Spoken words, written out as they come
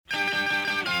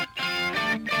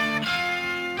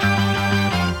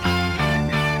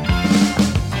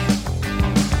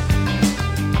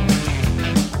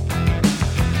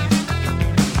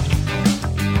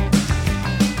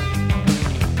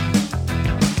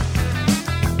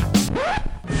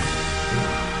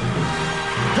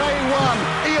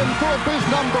for biz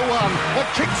number one. A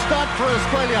kickstart for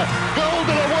Australia. Gold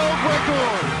and a world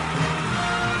record.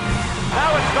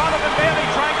 Now it's Donovan Bailey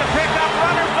trying to pick up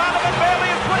runners. Donovan Bailey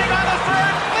is putting on the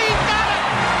third. He's got it!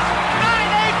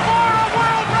 9.84, a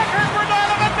world record for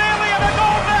Donovan Bailey and a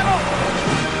gold medal.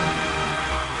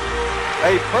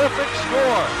 A perfect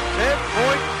score. 10.0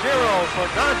 for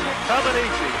Nadia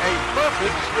Comaneci. A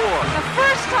perfect score. The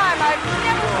first time I've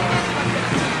never seen anyone get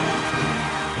a team.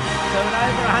 So in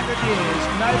over 100 years,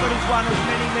 nobody's won as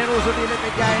many medals at the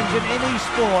Olympic Games in any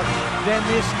sport than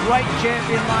this great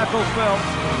champion, Michael Phelps.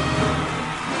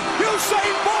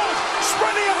 Usain Bolt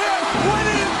sprinting ahead,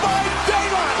 winning by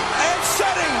daylight and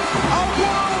setting a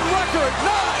world record,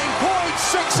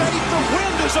 9.68. The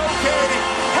wind is okay.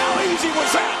 How easy was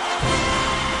that?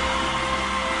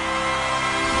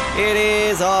 It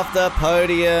is Off the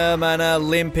Podium, an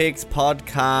Olympics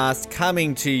podcast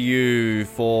coming to you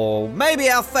for maybe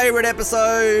our favourite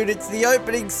episode. It's the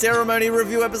opening ceremony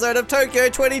review episode of Tokyo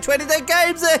 2020. The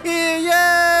games are here!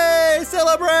 Yay!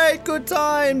 Celebrate! Good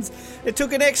times! It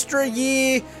took an extra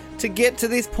year to get to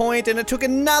this point, and it took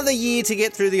another year to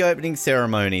get through the opening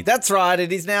ceremony. That's right,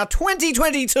 it is now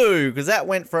 2022, because that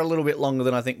went for a little bit longer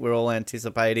than I think we're all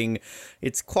anticipating.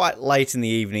 It's quite late in the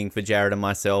evening for Jared and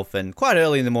myself, and quite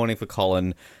early in the morning for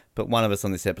Colin, but one of us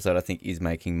on this episode I think is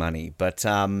making money. But,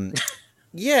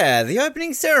 yeah, the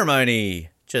opening ceremony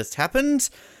just happened,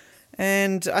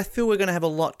 and I feel we're going to have a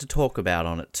lot to talk about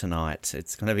on it tonight.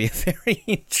 It's going to be a very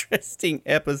interesting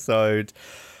episode.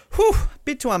 Whew,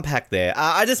 bit to unpack there.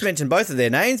 I just mentioned both of their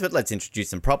names, but let's introduce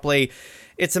them properly.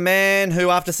 It's a man who,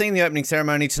 after seeing the opening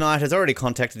ceremony tonight, has already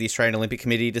contacted the Australian Olympic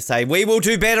Committee to say, we will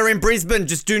do better in Brisbane,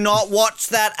 just do not watch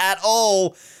that at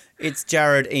all. It's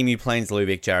Jared Emu Plains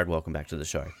Lubick. Jared, welcome back to the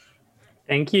show.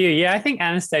 Thank you. Yeah, I think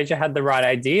Anastasia had the right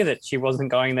idea that she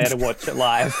wasn't going there to watch it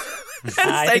live.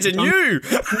 Anastasia knew!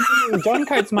 John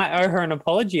Coates might owe her an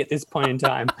apology at this point in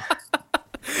time.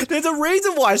 There's a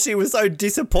reason why she was so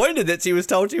disappointed that she was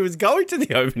told she was going to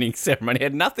the opening ceremony. It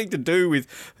had nothing to do with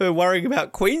her worrying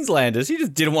about Queenslanders. She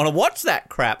just didn't want to watch that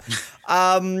crap.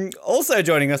 Also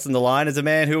joining us on the line is a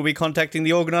man who will be contacting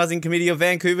the organising committee of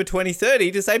Vancouver 2030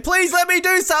 to say, please let me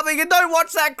do something and don't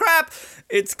watch that crap.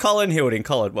 It's Colin Hilding.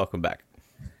 Colin, welcome back.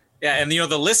 Yeah, and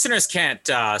the listeners can't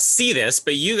see this,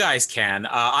 but you guys can.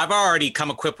 I've already come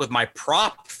equipped with my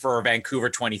prop for Vancouver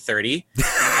 2030.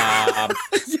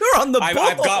 You're on the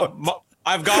board.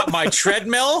 I've got my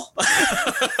treadmill.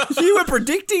 You were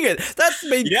predicting it. That's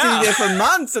been sitting there for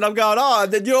months, and I'm going,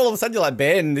 and then all of a sudden you're like,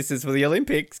 Ben, this is for the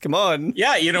Olympics. Come on.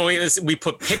 Yeah, we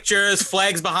put pictures,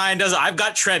 flags behind us. I've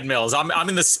got treadmills. I'm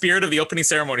in the spirit of the opening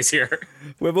ceremonies here.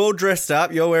 We're all dressed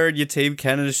up. You're wearing your Team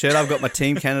Canada shirt. I've got my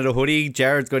Team Canada hoodie.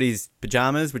 Jared's got his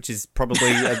pajamas, which is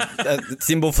probably a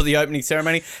symbol for the opening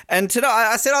ceremony. And today,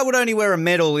 I said I would only wear a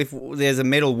medal if there's a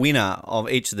medal winner of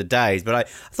each of the days, but I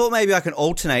thought maybe I can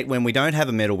alternate when we don't have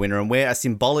a medal winner and wear a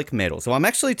symbolic medal. So I'm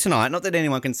actually tonight, not that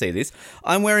anyone can see this,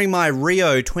 I'm wearing my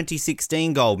Rio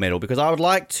 2016 gold medal because I would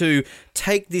like to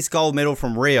take this gold medal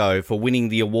from Rio for winning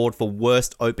the award for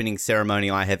worst opening ceremony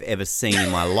I have ever seen in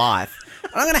my life.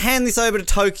 And I'm going to hand this over to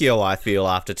Tokyo, I feel,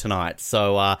 after tonight.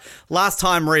 So last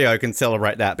time Rio can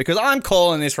celebrate that because I'm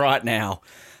calling this right now.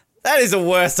 That is the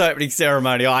worst opening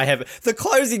ceremony I have. The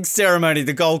closing ceremony,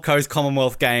 the Gold Coast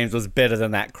Commonwealth Games, was better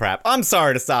than that crap. I'm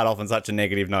sorry to start off on such a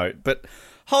negative note, but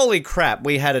holy crap.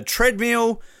 We had a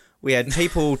treadmill, we had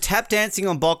people tap dancing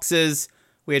on boxes,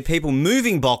 we had people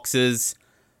moving boxes,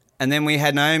 and then we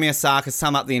had Naomi Osaka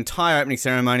sum up the entire opening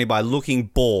ceremony by looking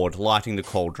bored, lighting the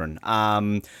cauldron.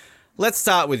 Let's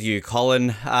start with you,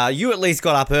 Colin. You at least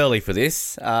got up early for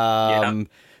this.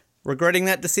 Regretting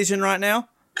that decision right now?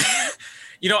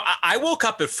 I woke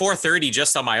up at 4:30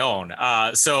 just on my own.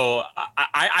 So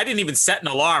I didn't even set an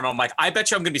alarm. I'm like, I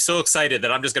bet you I'm going to be so excited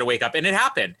that I'm just going to wake up. And it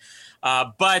happened.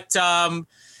 But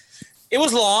it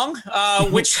was long,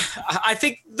 which I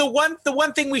think the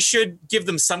one thing we should give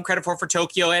them some credit for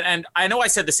Tokyo. And I know I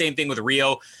said the same thing with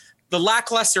Rio. The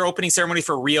lackluster opening ceremony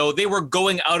for Rio, they were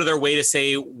going out of their way to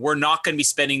say, we're not going to be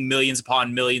spending millions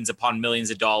upon millions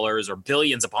of dollars or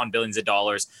billions upon billions of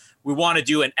dollars. We want to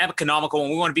do an economical one.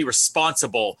 We want to be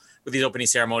responsible with these opening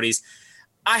ceremonies.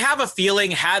 I have a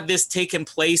feeling had this taken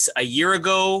place a year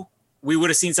ago, we would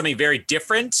have seen something very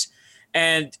different.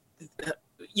 And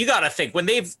you got to think, when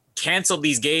they've canceled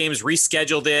these games,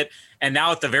 rescheduled it, and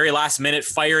now at the very last minute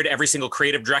fired every single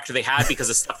creative director they had because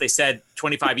of stuff they said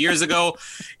 25 years ago,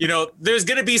 there's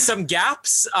going to be some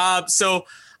gaps. So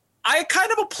I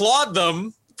kind of applaud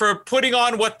them for putting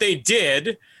on what they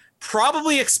did.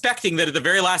 probably expecting that at the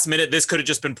very last minute, this could have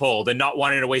just been pulled and not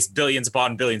wanting to waste billions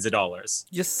upon billions of dollars.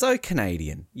 You're so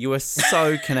Canadian. You are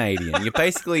so Canadian. You're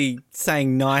basically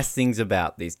saying nice things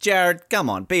about this. Jared, come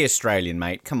on, be Australian,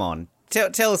 mate. Come on.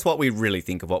 Tell us what we really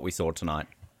think of what we saw tonight.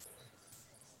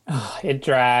 It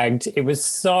dragged. It was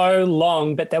so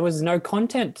long, but there was no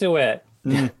content to it.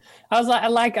 I was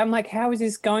I'm like, how is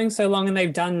this going so long and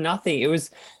they've done nothing?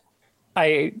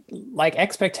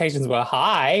 Expectations were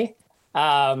high.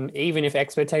 Even if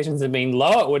expectations had been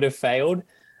low, it would have failed.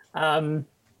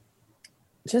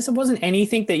 Just it wasn't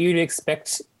anything that you'd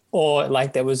expect, or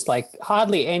like there was like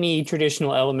hardly any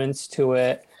traditional elements to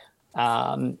it.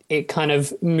 It kind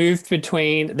of moved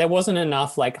between, there wasn't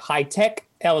enough like high tech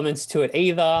elements to it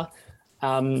either.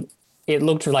 It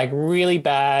looked like really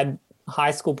bad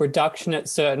high school production at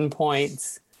certain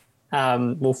points.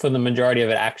 Well, for the majority of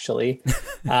it, actually.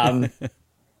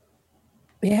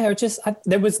 Yeah,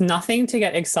 there was nothing to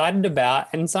get excited about.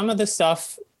 And some of the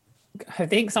stuff, I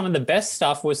think some of the best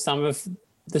stuff was some of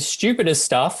the stupidest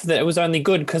stuff that it was only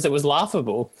good because it was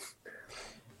laughable.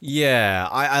 Yeah,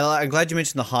 I'm glad you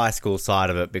mentioned the high school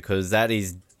side of it, because that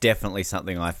is definitely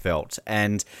something I felt.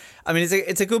 And I mean,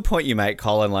 it's a good point you make,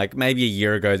 Colin. Like maybe a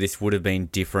year ago this would have been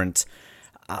different,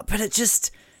 but it just...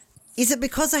 Is it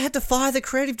because they had to fire the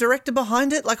creative director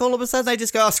behind it? Like all of a sudden they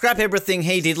just go, scrap everything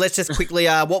he did. Let's just quickly,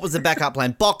 what was the backup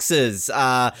plan? Boxes,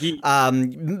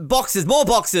 boxes, more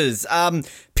boxes.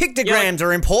 Pictograms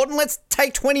are important. Let's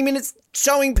take 20 minutes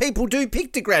showing people do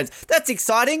pictograms. That's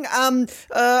exciting.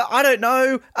 I don't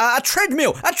know. A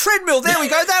treadmill. There we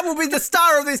go. That will be the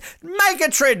star of this. Make a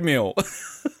treadmill.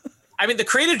 I mean, the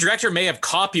creative director may have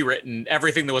copywritten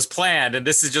everything that was planned, and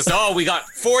this is just, we got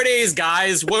 4 days,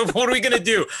 guys. What are we going to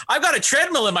do? I've got a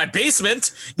treadmill in my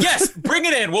basement. Yes, bring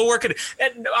it in. We'll work it.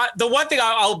 And the one thing,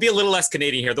 I'll be a little less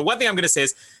Canadian here. The one thing I'm going to say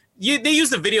is they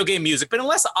use the video game music, but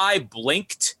unless I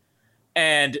blinked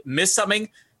and missed something,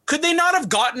 could they not have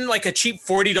gotten like a cheap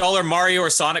 $40 Mario or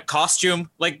Sonic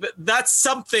costume? Like that's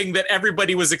something that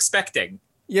everybody was expecting.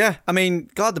 Yeah, I mean,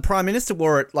 God, the Prime Minister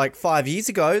wore it like 5 years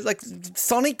ago. Like,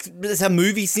 Sonic, there's a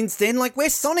movie since then. Like,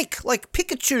 where's Sonic? Like,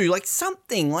 Pikachu, like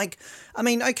something. Like, I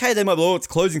mean, okay, they might be, it's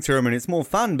closing ceremony, it's more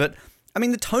fun. But, I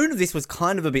mean, the tone of this was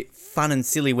kind of a bit fun and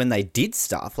silly when they did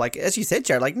stuff. Like, as you said,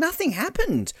 Jared, like, nothing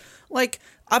happened. Like,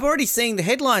 I'm already seeing the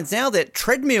headlines now that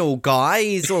treadmill guy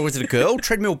is, or was it a girl?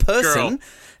 Treadmill person.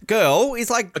 Girl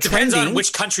is like it depends trending. On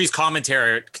which country's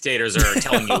commentators are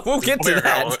telling you. We'll get to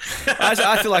that.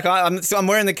 I feel like I'm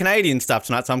wearing the Canadian stuff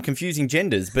tonight, so I'm confusing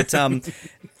genders. But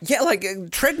yeah, like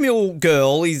treadmill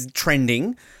girl is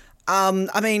trending.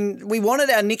 I mean, we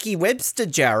wanted our Nikki Webster,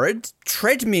 Jared,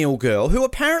 treadmill girl, who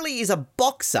apparently is a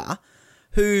boxer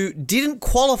who didn't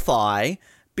qualify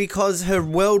because her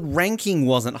world ranking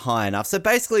wasn't high enough. So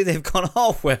basically they've gone,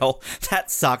 oh, well,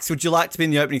 that sucks. Would you like to be in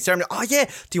the opening ceremony? Oh, yeah.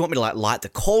 Do you want me to, like, light the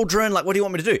cauldron? Like, what do you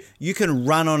want me to do? You can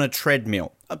run on a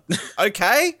treadmill.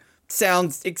 Okay.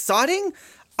 Sounds exciting.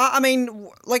 I mean,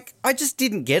 like, I just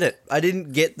didn't get it. I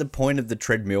didn't get the point of the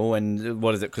treadmill and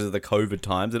what is it, because of the COVID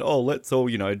times and, let's all,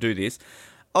 do this.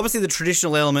 Obviously, the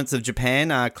traditional elements of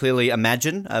Japan are clearly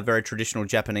Imagine, a very traditional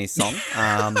Japanese song.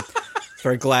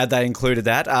 Very glad they included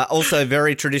that. Also,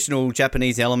 very traditional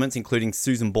Japanese elements, including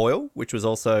Susan Boyle, which was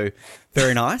also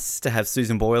very nice to have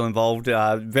Susan Boyle involved.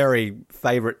 Very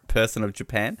favourite person of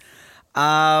Japan.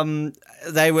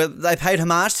 They paid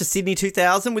homage to Sydney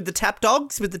 2000 with the tap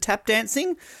dogs, with the tap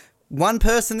dancing. One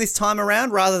person this time around,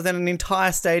 rather than an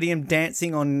entire stadium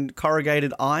dancing on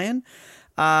corrugated iron.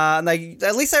 And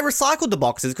at least they recycled the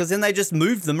boxes, because then they just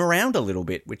moved them around a little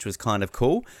bit, which was kind of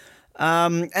cool.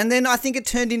 And then I think it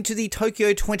turned into the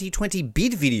Tokyo 2020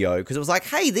 bid video, because it was like,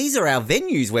 hey, these are our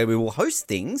venues where we will host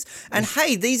things, and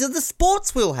hey, these are the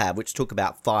sports we'll have, which took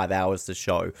about 5 hours to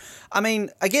show. I mean,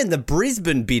 again, the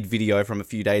Brisbane bid video from a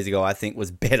few days ago, I think,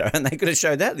 was better, and they could have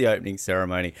showed that at the opening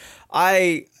ceremony.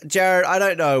 Jared, I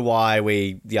don't know why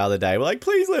the other day, were like,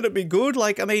 please let it be good.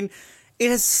 Like, I mean, it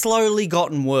has slowly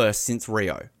gotten worse since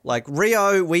Rio. Like,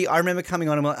 Rio, I remember coming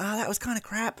on and we're like, that was kind of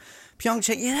crap.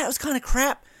 Pyeongchang, yeah, that was kind of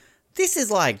crap. This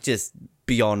is like just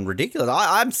beyond ridiculous.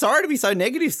 I'm sorry to be so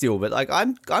negative still, but like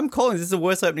I'm calling this the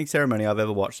worst opening ceremony I've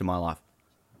ever watched in my life.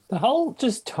 The whole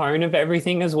just tone of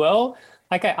everything as well.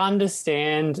 Like I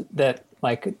understand that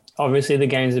like obviously the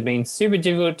games have been super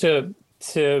difficult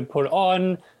to put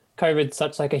on. COVID's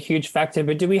such like a huge factor,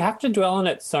 but do we have to dwell on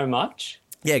it so much?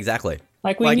 Yeah, exactly.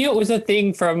 Like we knew it was a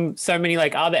thing from so many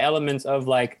like other elements of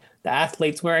like the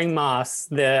athletes wearing masks,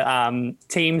 the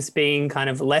teams being kind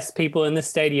of less people in the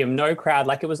stadium, no crowd.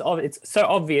 Like it's so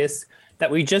obvious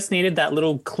that we just needed that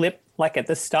little clip like at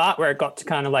the start where it got to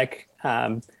kind of like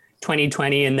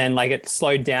 2020 and then like it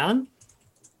slowed down.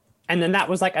 And then that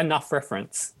was like enough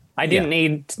reference. I didn't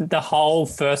need the whole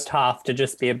first half to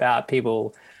just be about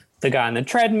people, the guy on the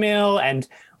treadmill, and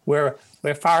we're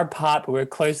far apart, but we're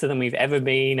closer than we've ever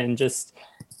been. And just,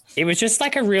 it was just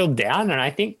like a real downer. And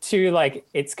I think too, like,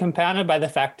 it's compounded by the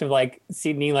fact of like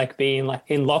Sydney, like being like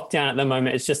in lockdown at the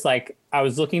moment. It's just like, I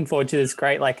was looking forward to this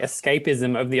great like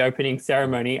escapism of the opening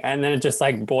ceremony. And then it just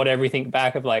like brought everything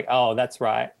back of like, oh, that's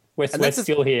right. We're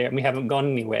still here and we haven't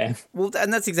gone anywhere. Well,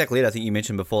 and that's exactly it. I think you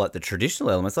mentioned before, like the traditional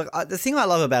elements. Like the thing I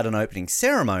love about an opening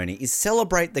ceremony is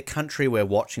celebrate the country we're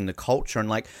watching, the culture. And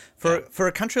like for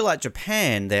a country like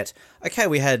Japan that, okay,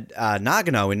 we had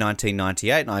Nagano in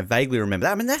 1998 and I vaguely remember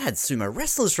that. I mean, that had sumo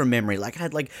wrestlers from memory. Like it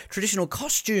had like traditional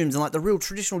costumes and like the real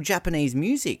traditional Japanese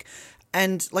music.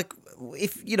 And like,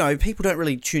 if, you know, people don't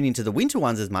really tune into the winter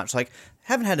ones as much, like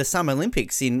haven't had a Summer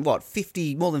Olympics in more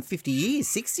than 50 years,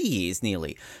 60 years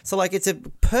nearly. So like it's a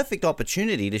perfect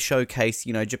opportunity to showcase,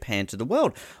 you know, Japan to the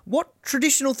world. What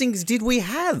traditional things did we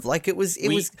have? Like there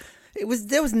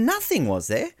was nothing, was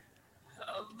there?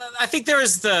 I think there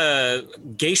was the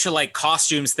geisha-like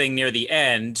costumes thing near the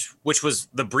end, which was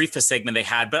the briefest segment they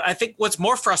had. But I think what's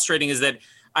more frustrating is that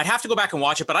I'd have to go back and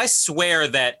watch it, but I swear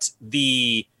that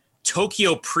the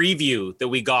Tokyo preview that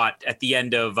we got at the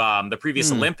end of the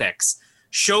previous Olympics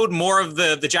showed more of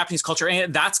the Japanese culture.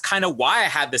 And that's kind of why I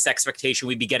had this expectation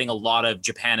we'd be getting a lot of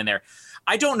Japan in there.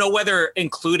 I don't know whether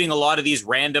including a lot of these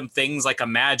random things like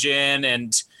Imagine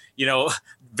and, you know,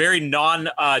 very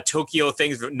non-Tokyo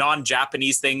things,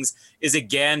 non-Japanese things is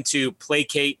again to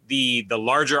placate the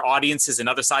larger audiences in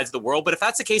other sides of the world. But if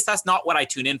that's the case, that's not what I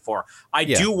tune in for. I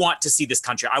do want to see this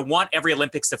country. I want every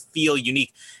Olympics to feel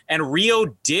unique. And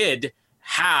Rio did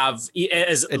have,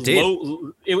 as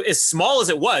small as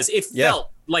it was, it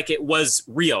felt like it was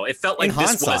Rio. It felt like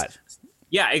this was.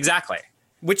 Yeah, exactly.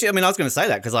 Which, I mean, I was going to say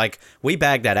that because, like, we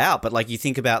bagged that out, but, like, you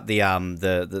think about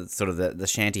the sort of the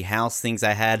shanty house things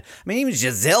they had. I mean, even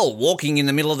Giselle walking in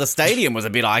the middle of the stadium was a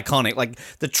bit iconic. Like,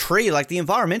 the tree, like, the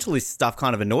environmentalist stuff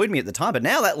kind of annoyed me at the time, but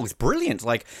now that looks brilliant.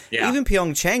 Like, even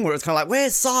Pyeongchang, where it's kind of like,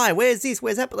 where's Psy? Where's this?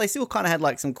 Where's that? But they still kind of had,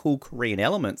 like, some cool Korean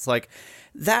elements. Like,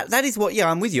 that is what,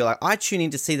 I'm with you. Like, I tune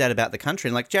in to see that about the country.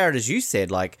 And, like, Jared, as you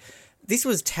said, like, this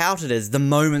was touted as the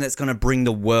moment that's going to bring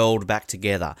the world back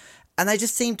together. And they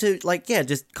just seem to, like,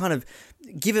 just kind of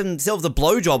give themselves a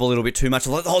blowjob a little bit too much.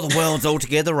 Like, oh, the world's all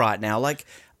together right now. Like,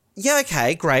 yeah,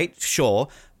 okay, great, sure.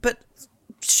 But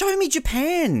show me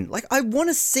Japan. Like, I want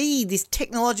to see this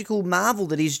technological marvel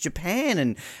that is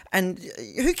Japan. And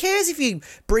who cares if you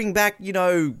bring back, you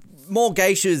know, more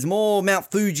geishas, more Mount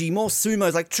Fuji, more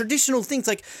sumos, like traditional things.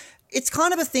 Like, it's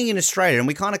kind of a thing in Australia, and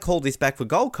we kind of call this back for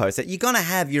Gold Coast, that you're going to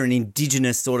have an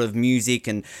indigenous sort of music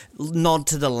and nod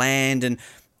to the land and...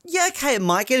 Yeah, okay, it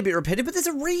might get a bit repetitive, but there's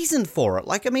a reason for it.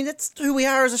 Like, I mean, that's who we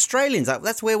are as Australians. Like,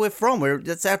 that's where we're from.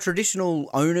 That's our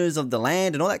traditional owners of the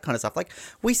land and all that kind of stuff. Like,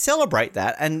 we celebrate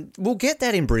that, and we'll get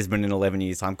that in Brisbane in 11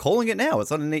 years' time. Calling it now.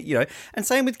 It's not, you know, and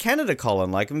same with Canada,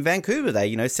 Colin. Like, in Vancouver, they,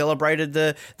 you know, celebrated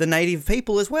the native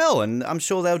people as well, and I'm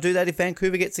sure they'll do that if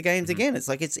Vancouver gets the games again. It's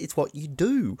like, it's what you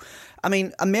do. I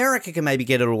mean, America can maybe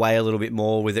get it away a little bit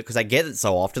more with it because they get it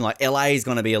so often. Like, LA is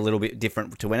going to be a little bit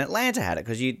different to when Atlanta had it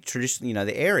because you traditionally, you know,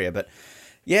 the area. But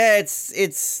yeah,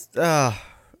 it's I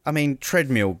mean,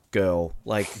 treadmill girl.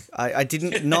 Like, I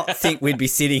didn't not think we'd be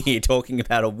sitting here talking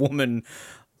about a woman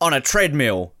on a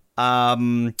treadmill.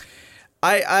 Jared,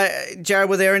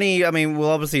 were there any, I mean, we'll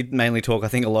obviously mainly talk, I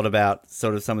think, a lot about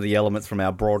sort of some of the elements from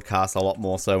our broadcast, a lot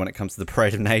more so when it comes to the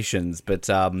Parade of Nations. But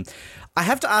I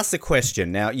have to ask the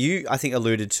question. Now, you, I think,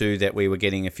 alluded to that we were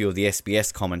getting a few of the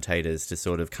SBS commentators to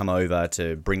sort of come over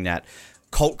to bring that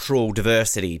cultural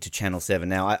diversity to Channel 7.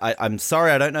 Now, I'm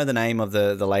sorry, I don't know the name of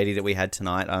the lady that we had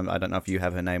tonight. I don't know if you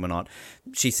have her name or not.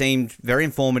 She seemed very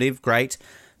informative, great.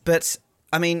 But,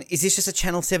 I mean, is this just a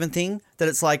Channel 7 thing? That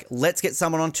it's like, let's get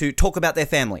someone on to talk about their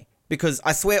family? Because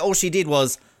I swear all she did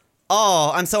was,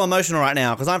 oh, I'm so emotional right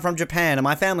now because I'm from Japan and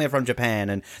my family are from Japan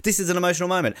and this is an emotional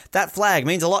moment. That flag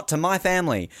means a lot to my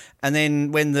family. And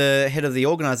then when the head of the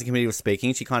organising committee was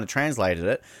speaking, she kind of translated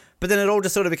it. But then it all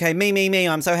just sort of became me.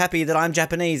 I'm so happy that I'm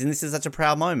Japanese and this is such a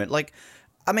proud moment. Like,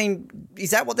 I mean,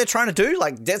 is that what they're trying to do?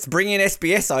 Like, let's bring in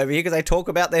SBS over here because they talk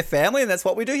about their family and that's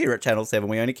what we do here at Channel 7.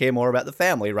 We only care more about the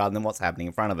family rather than what's happening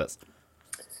in front of us.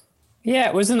 Yeah,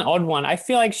 it was an odd one. I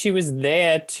feel like she was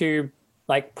there to,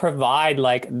 like, provide,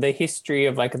 like, the history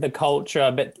of, like, the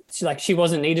culture, but she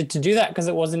wasn't needed to do that because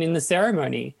it wasn't in the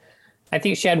ceremony. I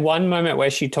think she had one moment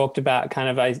where she talked about kind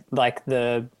of, like,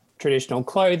 the traditional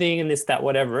clothing and this, that,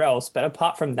 whatever else. But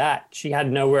apart from that, she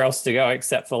had nowhere else to go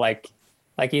except for like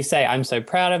you say, I'm so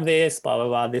proud of this, blah, blah,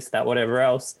 blah, this, that, whatever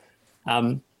else.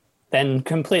 then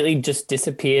completely just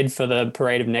disappeared for the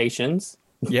Parade of Nations.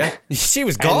 Yeah, she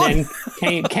was gone. And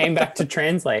then came back to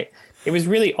translate. It was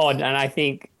really odd, and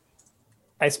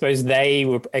I suppose they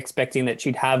were expecting that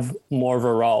she'd have more of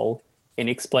a role in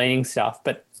explaining stuff,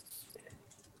 but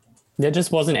there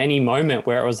just wasn't any moment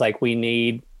where it was like, we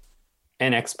need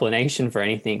an explanation for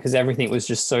anything, because everything was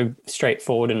just so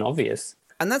straightforward and obvious.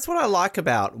 And that's what I like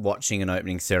about watching an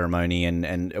opening ceremony,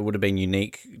 and it would have been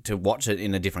unique to watch it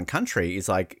in a different country, is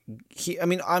like,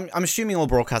 I'm assuming all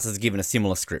broadcasters are given a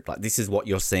similar script, like this is what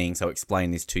you're seeing, so explain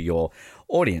this to your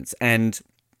audience. And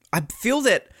I feel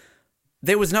that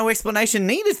there was no explanation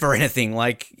needed for anything.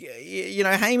 Like,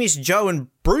 Hamish, Joe and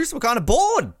Bruce were kind of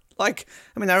bored. Like,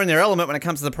 they're in their element when it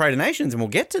comes to the Parade of Nations, and we'll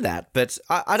get to that. But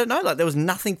I don't know, like, there was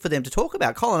nothing for them to talk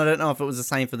about. Colin, I don't know if it was the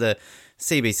same for the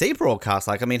CBC broadcast.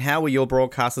 Like, how were your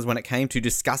broadcasters when it came to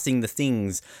discussing the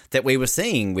things that we were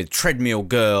seeing with Treadmill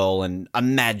Girl and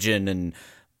Imagine and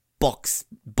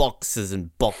boxes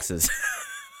and boxes?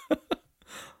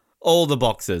 All the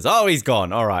boxes. Oh, he's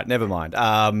gone. All right, never mind.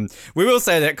 We will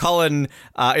say that Colin,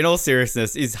 in all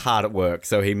seriousness, is hard at work,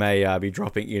 so he may be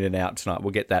dropping in and out tonight. We'll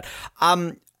get that.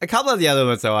 A couple of the other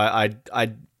ones, though, I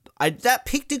that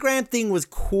pictogram thing was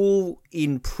cool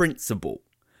in principle.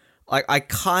 Like, I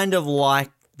kind of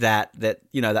like that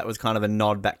was kind of a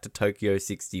nod back to Tokyo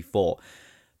 64.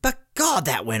 But God,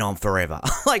 that went on forever.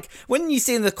 Like, when you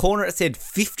see in the corner it said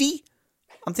 50,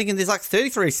 I'm thinking there's like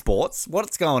 33 sports.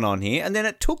 What's going on here? And then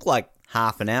it took like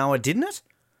half an hour, didn't it?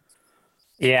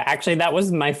 Yeah, actually, that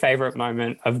was my favorite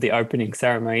moment of the opening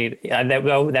ceremony. They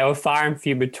were far and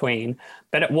few between,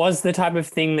 but it was the type of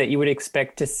thing that you would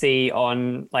expect to see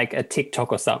on like a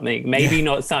TikTok or something. Maybe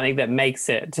not something that makes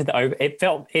it to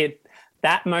the.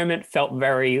 That moment felt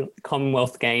very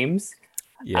Commonwealth Games.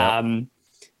 Yeah.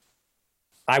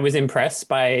 I was impressed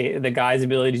by the guy's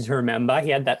ability to remember. He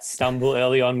had that stumble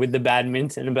early on with the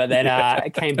badminton, but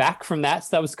then came back from that,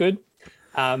 so that was good.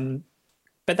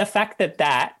 But the fact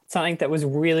that something that was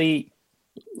really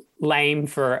lame,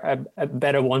 for a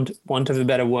better want of a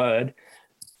better word,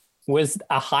 was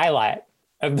a highlight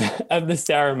of the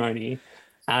ceremony,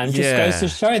 just goes to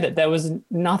show that there was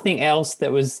nothing else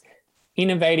that was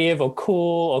innovative or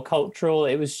cool or cultural.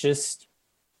 It was just,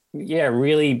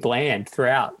 really bland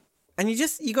throughout. And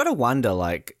you got to wonder,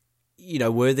 like,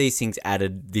 were these things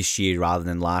added this year rather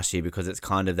than last year because it's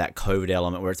kind of that COVID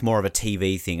element where it's more of a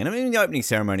TV thing? And the opening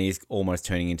ceremony is almost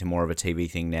turning into more of a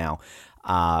TV thing now,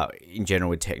 in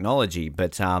general with technology.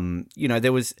 But,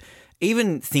 there was,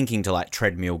 even thinking to like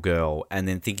Treadmill Girl and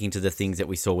then thinking to the things that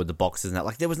we saw with the boxes and that,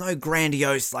 like, there was no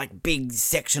grandiose, like, big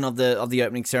section of the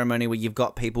opening ceremony where you've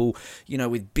got people,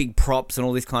 with big props and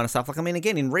all this kind of stuff. Like,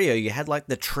 again, in Rio, you had like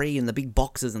the tree and the big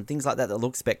boxes and things like that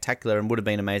looked spectacular and would have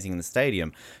been amazing in the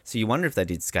stadium. So you wonder if they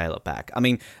did scale it back.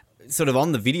 Sort of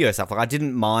on the video stuff, like, I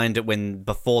didn't mind it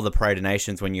before the Parade of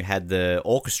Nations when you had the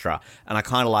orchestra, and I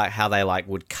kind of like how they like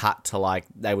would cut to like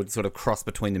they would sort of cross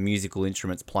between the musical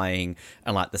instruments playing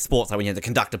and like the sports. Like when you had the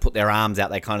conductor put their arms out,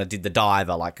 they kind of did the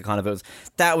diver. Like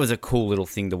that was a cool little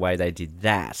thing the way they did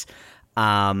that.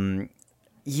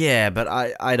 Yeah, but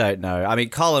I don't know.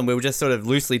 Colin, we were just sort of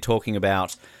loosely talking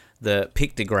about the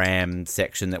pictogram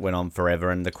section that went on forever,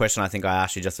 and the question I think I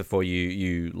asked you just before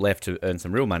you left to earn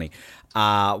some real money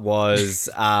was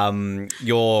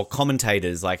your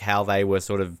commentators, like how they were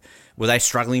were they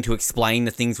struggling to explain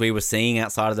the things we were seeing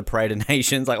outside of the Parade of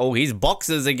Nations? Like, oh, he's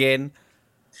boxers again.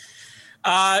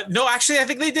 No, actually, I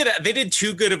think they did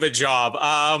too good of a job.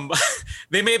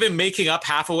 They may have been making up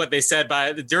half of what they said,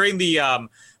 but during the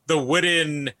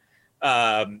wooden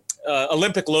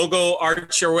Olympic logo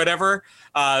arch or whatever,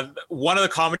 one of the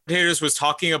commentators was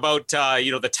talking about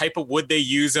the type of wood they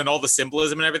use and all the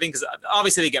symbolism and everything, because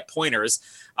obviously they get pointers,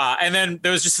 and then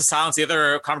there was just a silence. The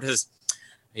other commentator says,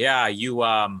 yeah,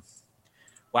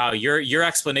 wow, your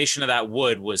explanation of that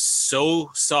wood was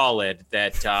so solid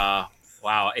that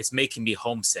wow, it's making me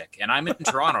homesick, and I'm in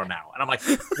Toronto now. And I'm like,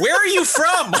 where are you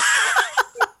from?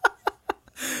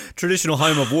 Traditional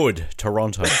home of wood,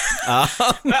 Toronto. I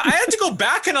had to go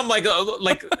back, and I'm like,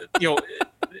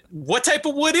 what type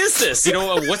of wood is this?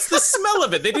 What's the smell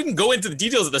of it? They didn't go into the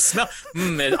details of the smell.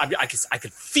 I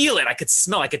could feel it. I could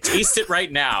smell. I could taste it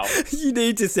right now. You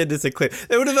need to send us a clip.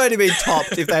 It would have only been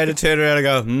topped if they had to turn around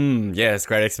and go, yes,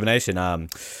 great explanation.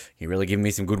 You're really giving me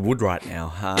some good wood right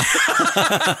now.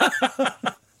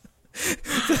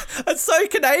 That's so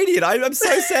Canadian. I'm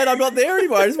so sad I'm not there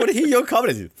anymore. I just want to hear your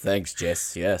comments. Thanks,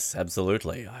 Jess. Yes,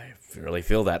 absolutely. I really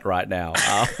feel that right now.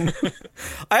 One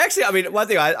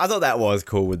thing I thought that was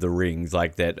cool with the rings,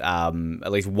 like that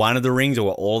at least one of the rings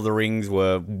or all of the rings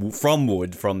were from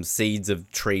wood, from seeds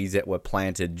of trees that were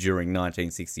planted during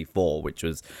 1964, which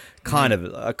was kind of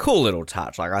a cool little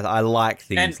touch. Like I like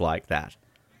things like that.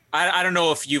 I don't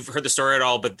know if you've heard the story at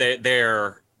all, but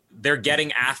they're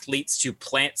getting athletes to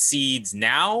plant seeds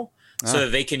now, so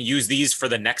that they can use these for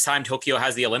the next time Tokyo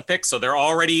has the Olympics. So they're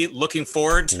already looking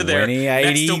forward to their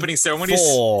next opening ceremonies.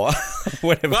 Well,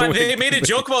 they made a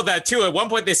joke about that too. At one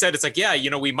point they said, it's like, yeah,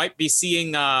 we might be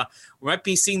seeing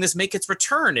this make its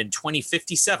return in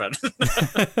 2057.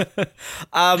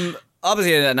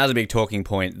 Obviously another big talking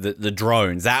point, the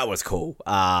drones, that was cool.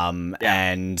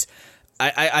 And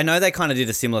I know they kind of did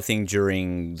a similar thing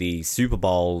during the Super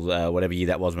Bowl, whatever year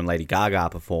that was, when Lady Gaga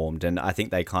performed. And I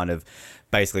think they kind of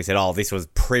basically said, this was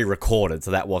pre-recorded,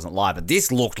 so that wasn't live. But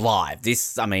this looked live.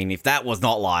 If that was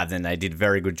not live, then they did a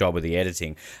very good job with the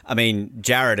editing.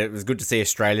 Jared, it was good to see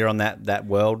Australia on that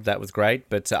world. That was great.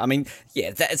 But,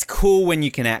 it's cool when you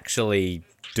can actually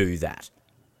do that.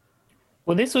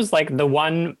 Well, this was like the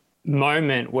one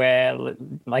moment where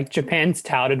like Japan's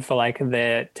touted for like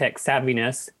their tech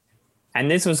savviness. And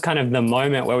this was kind of the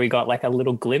moment where we got like a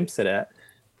little glimpse at it.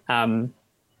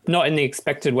 Not in the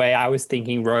expected way. I was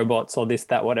thinking robots or this,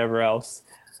 that, whatever else.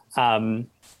 But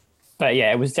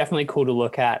yeah, it was definitely cool to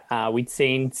look at. We'd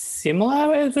seen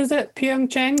similar, was it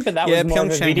Pyeongchang? But that was more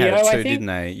of a video, had it too, I think. didn't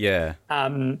they? Yeah.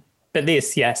 But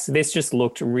this just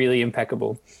looked really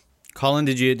impeccable. Colin,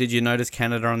 did you notice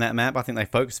Canada on that map? I think they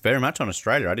focused very much on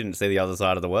Australia. I didn't see the other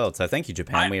side of the world. So thank you,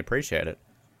 Japan. We appreciate it.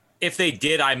 If they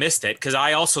did, I missed it because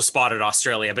I also spotted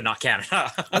Australia, but not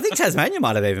Canada. I think Tasmania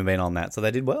might have even been on that, so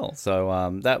they did well.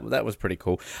 So that was pretty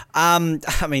cool.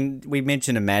 We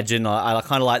mentioned Imagine. I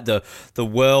kind of like the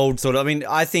world sort of.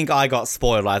 I think I got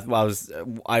spoiled.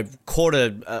 I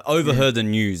overheard the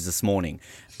news this morning,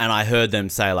 and I heard them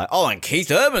say like, and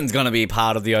Keith Urban's going to be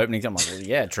part of the opening. I'm like, well,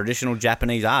 yeah, traditional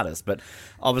Japanese artist, but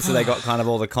obviously they got kind of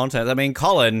all the content.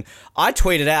 Colin, I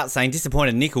tweeted out saying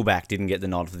disappointed Nickelback didn't get the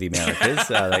nod for the Americas.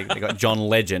 They got John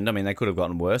Legend. They could have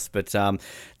gotten worse, but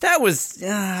that was.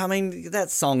 That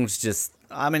song's just.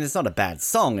 It's not a bad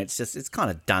song. It's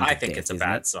kind of done. I think it's a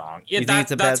bad song. Yeah,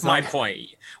 that's my point.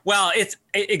 Well, it's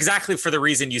exactly for the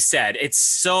reason you said. It's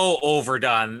so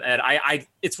overdone, and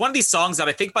it's one of these songs that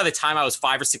I think by the time I was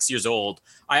 5 or 6 years old,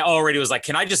 I already was like,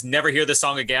 can I just never hear this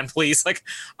song again, please? Like,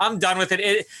 I'm done with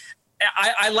it.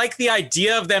 I like the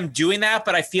idea of them doing that,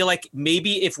 but I feel like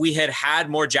maybe if we had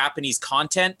more Japanese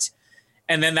content,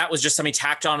 and then that was just something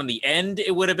tacked on in the end,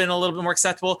 it would have been a little bit more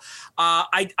acceptable.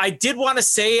 I did want to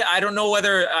say, I don't know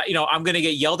whether, I'm going to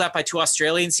get yelled at by two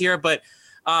Australians here, but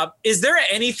is there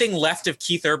anything left of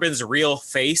Keith Urban's real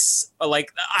face?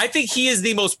 I think he is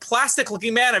the most plastic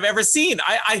looking man I've ever seen.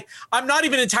 I'm not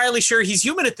even entirely sure he's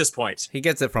human at this point. He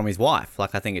gets it from his wife. I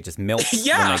think it just melts when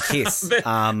they kiss.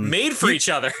 Made for each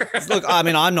other. Look,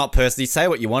 I'm not personally, say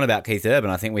what you want about Keith Urban.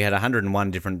 I think we had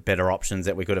 101 different better options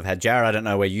that we could have had. Jared, I don't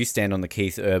know where you stand on the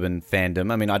Keith Urban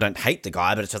fandom. I don't hate the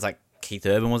guy, but it's just like, Keith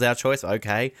Urban was our choice.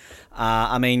 Okay. Who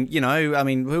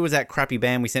was that crappy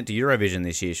band we sent to Eurovision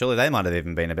this year? Surely they might have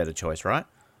even been a better choice, right?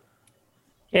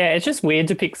 Yeah, it's just weird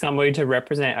to pick somebody to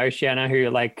represent Oceania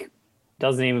who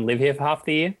doesn't even live here for half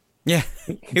the year. Yeah.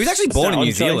 He was actually born in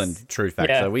New Zealand, true fact.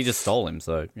 Yeah. So we just stole him.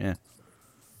 So yeah.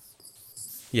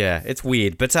 Yeah, it's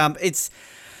weird. But it's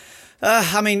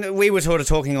we were sort of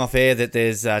talking off air that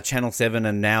there's Channel 7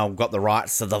 and now got the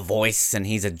rights to The Voice, and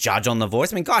he's a judge on The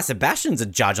Voice. Guy Sebastian's a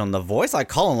judge on The Voice.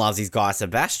 Colin loves his Guy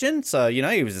Sebastian. So,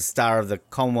 he was a star of the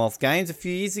Commonwealth Games a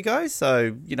few years ago. So,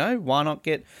 why not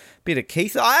get a bit of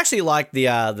Keith? I actually like the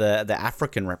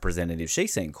African representative. She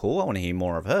seemed cool. I want to hear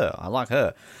more of her. I like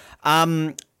her.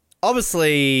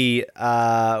 Obviously,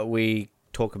 we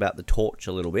talk about the torch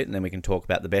a little bit, and then we can talk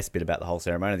about the best bit about the whole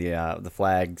ceremony, the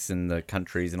flags and the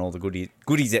countries and all the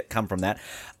goodies that come from that.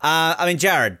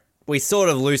 Jared, we sort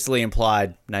of loosely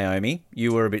implied Naomi.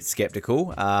 You were a bit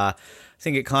skeptical. I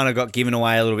think it kind of got given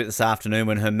away a little bit this afternoon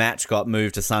when her match got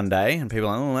moved to Sunday, and people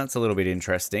are like, that's a little bit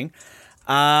interesting.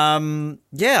 As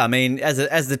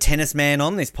the tennis man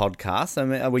on this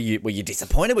podcast, were you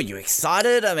disappointed? Were you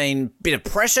excited? Bit of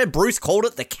pressure. Bruce called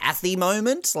it the Kathy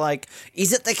moment.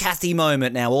 Is it the Kathy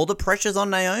moment now? All the pressure's on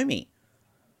Naomi.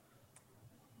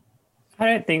 I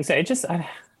don't think so.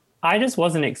 I just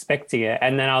wasn't expecting it,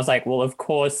 and then I was like, well, of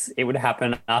course it would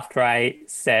happen after I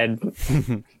said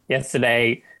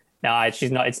yesterday, no,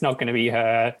 it's not going to be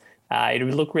her. It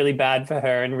would look really bad for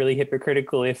her and really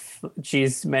hypocritical if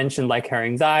she's mentioned her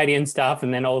anxiety and stuff,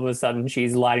 and then all of a sudden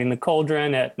she's lighting the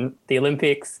cauldron at the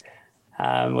Olympics.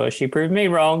 Well, she proved me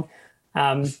wrong.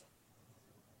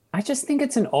 I just think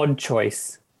it's an odd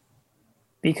choice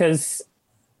because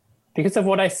of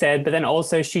what I said, but then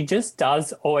also she just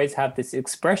does always have this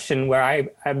expression where I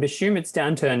assume it's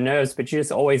down to her nerves, but she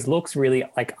just always looks really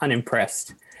like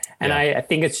unimpressed. And I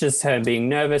think it's just her being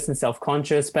nervous and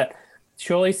self-conscious, but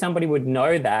surely somebody would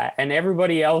know that. And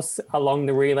everybody else along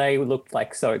the relay looked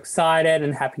like so excited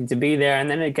and happy to be there. And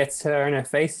then it gets to her and her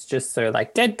face is just so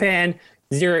like deadpan,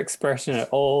 zero expression at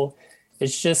all.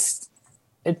 It's just,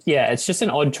 it's just an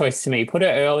odd choice to me. Put her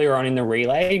earlier on in the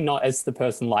relay, not as the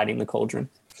person lighting the cauldron.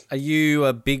 Are you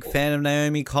a big fan of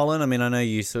Naomi Collin? I mean, I know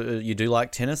you do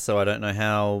like tennis, so I don't know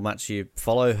how much you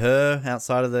follow her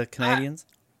outside of the Canadians.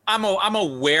 I'm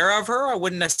aware of her. I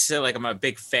wouldn't necessarily like I'm a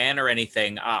big fan or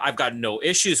anything. I've got no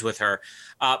issues with her.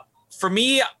 For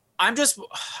me, I'm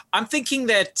thinking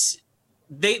that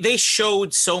they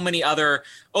showed so many other,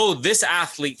 this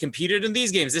athlete competed in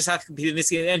these games, this athlete competed in this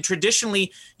game. And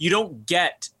traditionally, you don't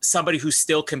get somebody who's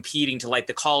still competing to light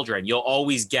the cauldron. You'll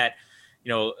always get,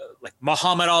 like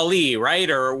Muhammad Ali, right?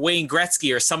 Or Wayne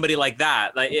Gretzky or somebody like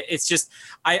that. Like it's just,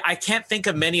 I can't think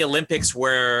of many Olympics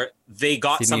where they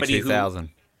got Sydney somebody 2000.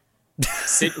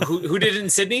 who did it in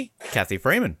Sydney? Kathy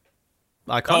Freeman.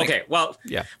 Iconic. Okay, well,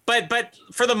 yeah. But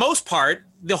for the most part,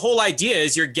 the whole idea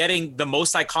is you're getting the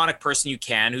most iconic person you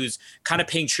can who's kind of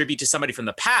paying tribute to somebody from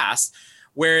the past.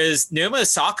 Whereas Naomi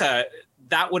Osaka,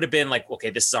 that would have been like, okay,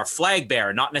 this is our flag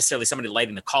bearer, not necessarily somebody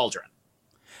lighting the cauldron.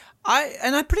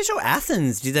 I'm pretty sure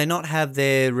Athens, did they not have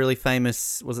their really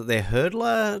famous, was it their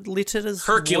hurdler lit it as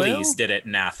Hercules did it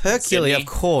in Athens. Hercules, of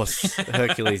course,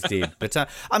 Hercules did. But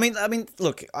I mean,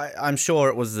 look, I'm sure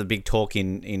it was the big talk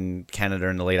in Canada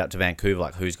in the lead up to Vancouver,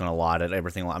 like who's going to light it,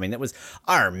 everything. I mean,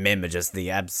 I remember just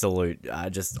the absolute,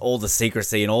 just all the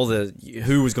secrecy and all the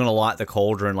who was going to light the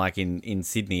cauldron, like in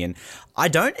Sydney. And I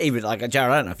don't even, like,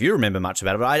 Jared, I don't know if you remember much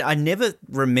about it, but I never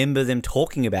remember them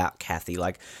talking about Kathy.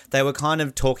 Like, they were kind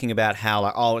of talking about how,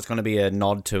 like, it's going to be a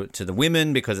nod to the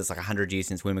women because it's like 100 years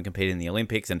since women competed in the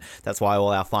Olympics, and that's why all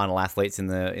our final athletes in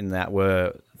that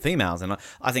were females. And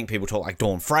I think people talk like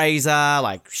Dawn Fraser,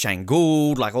 like Shane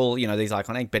Gould, like all, these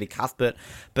iconic, Betty Cuthbert.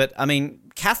 But I mean,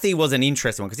 Kathy was an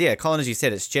interesting one because, Colin, as you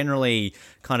said, it's generally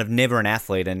kind of never an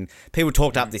athlete, and people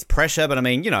talked up this pressure. But I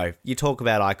mean, you talk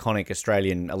about iconic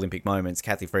Australian Olympic moments.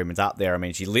 Kathy Freeman's up there. I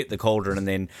mean, she lit the cauldron and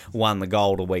then won the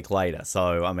gold a week later.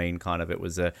 So I mean, kind of, it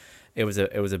was a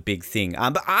big thing.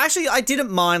 But I didn't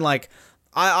mind, like,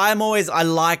 I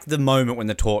like the moment when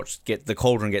the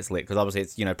cauldron gets lit, because obviously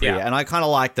it's, pretty. Yeah. And I kind of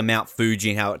like the Mount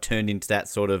Fuji and how it turned into that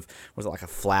sort of, was it like a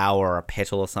flower or a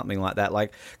petal or something like that?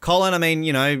 Like, Colin, I mean,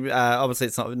 obviously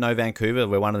it's not no Vancouver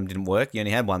where one of them didn't work. You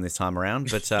only had one this time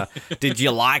around. But did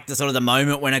you like the sort of the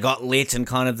moment when it got lit and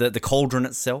kind of the cauldron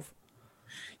itself?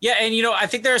 Yeah, and I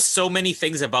think there are so many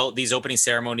things about these opening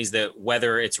ceremonies that,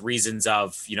 whether it's reasons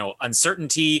of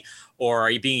uncertainty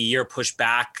or being a year pushed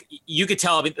back, you could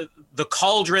tell. I mean, the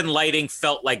cauldron lighting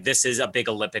felt like this is a big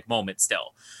Olympic moment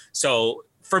still. So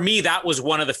for me, that was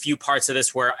one of the few parts of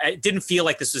this where it didn't feel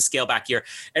like this was a scale back year.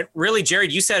 And really,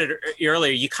 Jared, you said it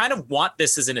earlier. You kind of want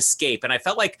this as an escape, and I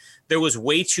felt like there was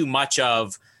way too much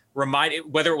of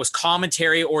whether it was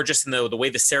commentary or just in the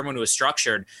way the ceremony was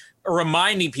structured,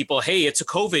 reminding people, hey, it's a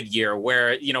COVID year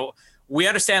where, we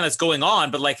understand that's going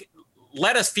on, but like,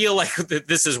 let us feel like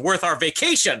this is worth our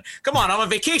vacation. Come on, I'm on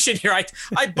vacation here.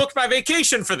 I booked my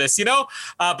vacation for this,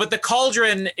 but the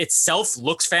cauldron itself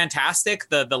looks fantastic.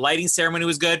 The lighting ceremony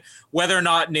was good, whether or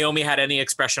not Naomi had any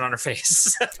expression on her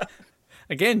face.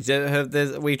 Again,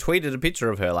 we tweeted a picture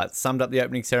of her, like, summed up the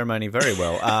opening ceremony very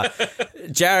well.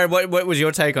 Jared, what was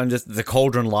your take on just the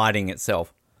cauldron lighting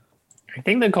itself? I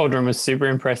think the cauldron was super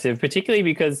impressive, particularly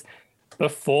because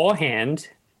before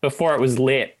it was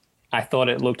lit, I thought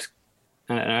it looked,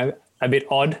 I don't know, a bit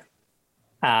odd.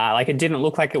 Like, it didn't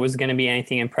look like it was going to be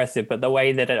anything impressive, but the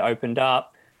way that it opened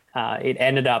up, it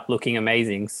ended up looking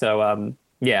amazing. So,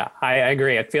 yeah, I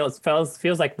agree. It feels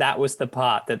like that was the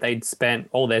part that they'd spent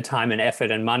all their time and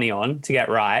effort and money on to get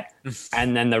right,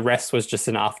 and then the rest was just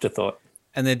an afterthought.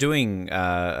 And they're doing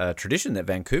a tradition that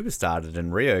Vancouver started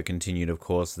and Rio continued, of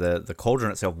course. The cauldron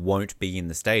itself won't be in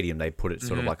the stadium. They put it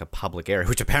sort of like a public area,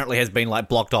 which apparently has been like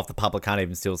blocked off. The public can't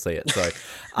even still see it. So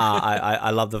I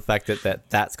love the fact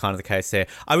that's kind of the case there.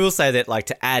 I will say that, like,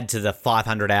 to add to the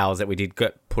 500 hours that we did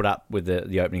get put up with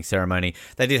the opening ceremony,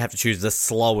 they did have to choose the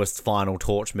slowest final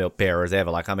torch bearers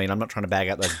ever. Like, I mean, I'm not trying to bag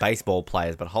out those baseball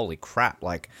players, but holy crap,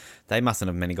 like, they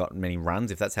mustn't have got many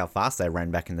runs if that's how fast they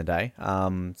ran back in the day.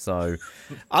 So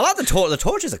I like the torch. The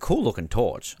torch is a cool looking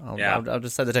torch. I'll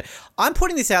just say that. I'm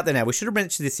putting this out there now. We should have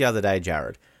mentioned this the other day,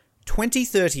 Jared.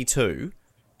 2032,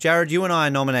 Jared, you and I are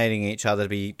nominating each other to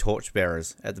be torch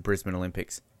bearers at the Brisbane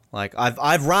Olympics. Like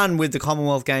I've run with the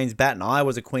Commonwealth Games baton. I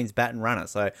was a Queen's baton runner,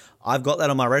 so I've got that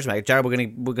on my resume. Jared,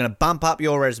 we're gonna bump up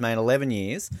your resume in 11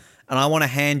 years, and I want to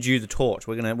hand you the torch.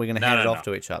 We're gonna hand it off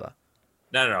to each other.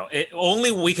 No.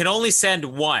 We can only send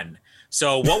one.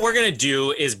 So what we're gonna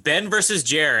do is Ben versus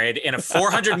Jared in a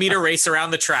 400-meter race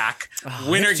around the track.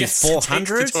 Winner gets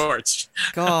 400 the torch.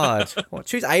 God, well,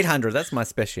 choose 800. That's my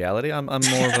speciality. I'm more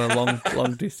of a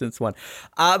long distance one.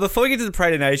 Before we get to the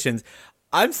Parade of Nations,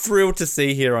 I'm thrilled to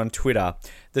see here on Twitter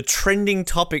the trending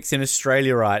topics in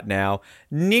Australia right now.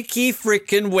 Nikki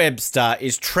frickin' Webster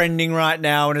is trending right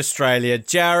now in Australia.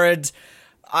 Jared,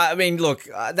 I mean, look,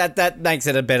 that makes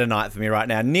it a better night for me right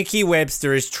now. Nikki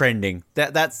Webster is trending.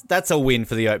 That's a win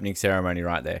for the opening ceremony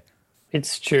right there.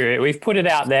 It's true. We've put it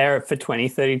out there for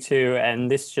 2032, and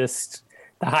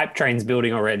the hype train's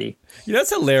building already. You know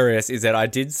what's hilarious is that I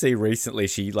did see recently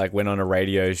she went on a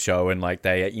radio show and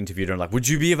they interviewed her and would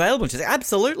you be available? And she's like,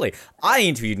 absolutely. I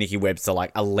interviewed Nikki Webster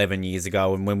 11 years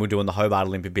ago, and when we were doing the Hobart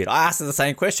Olympic bid, I asked her the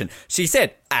same question. She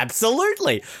said,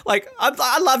 absolutely.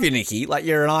 I love you, Nikki.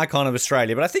 You're an icon of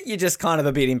Australia, but I think you're just kind of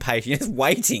a bit impatient. You're just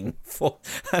waiting for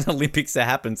an Olympics to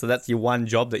happen, so that's your one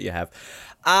job that you have.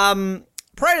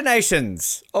 Parade of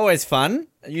Nations, always fun,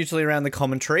 usually around the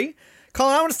commentary.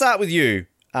 Colin, I want to start with you.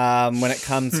 When it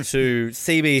comes to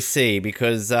CBC,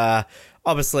 because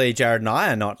obviously Jared and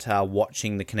I are not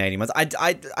watching the Canadian ones.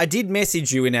 I did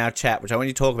message you in our chat, which I want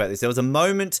you to talk about this. There was a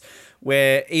moment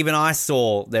where even I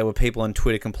saw there were people on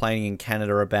Twitter complaining in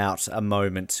Canada about a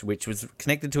moment which was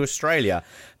connected to Australia.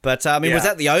 But, was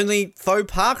that the only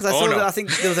faux pas? Because I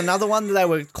think there was another one that they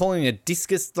were calling a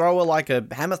discus thrower, like a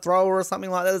hammer thrower or something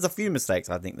like that. There's a few mistakes,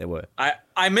 I think there were.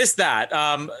 I missed that.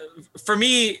 For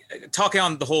me, talking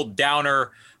on the whole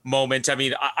downer moment,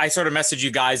 I sort of messaged you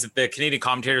guys that the Canadian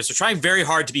commentators are trying very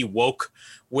hard to be woke,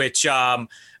 which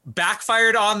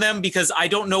backfired on them because I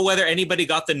don't know whether anybody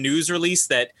got the news release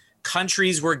that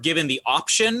countries were given the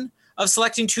option of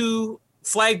selecting two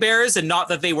flag bearers and not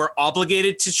that they were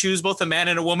obligated to choose both a man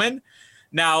and a woman.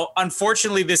 Now,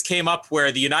 unfortunately, this came up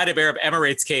where the United Arab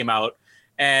Emirates came out,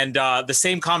 and the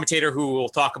same commentator who we'll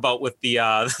talk about with the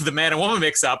man and woman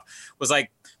mix-up was like,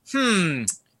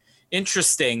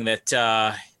 interesting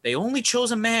that they only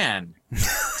chose a man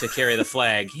to carry the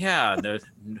flag. Yeah,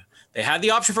 they had the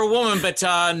option for a woman, but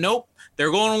nope, they're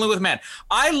going only with men.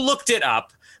 I looked it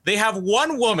up. They have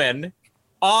one woman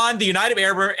on the United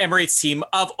Arab Emirates team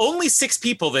of only 6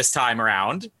 people this time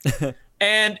around.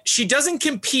 And she doesn't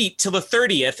compete till the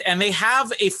 30th, and they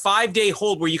have a 5-day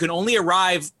hold where you can only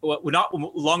arrive not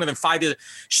longer than 5 days.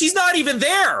 She's not even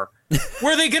there.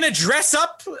 Were they going to dress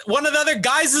up one of the other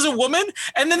guys as a woman?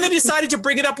 And then they decided to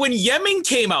bring it up when Yemen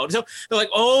came out. So they're like,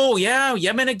 oh yeah,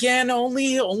 Yemen again,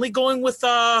 only going with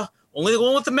the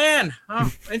man.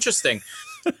 Oh, interesting.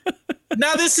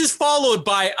 Now this is followed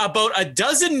by about a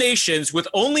dozen nations with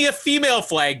only a female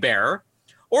flag bearer,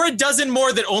 or a dozen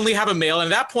more that only have a male.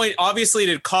 And at that point, obviously, it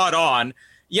had caught on.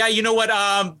 Yeah, you know what?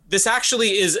 This actually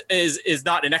is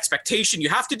not an expectation. You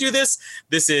have to do this.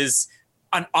 This is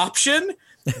an option.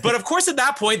 But of course, at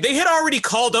that point, they had already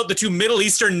called out the 2 Middle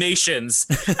Eastern nations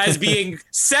as being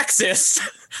sexist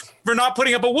for not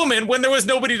putting up a woman when there was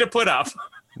nobody to put up.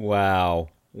 Wow.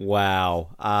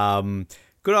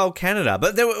 Good old Canada.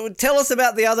 But tell us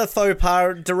about the other faux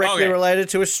pas directly related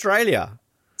to Australia.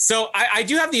 So I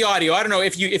do have the audio. I don't know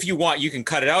if you want, you can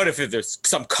cut it out if there's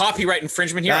some copyright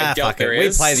infringement here. I doubt there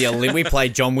is. We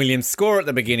played John Williams' score at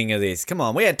the beginning of this. Come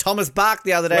on, we had Thomas Bach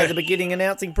the other day at the beginning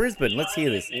announcing Brisbane. Let's hear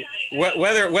this.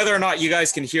 Whether or not you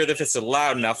guys can hear this, if it's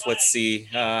loud enough, let's see.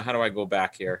 How do I go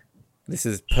back here? This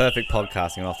is perfect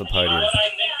podcasting off the podium. I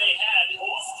think they had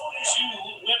 2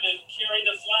 women carry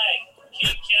the flag.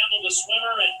 Kate Campbell, the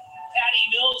swimmer, and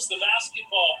Patty Mills, the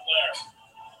basketball player.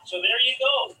 So there you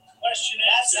go.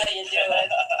 That's how you do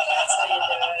it.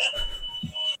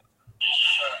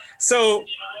 So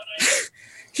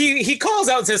he calls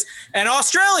out and says, and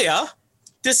Australia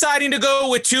deciding to go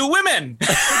with 2 women.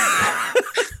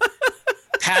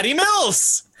 Patty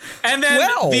Mills. And then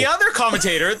the other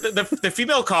commentator, the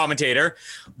female commentator,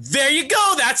 there you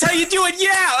go. That's how you do it.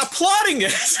 Yeah, applauding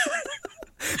it.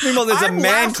 Meanwhile, there's a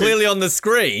man clearly on the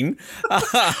screen. Well,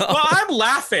 I'm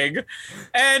laughing,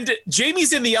 and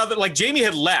Jamie's in the other. Like Jamie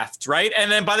had left, right?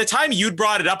 And then by the time you'd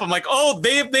brought it up, I'm like, oh,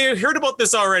 they heard about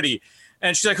this already.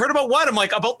 And she's like, heard about what? I'm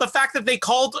like, about the fact that they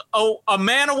called a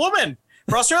man a woman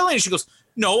for Australia. And she goes,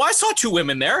 no, I saw 2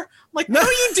 women there. I'm like, no,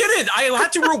 you didn't. I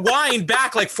had to rewind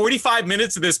back 45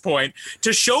 minutes at this point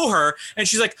to show her. And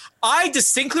she's like, I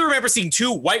distinctly remember seeing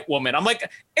 2 white women. I'm like,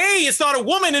 A, it's not a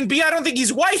woman, and B, I don't think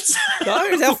he's white. No,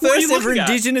 he's our first ever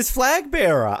Indigenous flag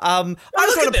bearer. I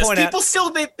just want to point out, people still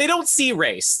they don't see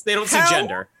race. They don't see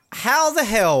gender. how the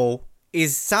hell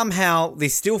is somehow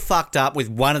this still fucked up with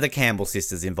one of the Campbell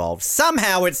sisters involved?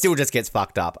 Somehow it still just gets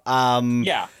fucked up.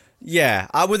 Yeah. Yeah.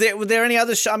 Were there any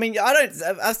other I mean,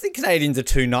 I think Canadians are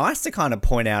too nice to kind of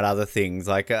point out other things.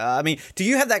 Like, I mean, do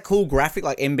you have that cool graphic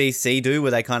like NBC do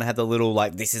where they kind of have the little,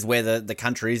 like, this is where the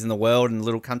country is in the world and the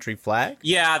little country flag?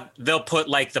 Yeah. They'll put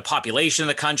like the population of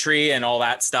the country and all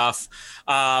that stuff.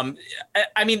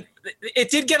 I mean, it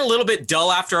did get a little bit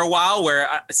dull after a while where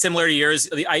similar to yours,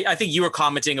 I think you were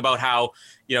commenting about how,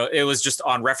 you know, it was just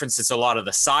on references to a lot of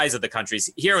the size of the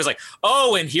countries. Here it was like,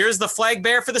 oh, and here's the flag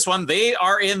bearer for this one. They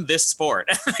are in this sport.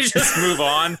 They just move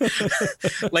on.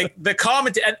 Like the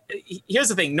comment. And here's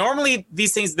the thing. Normally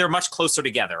these things, they're much closer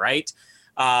together, right?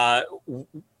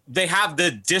 They have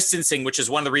the distancing, which is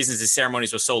one of the reasons the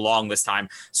ceremonies were so long this time.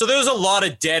 So there was a lot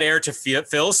of dead air to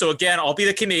fill. So again, I'll be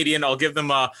the Canadian. I'll give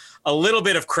them a little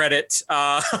bit of credit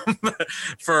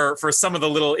for some of the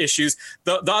little issues.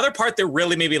 The other part that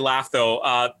really made me laugh,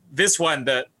 though, this one,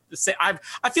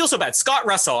 I feel so bad. Scott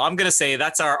Russell, I'm going to say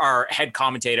that's our head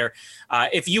commentator.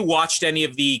 If you watched any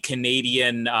of the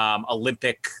Canadian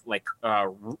Olympic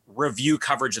review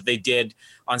coverage that they did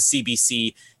on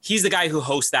CBC, he's the guy who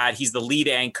hosts that. He's the lead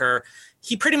anchor.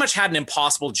 He pretty much had an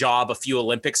impossible job a few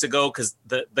Olympics ago because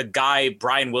the guy,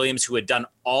 Brian Williams, who had done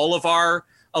all of our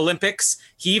Olympics,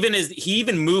 he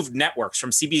even moved networks from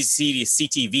CBC to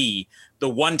CTV the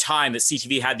one time that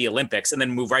CTV had the Olympics and then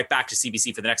moved right back to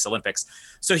CBC for the next Olympics.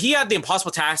 So he had the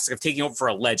impossible task of taking over for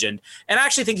a legend. And I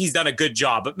actually think he's done a good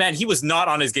job, but man, he was not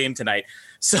on his game tonight.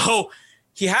 So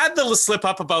he had the slip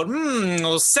up about,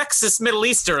 sexist Middle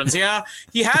Easterns. Yeah.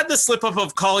 He had the slip up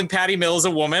of calling Patty Mills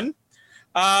a woman.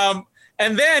 And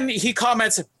then he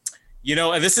comments, you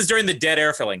know, and this is during the dead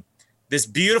air filling, this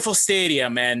beautiful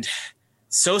stadium, and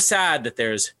so sad that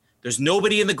there's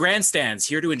nobody in the grandstands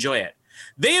here to enjoy it.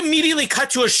 They immediately cut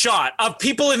to a shot of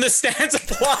people in the stands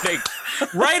applauding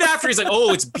right after he's like,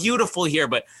 oh, it's beautiful here,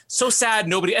 but so sad,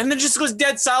 nobody. And then just goes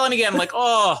dead silent again. I'm like,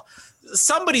 oh,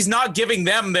 somebody's not giving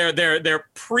them their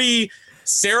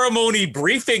pre-ceremony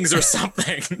briefings or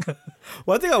something.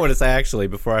 One thing I want to say, actually,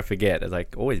 before I forget, is I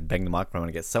always bang the microphone when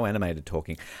I get so animated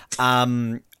talking.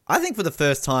 I think for the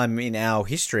first time in our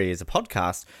history as a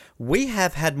podcast, we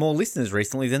have had more listeners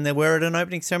recently than there were at an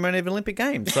opening ceremony of Olympic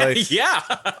Games. So yeah,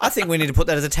 I think we need to put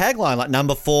that as a tagline, like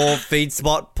number 4 Feed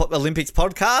Spot Olympics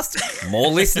podcast. More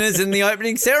listeners in the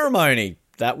opening ceremony.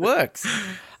 That works.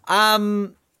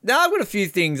 Now I've got a few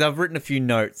things. I've written a few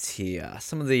notes here.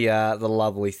 Some of the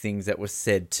lovely things that were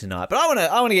said tonight. But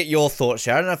I want to get your thoughts,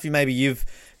 Sharon. I don't know if you've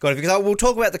got it, because we'll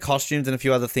talk about the costumes and a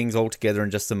few other things all together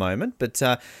in just a moment. But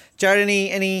Jared,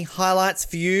 any highlights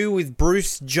for you with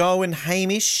Bruce, Joe, and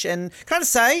Hamish? And kind of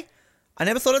say, I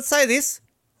never thought I'd say this,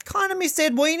 kind of missed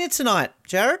Edwina tonight,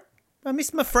 Jared. I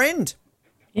missed my friend.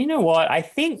 You know what? I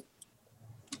think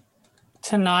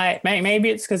tonight,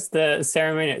 maybe it's because the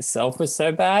ceremony itself was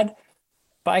so bad,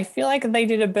 but I feel like they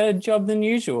did a better job than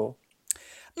usual.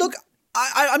 Look,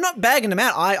 I'm not bagging them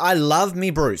out. I love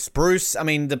me Bruce. Bruce, I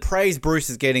mean, the praise Bruce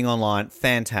is getting online,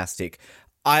 fantastic.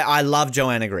 I love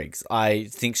Joanna Griggs. I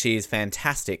think she is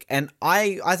fantastic. And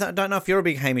I don't know if you're a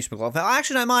big Hamish McLaughlin. I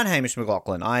actually don't mind Hamish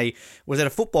McLaughlin. I was at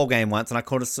a football game once and I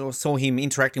kind of saw him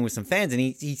interacting with some fans, and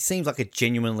he seems like a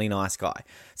genuinely nice guy.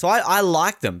 So I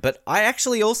like them. But I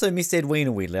actually also miss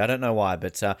Edwina weirdly. I don't know why.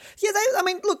 But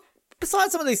look,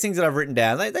 besides some of these things that I've written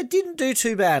down, they didn't do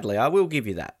too badly. I will give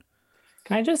you that.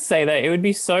 Can I just say that it would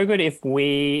be so good if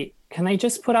can they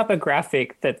just put up a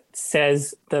graphic that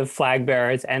says the flag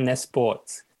bearers and their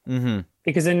sports? Mm-hmm.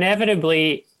 Because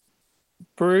inevitably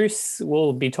Bruce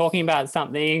will be talking about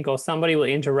something or somebody will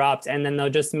interrupt and then they'll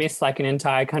just miss like an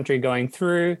entire country going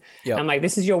through. Yep. I'm like,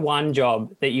 this is your one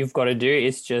job that you've got to do.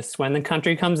 It's just when the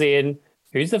country comes in,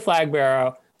 who's the flag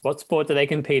bearer? What sport do they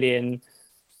compete in?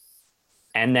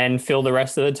 And then fill the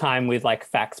rest of the time with like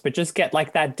facts, but just get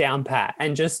like that down pat.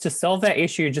 And just to solve that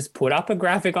issue, just put up a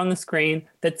graphic on the screen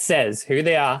that says who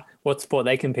they are, what sport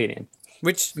they compete in.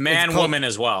 Which woman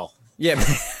as well. Yeah,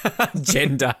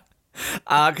 gender.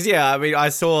 Because I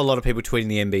saw a lot of people tweeting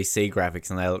the NBC graphics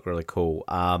and they look really cool.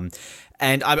 And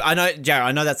I know, Jared,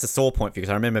 I know that's a sore point for you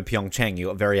because I remember Pyeongchang, you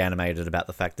got very animated about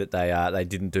the fact that they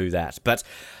didn't do that. But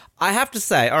I have to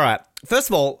say, all right, first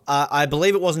of all, I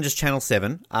believe it wasn't just Channel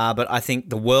 7, but I think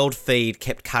the world feed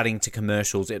kept cutting to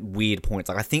commercials at weird points.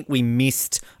 Like, I think we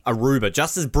missed Aruba.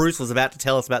 Just as Bruce was about to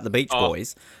tell us about the Beach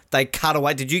Boys, they cut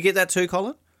away. Did you get that too,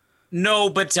 Colin? No,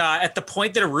 but at the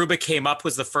point that Aruba came up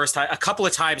was the first time, a couple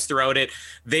of times throughout it,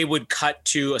 they would cut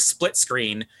to a split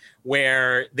screen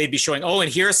where they'd be showing, and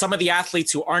here are some of the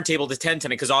athletes who aren't able to attend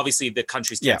tonight, because obviously the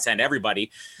countries can't send everybody.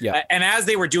 Yeah. And as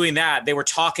they were doing that, they were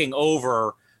talking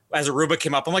over as Aruba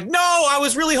came up. I'm like, no, I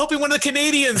was really hoping one of the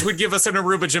Canadians would give us an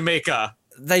Aruba Jamaica.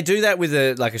 They do that with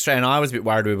Australia, and I was a bit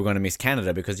worried we were going to miss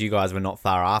Canada because you guys were not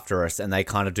far after us, and they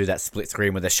kind of do that split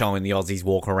screen where they're showing the Aussies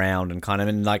walk around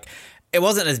and like, it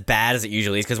wasn't as bad as it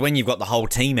usually is because when you've got the whole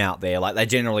team out there, like they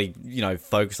generally,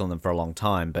 focus on them for a long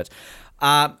time. But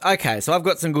okay, so I've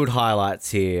got some good highlights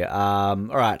here. All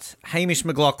right, Hamish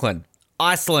McLaughlin,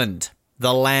 Iceland,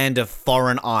 the land of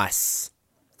foreign ice.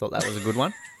 Thought that was a good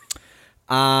one.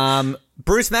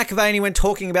 Bruce McAvaney when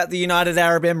talking about the United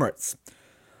Arab Emirates.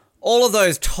 All of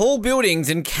those tall buildings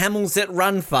and camels that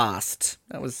run fast.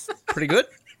 That was pretty good.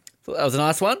 Thought that was a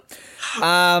nice one.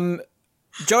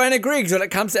 Joanna Griggs when it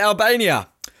comes to Albania.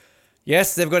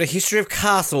 Yes, they've got a history of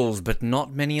castles, but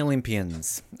not many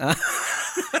Olympians.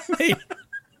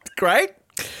 Great.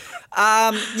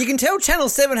 You can tell Channel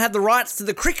 7 had the rights to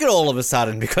the cricket all of a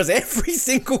sudden because every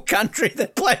single country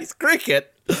that plays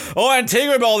cricket. Oh,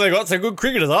 Antigua, Bowl, they've got some good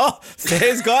cricketers. Oh,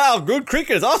 there's Guile, good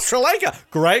cricketers. Oh, Sri Lanka,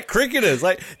 great cricketers.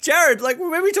 Like, Jared, like,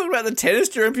 when we talked about the tennis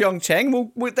during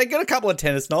Pyeongchang, they got a couple of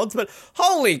tennis nods, but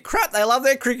holy crap, they love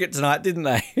their cricket tonight, didn't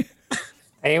they?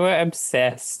 They were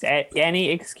obsessed.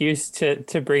 Any excuse to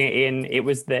bring it in, it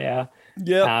was there.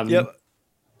 Yep.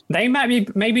 They might be,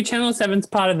 maybe Channel 7's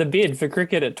part of the bid for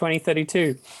cricket at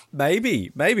 2032. Maybe.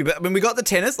 But when we got the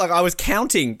tennis, like I was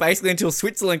counting basically until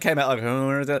Switzerland came out. Like,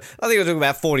 I think it took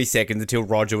about 40 seconds until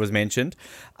Roger was mentioned.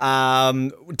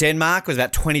 Denmark was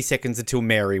about 20 seconds until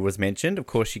Mary was mentioned. Of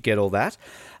course, you get all that.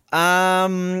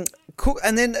 And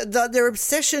then their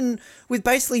obsession with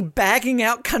basically bagging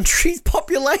out countries'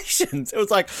 populations. It was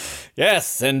like,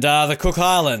 yes, and the Cook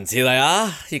Islands, here they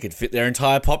are. You could fit their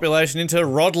entire population into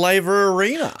Rod Laver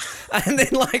Arena. And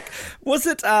then, like, was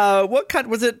it, what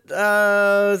country, was it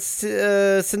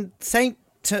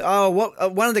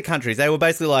one of the countries, they were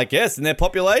basically like, yes, and their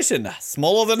population,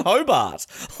 smaller than Hobart.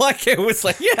 Like, it was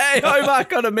like, yay, Hobart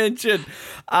got a mention.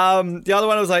 The other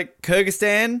one was like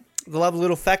Kyrgyzstan, the lovely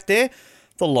little fact there.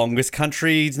 The longest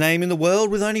country's name in the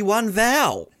world with only one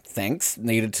vowel. Thanks.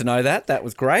 Needed to know that. That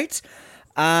was great.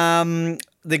 The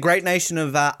great nation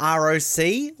of ROC,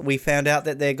 we found out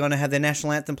that they're going to have their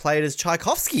national anthem played as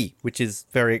Tchaikovsky, which is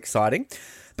very exciting.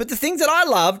 But the things that I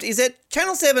loved is that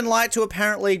Channel 7 like to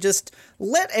apparently just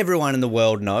let everyone in the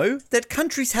world know that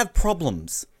countries have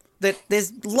problems. That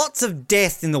there's lots of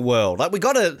death in the world. Like we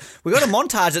got a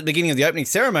montage at the beginning of the opening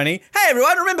ceremony. Hey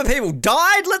everyone, remember people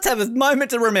died? Let's have a moment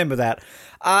to remember that.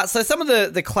 So some of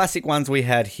the classic ones we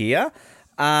had here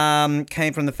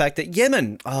came from the fact that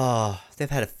Yemen, they've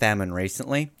had a famine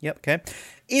recently. Yep, okay.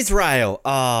 Israel,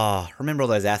 remember all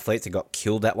those athletes that got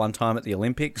killed that one time at the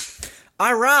Olympics?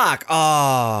 Iraq,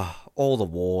 all the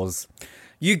wars.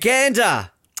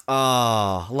 Uganda,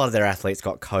 a lot of their athletes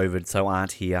got COVID, so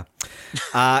aren't here.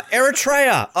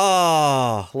 Eritrea,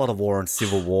 a lot of war and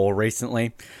civil war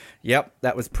recently. Yep,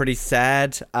 that was pretty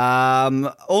sad.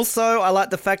 Also, I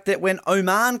like the fact that when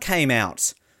Oman came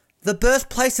out, the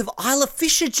birthplace of Isla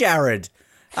Fisher, Jared,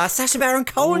 Sacha Baron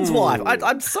Cohen's wife.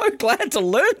 I'm so glad to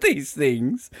learn these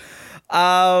things.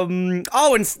 And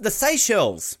the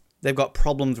Seychelles, they've got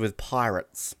problems with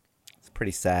pirates. It's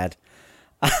pretty sad.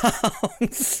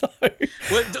 Did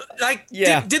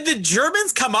the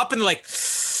Germans come up and like,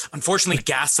 unfortunately,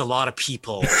 gas a lot of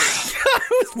people? I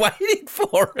was waiting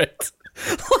for it.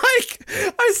 Like,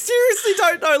 I seriously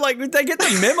don't know. Like, they get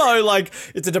the memo, like,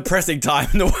 it's a depressing time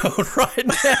in the world right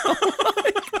now.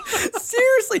 Like,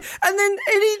 seriously. And then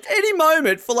any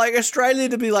moment for, like, Australia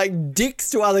to be, like, dicks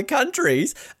to other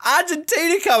countries,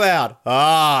 Argentina come out.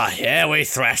 Yeah, we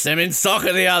thrashed them in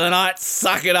soccer the other night.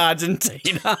 Suck it,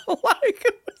 Argentina. Like,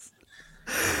 it was...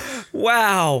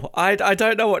 Wow. I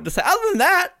don't know what to say. Other than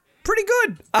that, pretty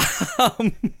good.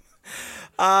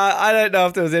 I don't know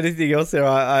if there was anything else there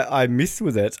I missed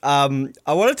with it. I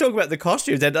want to talk about the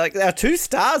costumes. And like our two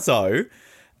stars though,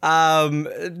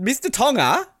 Mr.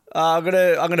 Tonga, I'm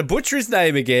gonna butcher his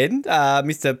name again.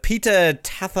 Mr. Peter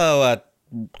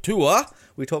Tafoatua,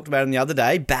 we talked about him the other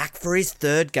day, back for his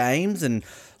third games and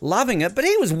loving it. But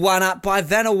he was one up by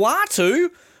Vanuatu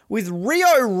with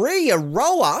Rio Ri, a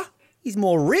rower. He's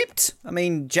more ripped. I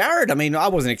mean, Jared, I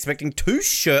wasn't expecting two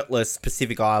shirtless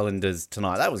Pacific Islanders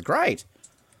tonight. That was great.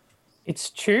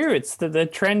 It's true. It's the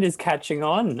trend is catching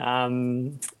on. I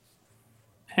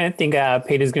don't think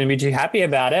Peter's going to be too happy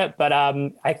about it, but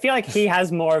I feel like he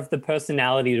has more of the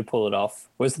personality to pull it off,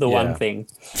 was the one thing.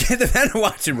 Yeah, the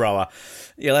Vanuatu rower.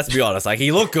 Yeah, let's be honest. Like,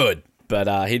 he looked good,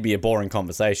 but he'd be a boring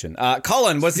conversation.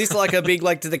 Colin, was this like a big,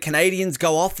 like, do the Canadians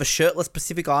go off for shirtless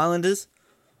Pacific Islanders?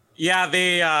 Yeah,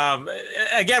 they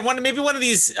again maybe one of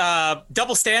these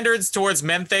double standards towards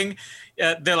men thing.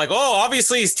 They're like, oh,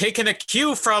 obviously he's taking a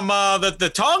cue from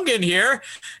the Tongan here,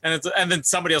 and then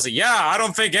somebody else like, yeah, I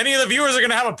don't think any of the viewers are going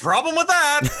to have a problem with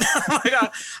that.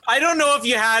 I don't know if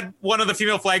you had one of the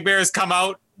female flag bearers come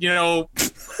out,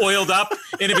 oiled up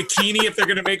in a bikini if they're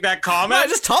going to make that comment. No,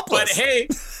 just topless. But hey.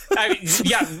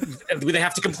 Yeah, they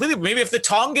have to completely. Maybe if the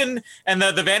Tongan and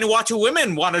the Vanuatu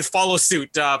women want to follow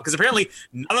suit, because apparently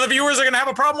none of the viewers are going to have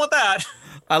a problem with that.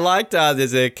 I liked.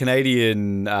 There's a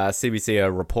Canadian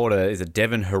CBC reporter, is it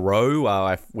Devin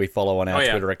Hero? We follow on our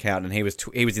Twitter account, and he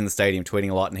was in the stadium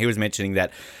tweeting a lot, and he was mentioning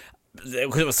that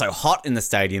because it was so hot in the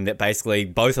stadium that basically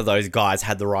both of those guys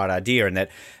had the right idea, and that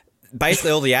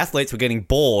basically all the athletes were getting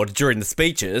bored during the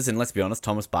speeches, and let's be honest,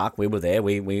 Thomas Bach, we were there,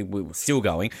 we were still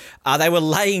going. They were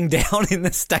laying down in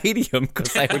the stadium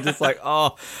because they were just like,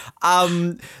 oh.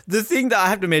 The thing that I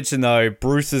have to mention though,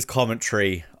 Bruce's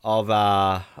commentary of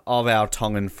our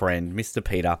Tongan friend, Mr.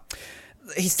 Peter,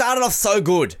 he started off so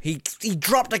good. He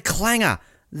dropped a clanger,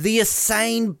 the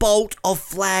Usain Bolt of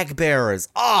flag bearers.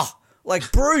 Oh,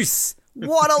 like Bruce.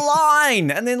 What a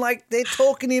line! And then, they're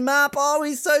talking him up. Oh,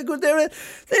 he's so good there.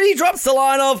 Then he drops the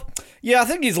line of, yeah, I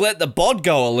think he's let the bod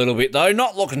go a little bit, though.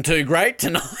 Not looking too great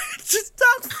tonight. Just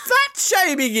starts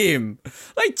fat-shaming him.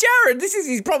 Jared, this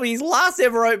is probably his last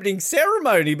ever opening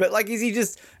ceremony, but, is he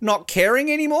just not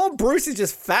caring anymore? Bruce is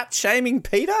just fat-shaming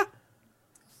Peter?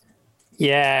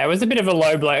 Yeah, it was a bit of a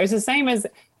low blow. It was the same as,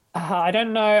 I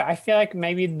don't know, I feel like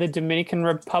maybe the Dominican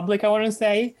Republic, I want to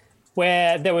say,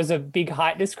 where there was a big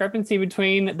height discrepancy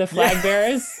between the flag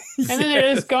bearers. And then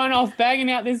they're just going off bagging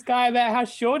out this guy about how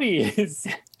short he is.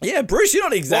 Yeah, Bruce, you're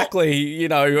not exactly,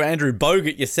 Andrew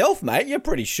Bogut yourself, mate. You're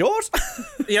pretty short.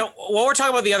 While we're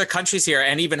talking about the other countries here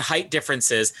and even height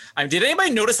differences, did anybody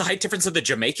notice the height difference of the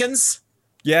Jamaicans?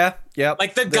 Yeah.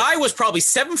 The guy was probably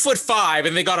 7'5",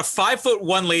 and they got a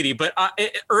 5'1" lady. But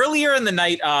earlier in the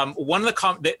night, one of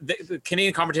the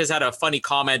Canadian commentators had a funny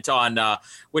comment on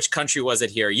which country was it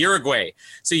here? Uruguay.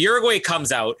 So Uruguay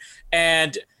comes out,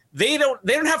 and they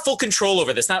don't have full control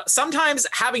over this. Now, sometimes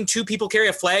having two people carry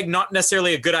a flag, not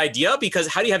necessarily a good idea, because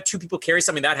how do you have two people carry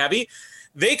something that heavy?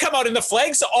 They come out and the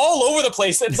flags all over the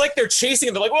place. It's like they're chasing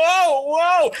it. They're like, whoa,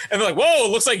 whoa. And they're like, whoa, it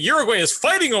looks like Uruguay is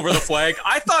fighting over the flag.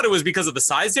 I thought it was because of the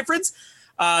size difference.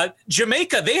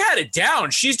 Jamaica, they had it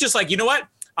down. She's just like, you know what?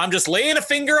 I'm just laying a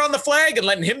finger on the flag and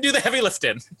letting him do the heavy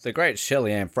lifting. The great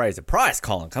Shelley Ann Fraser-Price,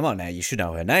 Colin. Come on now. You should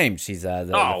know her name. She's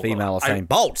the female Usain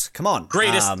Bolt. Come on.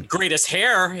 Greatest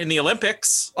hair in the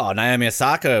Olympics. Oh, Naomi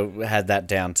Osaka had that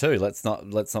down too. Let's not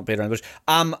beat around the bush.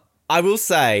 I will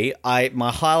say,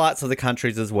 my highlights of the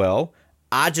countries as well.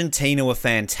 Argentina were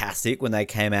fantastic when they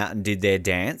came out and did their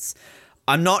dance.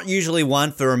 I'm not usually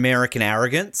one for American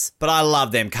arrogance, but I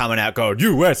love them coming out going,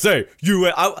 USA,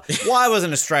 USA. Why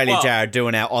wasn't Australia, Jared,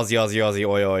 doing our Aussie, Aussie, Aussie,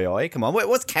 oi, oi, oi? Come on.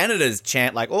 What's Canada's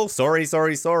chant like? Oh, sorry,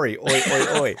 sorry, sorry, oi,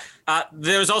 oi, oi.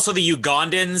 There's also the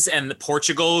Ugandans and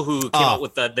Portugal who came out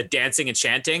with the dancing and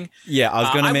chanting. Yeah, I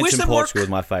was going to mention Portugal was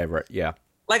my favorite. Yeah.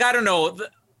 I don't know.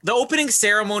 The opening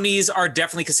ceremonies are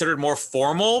definitely considered more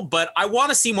formal, but I want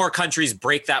to see more countries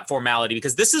break that formality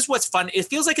because this is what's fun. It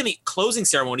feels like in the closing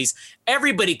ceremonies,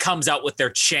 everybody comes out with their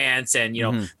chants and,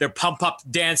 their pump up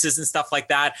dances and stuff like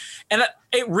that. And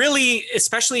it really,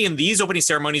 especially in these opening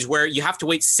ceremonies where you have to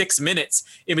wait 6 minutes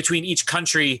in between each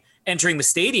country entering the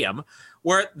stadium,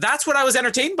 where that's what I was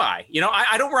entertained by.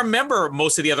 I don't remember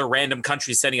most of the other random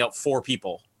countries sending out 4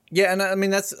 people. Yeah, and I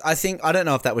mean, I don't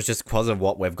know if that was just because of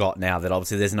what we've got now, that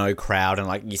obviously there's no crowd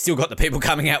and you still got the people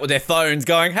coming out with their phones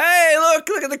going, hey,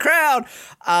 look at the crowd.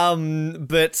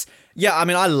 But yeah, I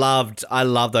mean, I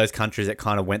love those countries that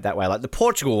kind of went that way. The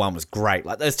Portugal one was great.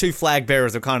 Those 2 flag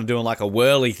bearers were kind of doing a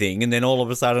whirly thing. And then all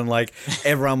of a sudden,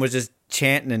 everyone was just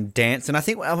chanting and dancing. I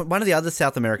think one of the other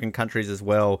South American countries as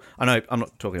well, I know I'm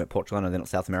not talking about Portugal, I know they're not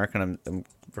South American, I'm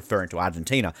referring to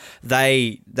Argentina.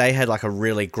 They had a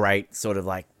really great sort of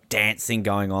dancing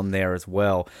going on there as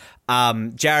well.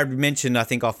 Jared mentioned, I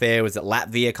think off air, was that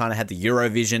Latvia kind of had the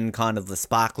Eurovision kind of the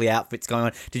sparkly outfits going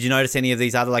on. Did you notice any of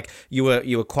these other, you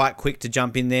were quite quick to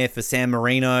jump in there for San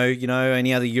Marino,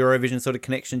 any other Eurovision sort of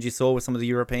connections you saw with some of the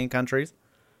European countries?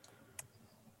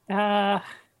 Not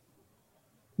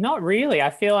really. I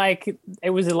feel like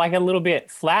it was a little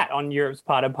bit flat on Europe's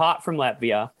part apart from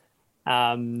Latvia.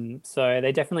 So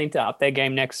they definitely need to up their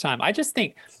game next time. I just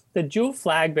think the dual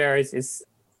flag bearers is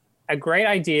a great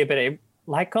idea, but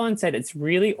like Colin said, it's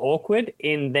really awkward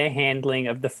in their handling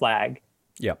of the flag.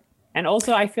 Yep. And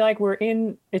also, I feel like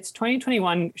it's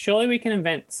 2021. Surely we can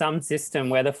invent some system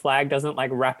where the flag doesn't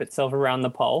wrap itself around the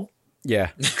pole. Yeah.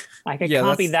 Like, it Yeah,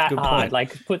 can't be that's a that good hard. point.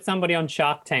 Like, put somebody on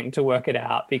Shark Tank to work it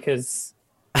out, because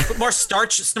Put more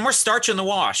starch in the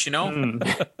wash, you know?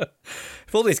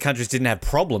 If all these countries didn't have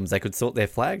problems, they could sort their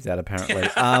flags out, apparently.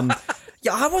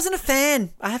 Yeah, I wasn't a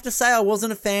fan. I have to say, I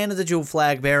wasn't a fan of the dual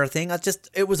flag bearer thing.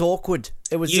 It was awkward.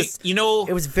 It was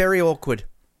it was very awkward.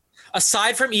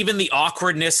 Aside from even the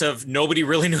awkwardness of nobody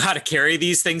really knew how to carry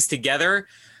these things together,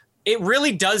 it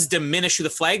really does diminish who the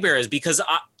flag bearer is, because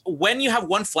when you have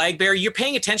one flag bearer, you're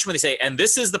paying attention when they say, and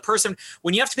this is the person.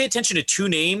 When you have to pay attention to two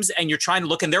names and you're trying to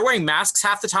look, and they're wearing masks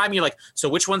half the time, you're like, so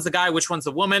which one's the guy, which one's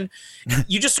the woman?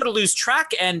 You just sort of lose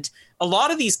track. And a lot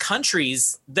of these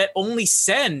countries that only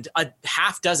send a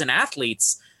half dozen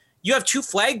athletes, you have two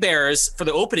flag bearers for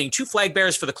the opening, two flag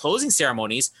bearers for the closing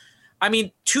ceremonies. I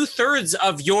mean, 2/3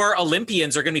 of your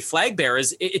Olympians are going to be flag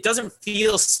bearers. It doesn't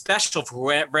feel special for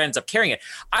whoever ends up carrying it.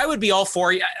 I would be all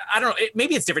for, I don't know,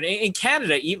 maybe it's different. In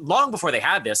Canada, long before they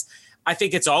had this, I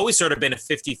think it's always sort of been a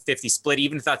 50-50 split,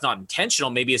 even if that's not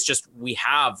intentional. Maybe it's just we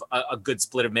have a good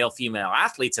split of male-female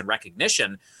athletes and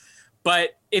recognition.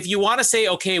 But if you want to say,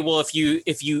 okay, well, if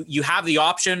you have the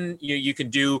option, you can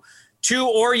do two,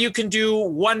 or you can do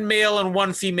one male and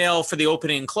one female for the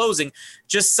opening and closing,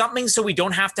 just something so we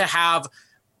don't have to have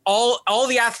all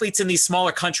the athletes in these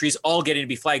smaller countries all getting to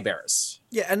be flag bearers.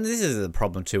 Yeah, and this is the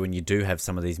problem too when you do have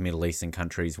some of these Middle Eastern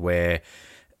countries where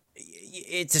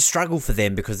it's a struggle for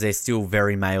them because they're still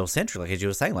very male-centric, like as you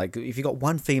were saying. Like, if you've got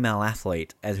one female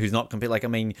athlete who's not compete, like, I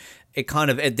mean,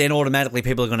 then automatically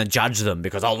people are going to judge them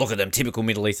because, oh, look at them, typical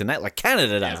Middle Eastern, like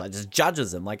Canada does, like, just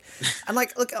judges them. Like, and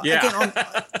like, look, again,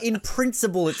 in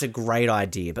principle, it's a great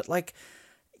idea, but like,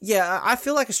 yeah, I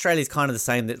feel like Australia's kind of the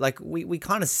same, that like we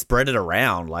kind of spread it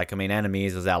around. Like, I mean, Anna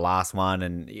Meares was our last one,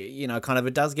 and kind of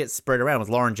it does get spread around. With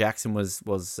Lauren Jackson was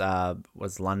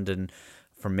London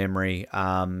from memory.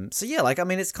 So yeah, like, I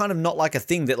mean, it's kind of not like a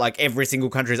thing that like every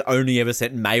single country has only ever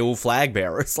sent male flag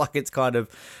bearers. Like, it's kind of,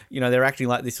 they're acting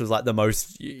like this was like the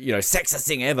most, sexist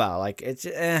thing ever. Like,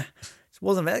 it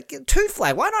wasn't two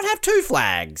flag. Why not have two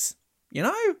flags?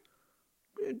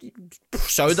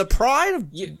 Show the pride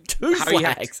of two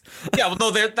flags. Well,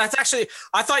 no, that's actually,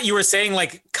 I thought you were saying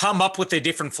like come up with a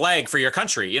different flag for your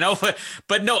country,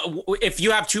 but no, if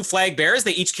you have two flag bearers,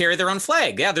 they each carry their own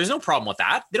flag. Yeah, there's no problem with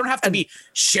that. They don't have to be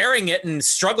sharing it and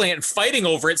struggling it and fighting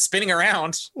over it, spinning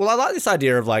around. Well, I like this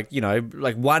idea of like,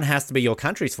 like one has to be your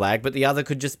country's flag, but the other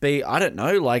could just be, I don't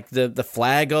know, like the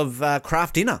flag of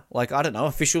Kraft Dinner. Like, I don't know,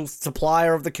 official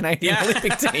supplier of the Canadian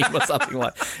Olympic team or something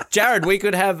like. Jared, we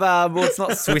could have, well, it's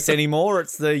not Swiss anymore,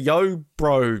 it's the Yo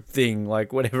Bro thing,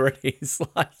 like whatever it is,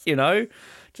 like,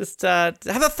 just have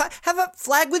a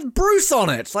flag with Bruce on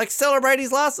it, like celebrate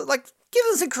his last, like give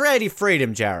us a creative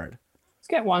freedom, Jared. Let's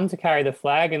get one to carry the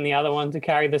flag and the other one to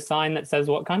carry the sign that says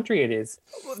what country it is.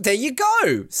 There you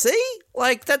go. See,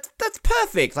 like that's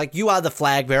perfect. Like, you are the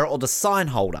flag bearer or the sign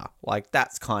holder. Like,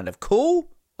 that's kind of cool.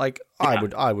 Like, yeah.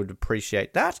 I would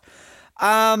appreciate that.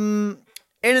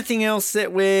 Anything else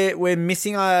that we're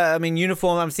missing? I mean,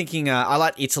 uniform, I'm thinking, I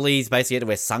like Italy's basically had to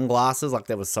wear sunglasses, like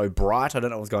that was so bright. I don't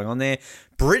know what was going on there.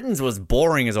 Britain's was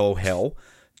boring as all hell.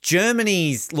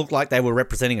 Germany's looked like they were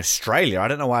representing Australia. I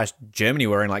don't know why Germany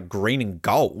were wearing like green and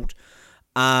gold.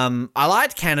 I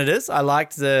liked Canada's. I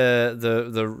liked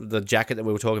the jacket that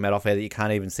we were talking about off air that you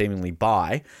can't even seemingly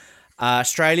buy.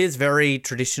 Australia's very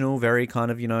traditional, very kind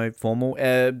of, formal.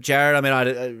 Jared, I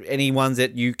mean, any ones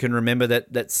that you can remember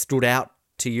that stood out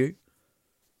to you?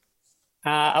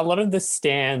 A lot of the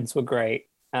stands were great.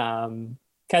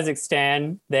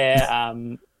 Kazakhstan,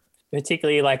 their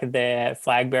particularly like their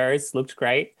flag bearers looked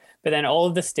great, but then all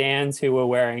of the stands who were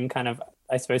wearing kind of,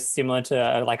 I suppose, similar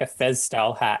to like a Fez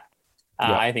style hat,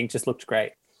 I think just looked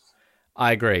great.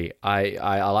 I agree. I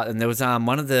like, and there was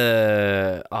one of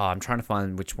the, I'm trying to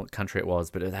find which country it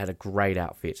was, but it had a great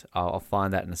outfit. I'll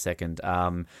find that in a second.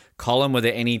 Colin, were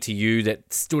there any to you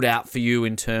that stood out for you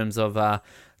in terms of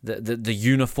the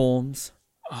uniforms?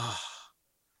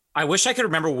 I wish I could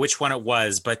remember which one it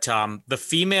was, but the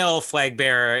female flag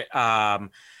bearer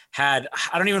had,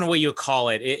 I don't even know what you would call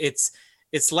it. It's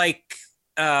like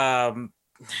a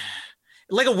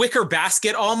wicker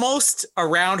basket almost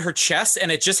around her chest,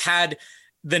 and it just had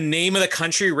the name of the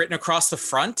country written across the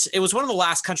front. It was one of the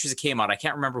last countries that came out. I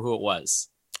can't remember who it was.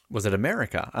 Was it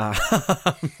America?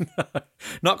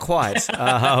 Not quite.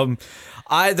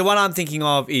 The one I'm thinking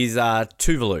of is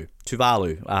Tuvalu.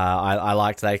 I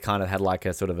liked, they kind of had like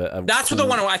a sort of a that's cool, the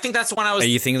one. I think that's the one I was. Are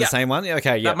you thinking the same one?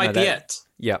 Okay, yeah, that might be it.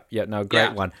 Yep, no,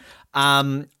 great one.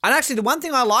 And actually, the one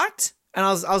thing I liked. And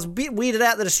I was a bit weirded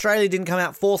out that Australia didn't come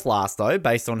out fourth last, though,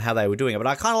 based on how they were doing it. But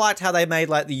I kind of liked how they made,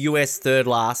 like, the US third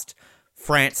last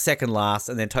France second last,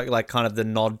 and then Tokyo like kind of the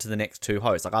nod to the next two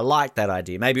hosts. Like I like that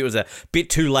idea. Maybe it was a bit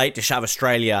too late to shove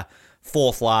Australia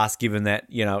fourth last, given that,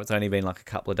 you know, it's only been like a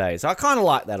couple of days. So I kind of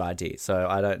like that idea. So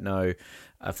I don't know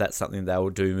if that's something they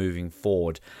will do moving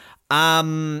forward.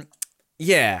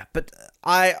 Yeah, but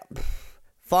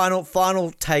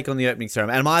final take on the opening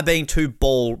ceremony. Am I being too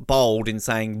bold in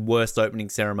saying worst opening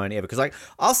ceremony ever? Because like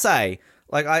I'll say,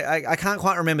 like I can't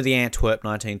quite remember the Antwerp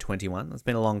 1921. It's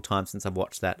been a long time since I've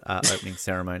watched that opening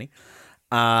ceremony.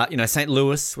 You know, St.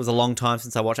 Louis was a long time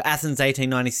since I watched it. Athens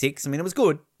 1896. I mean, it was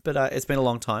good, but it's been a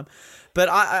long time. But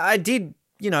I did,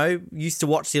 you know, used to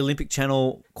watch the Olympic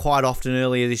Channel quite often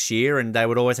earlier this year, and they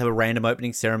would always have a random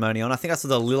opening ceremony on. I think I saw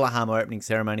the Lillehammer opening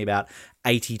ceremony about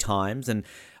 80 times, and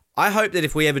I hope that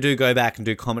if we ever do go back and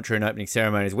do commentary and opening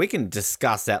ceremonies, we can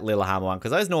discuss that Lillehammer one,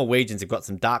 because those Norwegians have got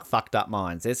some dark, fucked up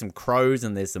minds. There's some crows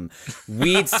and there's some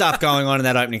weird stuff going on in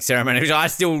that opening ceremony, which I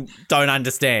still don't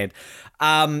understand.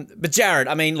 But Jared,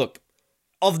 I mean, look,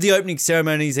 of the opening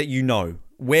ceremonies that you know,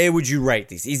 where would you rate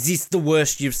this? Is this the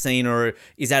worst you've seen, or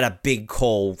is that a big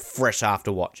call fresh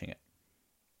after watching it?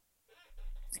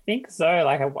 I think so.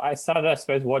 Like I started, I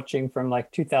suppose, watching from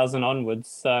like 2000 onwards.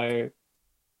 So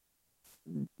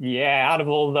yeah, out of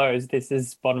all those, this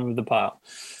is bottom of the pile.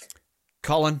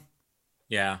 Colin?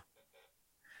 Yeah.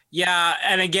 Yeah,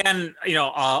 and again, you know,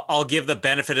 I'll give the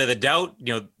benefit of the doubt.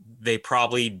 You know, they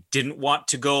probably didn't want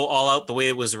to go all out the way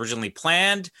it was originally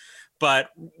planned.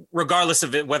 But regardless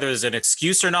of it, whether there's an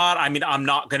excuse or not, I mean, I'm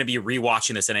not going to be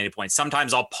rewatching this at any point.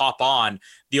 Sometimes I'll pop on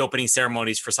the opening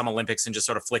ceremonies for some Olympics and just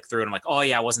sort of flick through, and I'm like, oh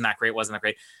yeah, wasn't that great? Wasn't that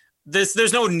great?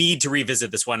 There's no need to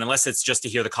revisit this one unless it's just to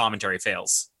hear the commentary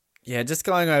fails. Yeah, just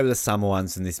going over the summer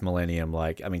ones in this millennium,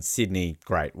 like, I mean, Sydney,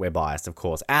 great, we're biased, of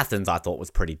course. Athens, I thought,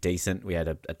 was pretty decent. We had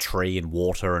a tree and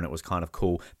water, and it was kind of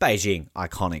cool. Beijing,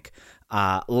 iconic.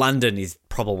 London is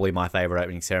probably my favourite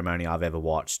opening ceremony I've ever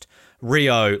watched.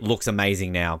 Rio looks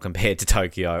amazing now compared to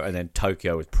Tokyo, and then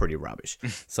Tokyo is pretty rubbish.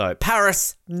 So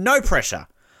Paris, no pressure.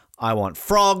 I want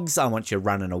frogs. I want you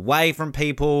running away from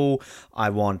people. I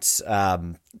want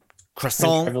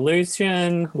croissant. French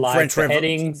Revolution, live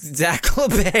beheadings. Exactly,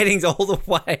 beheadings all the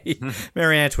way.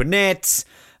 Marie Antoinette.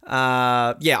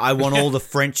 Yeah, I want all the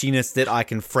Frenchiness that I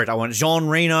can French. I want Jean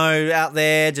Reno out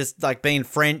there just like being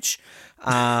French.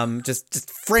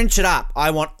 Just French it up. I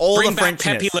want all Bring the back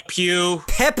Frenchiness. Pepe Le Pew.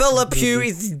 Pepe Le Pew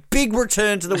is his big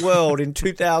return to the world in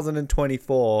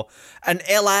 2024. And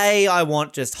LA, I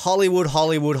want just Hollywood.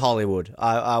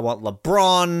 I want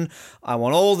LeBron. I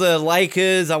want all the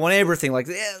Lakers. I want everything. Like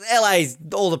LA's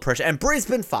all the pressure. And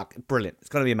Brisbane, fuck, brilliant. It's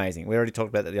going to be amazing. We already talked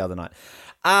about that the other night.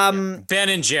 Ben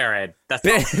and Jared. That's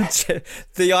the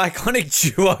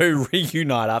iconic duo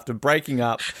reunite after breaking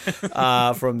up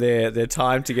from their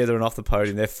time together and off the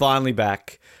podium. They're finally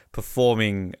back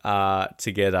performing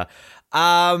together.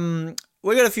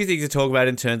 We've got a few things to talk about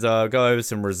in terms of, I'll go over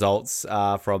some results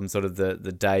from sort of the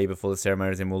day before the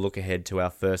ceremonies, and we'll look ahead to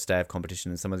our first day of competition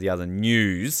and some of the other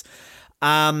news.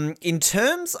 In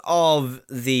terms of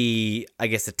the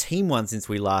team one since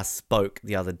we last spoke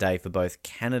the other day for both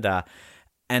Canada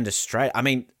and Australia. I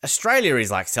mean, Australia is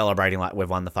like celebrating like we've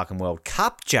won the fucking World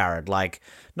Cup, Jared. Like,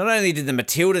 not only did the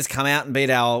Matildas come out and beat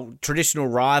our traditional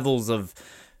rivals of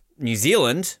New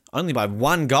Zealand only by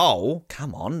 1 goal.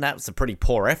 Come on, that was a pretty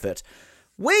poor effort.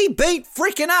 We beat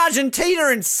freaking Argentina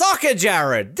in soccer,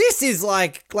 Jared. This is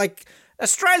like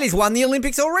Australia's won the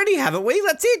Olympics already, haven't we?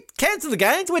 That's it. Cancel the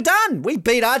games. We're done. We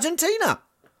beat Argentina.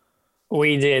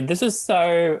 We did. This is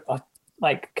so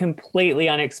completely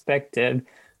unexpected.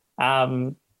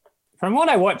 From what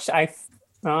I watched,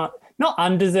 not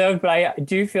undeserved, but I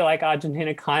do feel like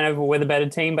Argentina kind of were the better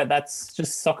team, but that's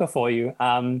just soccer for you.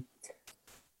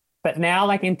 But now,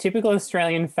 like in typical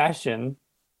Australian fashion,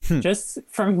 just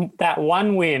from that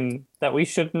one win that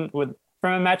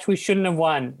from a match we shouldn't have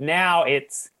won, now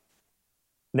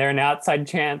they're an outside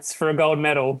chance for a gold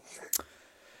medal.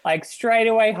 Like straight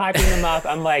away hyping them up.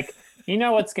 I'm like, you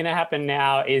know what's going to happen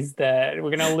now is that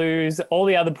we're going to lose all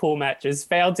the other pool matches,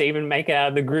 fail to even make it out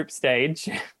of the group stage.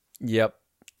 Yep.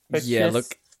 But yeah, look.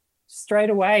 Straight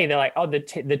away, they're like, oh, the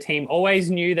team always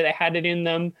knew that they had it in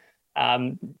them.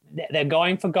 They're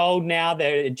going for gold now.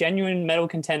 They're genuine medal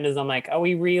contenders. I'm like, are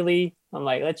we really? I'm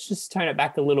like, let's just tone it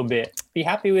back a little bit. Be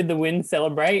happy with the win,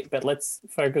 celebrate, but let's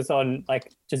focus on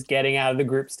like just getting out of the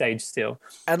group stage still.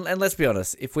 And let's be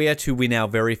honest, if we are to win our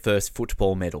very first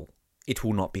football medal, it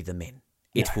will not be the men.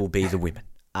 It will be the women.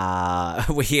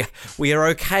 We are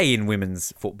okay in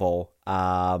women's football,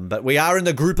 but we are in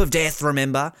the group of death,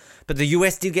 remember? But the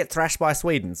US did get thrashed by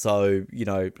Sweden, so,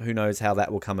 who knows how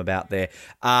that will come about there.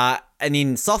 And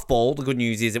in softball, the good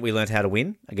news is that we learned how to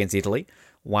win against Italy.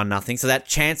 1-0. So that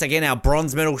chance, again, our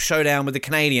bronze medal showdown with the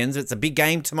Canadians. It's a big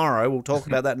game tomorrow. We'll talk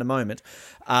about that in a moment.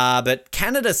 But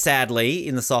Canada, sadly,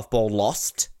 in the softball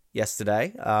lost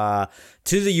yesterday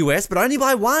to the US, but only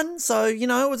by 1. So, it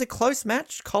was a close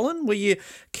match. Colin, were you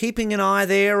keeping an eye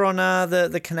there on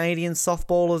the Canadian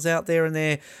softballers out there and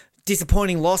their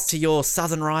disappointing loss to your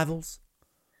southern rivals?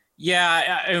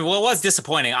 Yeah, well, it was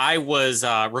disappointing. I was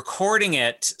recording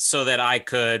it so that I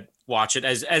could watch it,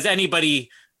 as anybody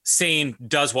sane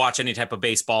does watch any type of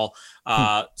baseball,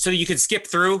 so that you can skip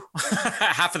through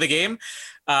half of the game.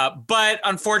 But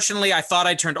unfortunately, I thought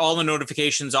I turned all the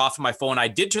notifications off on my phone. I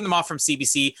did turn them off from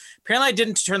CBC. Apparently, I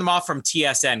didn't turn them off from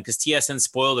TSN because TSN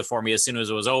spoiled it for me as soon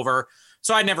as it was over.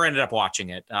 So I never ended up watching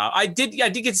it. I did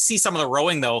get to see some of the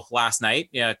rowing, though, last night.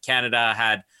 Yeah, Canada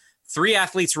had 3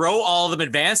 athletes row, all of them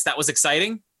advanced. That was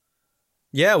exciting.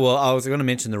 Yeah, well, I was going to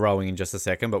mention the rowing in just a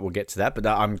second, but we'll get to that. But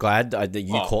I'm glad that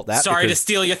you caught that. Sorry to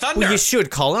steal your thunder. Well, you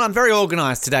should, Colin. I'm very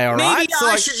organised today, all right? Maybe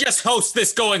I should just host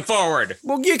this going forward.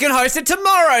 Well, you can host it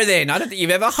tomorrow then. I don't think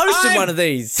you've ever hosted one of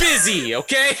these. Busy,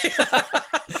 okay?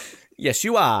 Yes,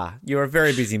 you are. You're a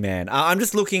very busy man. I'm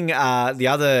just looking the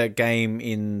other game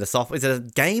in the softball. Is it a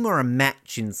game or a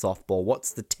match in softball?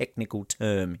 What's the technical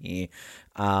term here?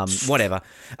 Whatever.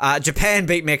 Japan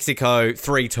beat Mexico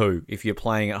 3-2 if you're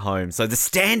playing at home. So the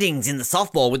standings in the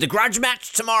softball with the grudge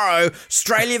match tomorrow,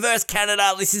 Australia versus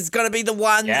Canada. This is going to be the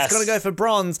one that's going to go for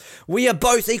bronze. We are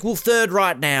both equal third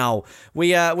right now.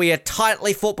 We are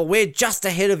tightly fought, but we're just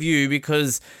ahead of you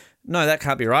because... No, that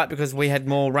can't be right because we had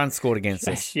more runs scored against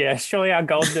us. Yeah, surely our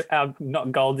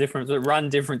not goal difference, but run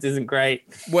difference isn't great.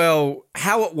 Well,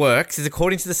 how it works is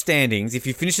according to the standings, if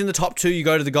you finish in the top 2, you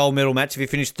go to the gold medal match. If you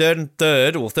finish third and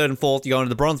fourth, you go into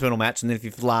the bronze medal match. And then if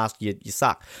you're last, you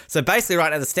suck. So basically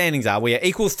right now the standings are, we are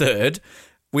equal third.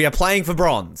 We are playing for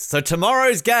bronze. So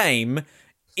tomorrow's game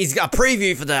is a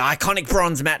preview for the iconic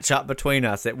bronze matchup between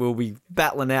us that we'll be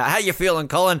battling out. How you feeling,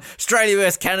 Colin? Australia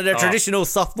versus Canada, traditional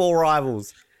softball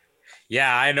rivals.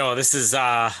 Yeah, I know. This is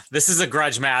a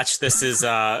grudge match. This is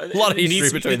a lot of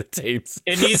history between the teams.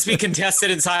 It needs to be contested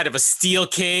inside of a steel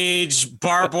cage,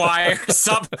 barbed wire,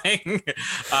 something.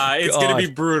 It's going to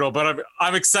be brutal, but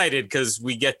I'm excited because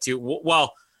we get to,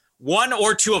 well, 1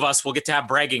 or 2 of us will get to have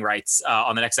bragging rights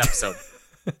on the next episode.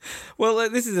 Well,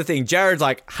 this is the thing. Jared's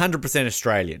like 100%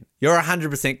 Australian. You're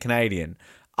 100% Canadian.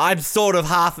 I'm sort of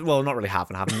half, well, not really half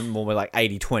and half, more like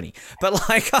 80-20. But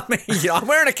I'm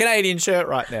wearing a Canadian shirt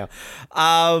right now.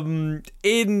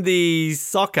 In the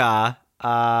soccer,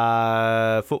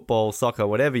 football, soccer,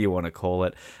 whatever you want to call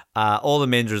it, all the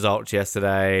men's results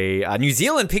yesterday. New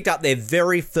Zealand picked up their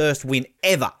very first win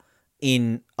ever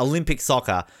in Olympic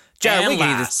soccer. Jared, we could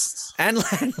hear this, and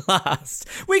last.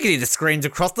 We could hear the screams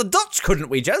across the Dutch, couldn't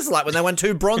we? Just like when they won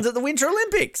 2 bronze at the Winter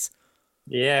Olympics.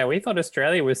 Yeah, we thought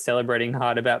Australia was celebrating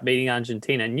hard about beating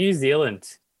Argentina. New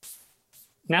Zealand,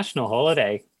 national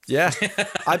holiday. Yeah.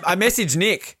 I messaged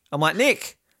Nick. I'm like,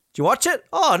 Nick, did you watch it?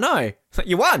 Oh, no.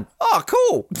 You won. Oh,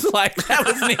 cool. Like, that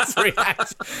was Nick's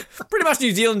reaction. Pretty much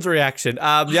New Zealand's reaction.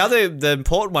 The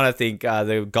important one, I think,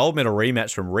 the gold medal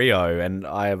rematch from Rio, and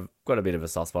I have got a bit of a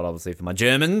soft spot, obviously, for my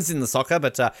Germans in the soccer,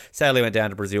 but sadly went down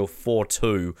to Brazil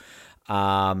 4-2.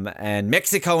 And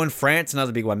Mexico and France,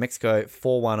 another big one. Mexico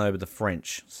 4-1 over the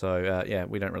French. So,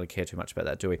 we don't really care too much about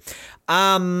that, do we?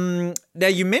 Now,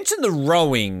 you mentioned the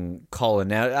rowing, Colin.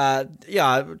 Now,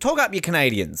 talk up your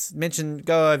Canadians.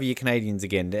 Go over your Canadians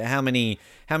again. How many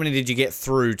did you get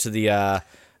through to the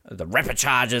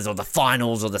repechage or the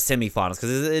finals or the semi-finals?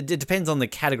 Because it depends on the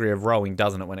category of rowing,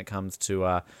 doesn't it, when it comes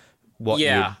to what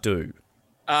you do?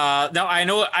 No, I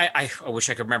know. I wish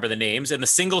I could remember the names. In the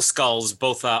single sculls,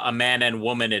 both a man and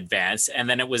woman advanced, and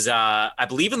then it was, I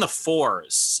believe, in the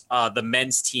fours, the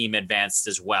men's team advanced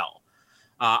as well.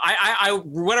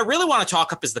 What I really want to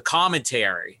talk up is the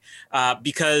commentary,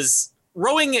 because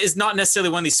rowing is not necessarily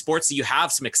one of these sports that you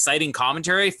have some exciting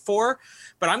commentary for.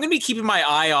 But I'm going to be keeping my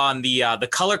eye on the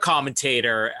color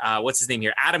commentator, what's his name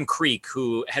here, Adam Creek,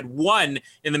 who had won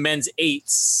in the men's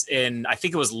 8s in, I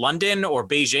think it was London or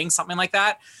Beijing, something like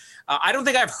that. I don't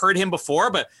think I've heard him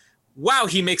before, but wow,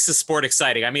 he makes the sport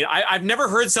exciting. I mean, I've never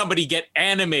heard somebody get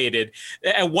animated.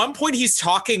 At one point, he's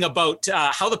talking about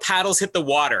how the paddles hit the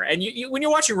water. And when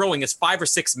you're watching rowing, it's 5 or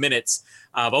 6 minutes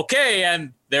of, okay,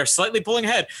 and they're slightly pulling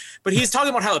ahead. But he's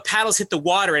talking about how the paddles hit the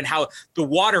water and how the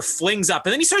water flings up.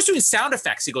 And then he starts doing sound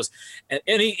effects. He goes, and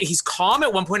he's calm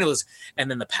at one point. He goes,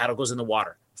 and then the paddle goes in the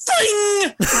water,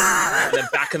 fling, and then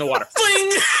back in the water,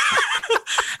 fling.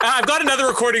 I've got another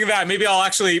recording of that. Maybe I'll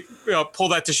actually pull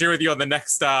that to share with you on the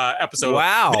next episode.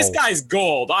 Wow. This guy's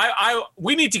gold.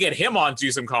 We need to get him on to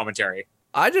do some commentary.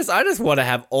 I just want to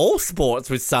have all sports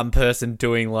with some person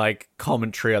doing like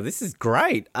commentary. This is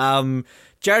great.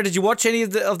 Jared, did you watch any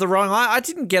of the rowing? I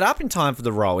didn't get up in time for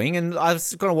the rowing, and I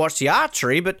was going to watch the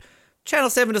archery, but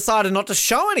Channel 7 decided not to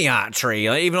show any archery,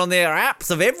 even on their apps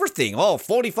of everything.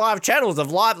 45 channels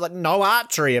of live, like no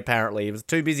archery apparently. It was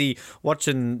too busy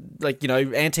watching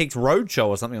Antiques Roadshow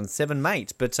or something on 7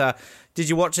 Mate. But did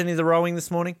you watch any of the rowing this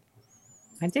morning?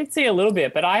 I did see a little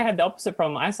bit, but I had the opposite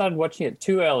problem. I started watching it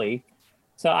too early.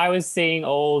 So I was seeing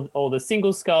all the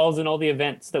single sculls and all the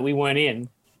events that we weren't in.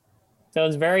 So it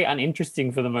was very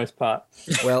uninteresting for the most part.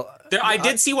 Well, I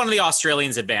did see one of the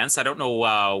Australians advance. I don't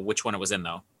know which one it was in,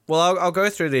 though. Well, I'll go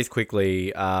through these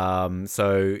quickly.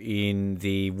 So in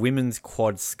the women's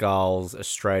quad sculls,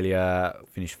 Australia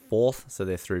finished 4th, so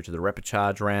they're through to the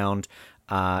repechage round.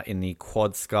 In the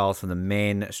quad sculls for the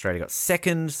men, Australia got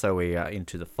 2nd, so we are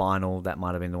into the final. That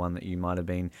might have been the one that you might have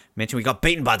been mentioned. We got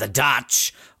beaten by the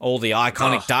Dutch, all the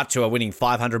iconic Dutch who are winning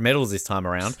 500 medals this time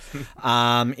around.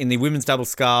 In the women's double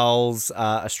sculls,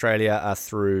 Australia are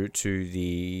through to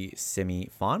the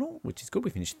semi-final, which is good. We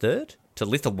finished 3rd to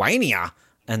Lithuania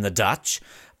and the Dutch.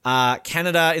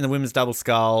 Canada in the women's double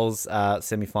sculls,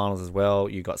 semi-finals as well.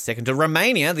 You got 2nd to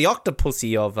Romania, the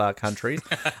octopussy of countries.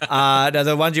 Now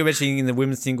the ones you're mentioning in the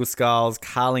women's single sculls,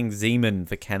 Carling Zeeman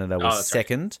for Canada was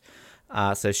 2nd.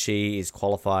 Right. So she is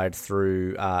qualified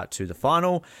through to the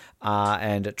final.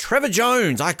 And Trevor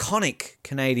Jones, iconic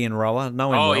Canadian rower.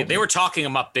 They were talking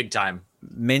him up big time.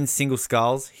 Men's single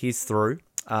sculls, he's through.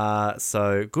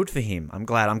 So good for him. I'm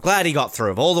glad he got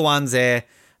through. Of all the ones there,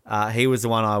 he was the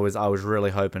one I was really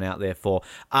hoping out there for.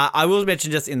 I will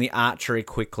mention just in the archery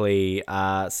quickly.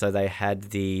 So they had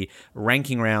the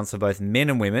ranking rounds for both men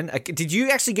and women. Did you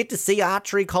actually get to see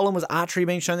archery? Colin, was archery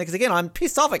being shown there? Because again, I'm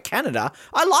pissed off at Canada.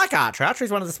 I like archery. Archery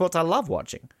is one of the sports I love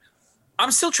watching.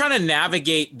 I'm still trying to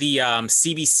navigate the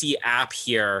CBC app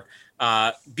here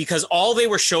because all they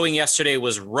were showing yesterday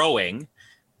was rowing,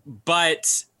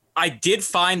 but I did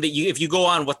find that if you go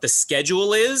on what the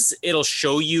schedule is, it'll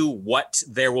show you what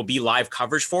there will be live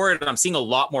coverage for it. And I'm seeing a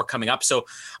lot more coming up. So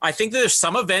I think that there's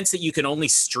some events that you can only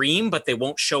stream, but they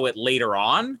won't show it later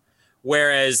on.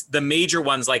 Whereas the major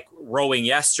ones like rowing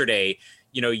yesterday,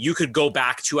 you could go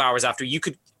back 2 hours after. You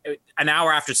could an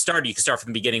hour after it started, you can start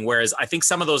from the beginning. Whereas I think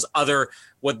some of those other,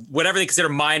 whatever they consider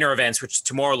minor events, which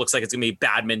tomorrow looks like it's going to be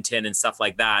badminton and stuff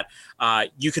like that,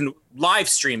 you can live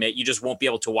stream it. You just won't be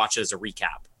able to watch it as a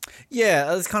recap.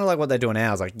 Yeah, it's kind of like what they're doing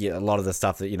now. It's like a lot of the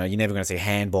stuff that, you're never going to see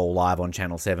handball live on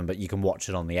Channel 7, but you can watch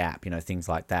it on the app, things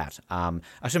like that. I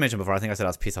should mention before, I think I said I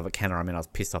was pissed off at Canada. I mean, I was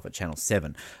pissed off at Channel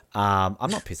 7. I'm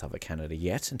not pissed off at Canada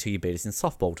yet until you beat us in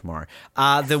softball tomorrow.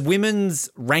 The women's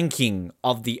ranking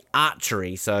of the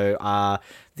archery. So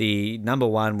the number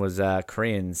one was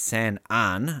Korean San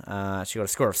An. She got a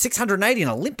score of 680, an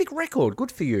Olympic record.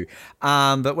 Good for you.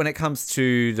 But when it comes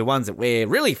to the ones that we're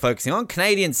really focusing on,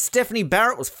 Canadian Stephanie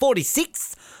Barrett was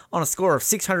 46th on a score of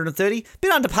 630.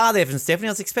 Bit under par there from Stephanie.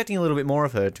 I was expecting a little bit more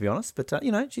of her, to be honest. But,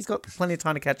 she's got plenty of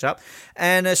time to catch up.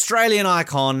 And Australian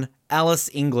icon, Alice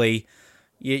Ingley.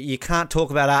 You can't talk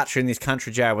about archery in this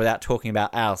country, Jared, without talking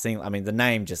about Alice Ingley. I mean, the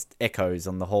name just echoes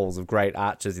on the halls of great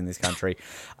archers in this country.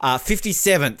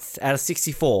 57th out of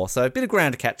 64, so a bit of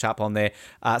ground to catch up on there.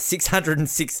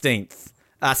 616th.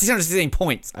 616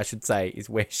 points, I should say, is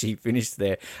where she finished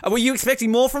there. Were you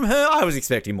expecting more from her? I was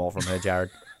expecting more from her, Jared.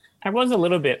 I was a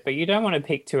little bit, but you don't want to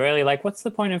peak too early. Like, what's the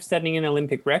point of setting an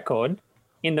Olympic record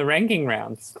in the ranking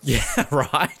rounds? Yeah,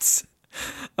 right.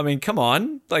 I mean, come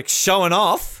on. Like, showing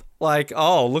off. Like,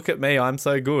 oh, look at me, I'm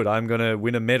so good. I'm going to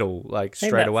win a medal, like,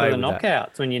 straight away. For the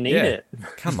knockouts when you need it.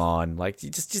 Come on. Like, you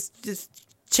just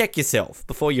check yourself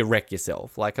before you wreck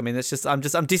yourself. Like, I mean,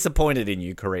 I'm disappointed in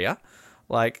you, Korea.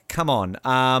 Like, come on.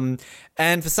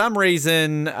 And for some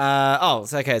reason,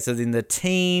 okay, so in the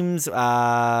teams,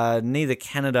 neither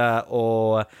Canada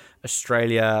or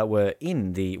Australia were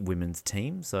in the women's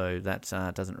team, so that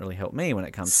doesn't really help me when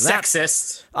it comes to that.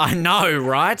 Sexist. I know,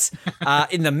 right?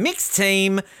 In the mixed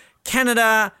team,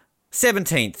 Canada,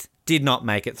 17th, did not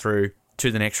make it through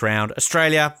to the next round.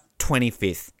 Australia,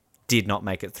 25th, did not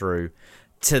make it through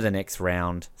to the next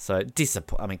round. So,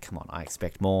 I mean, come on, I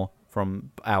expect more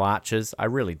from our archers. I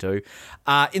really do.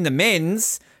 In the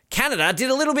men's, Canada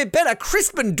did a little bit better.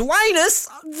 Crispin Duenas,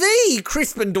 the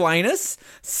Crispin Duenas,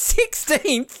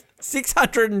 16th,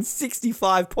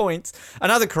 665 points.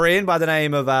 Another Korean by the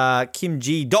name of Kim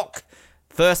Ji-dok,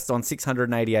 first on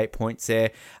 688 points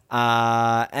there.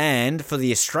 And for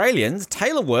the Australians,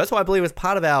 Taylor Worth, who I believe was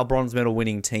part of our bronze medal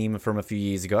winning team from a few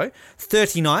years ago,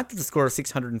 39th with a score of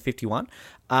 651.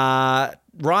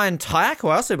 Ryan Tyack, who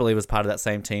I also believe was part of that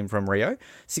same team from Rio,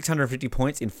 650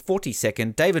 points in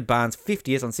 42nd. David Barnes,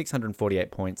 50th on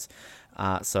 648 points.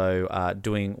 So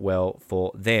doing well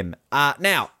for them.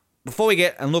 Now, before we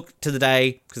get and look to the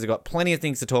day, because we've got plenty of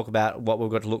things to talk about, what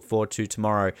we've got to look forward to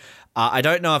tomorrow, I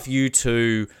don't know if you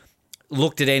two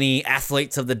looked at any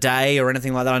athletes of the day or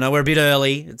anything like that. I know we're a bit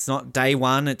early. It's not day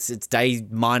one. It's day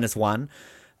 -1.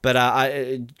 But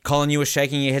Colin, you were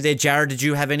shaking your head there. Jared, did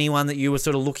you have anyone that you were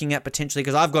sort of looking at potentially?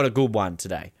 Because I've got a good one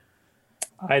today.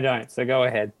 I don't, so go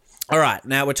ahead. All right.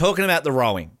 Now, we're talking about the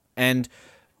rowing. And,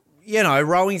 you know,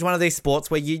 rowing is one of these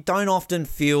sports where you don't often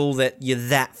feel that you're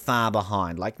that far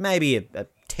behind. Like maybe a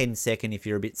 10-second if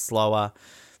you're a bit slower,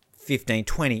 15,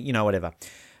 20, you know, whatever.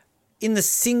 In the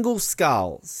single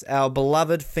sculls, our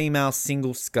beloved female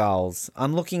single sculls,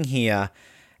 I'm looking here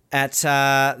at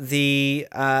the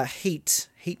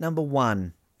heat number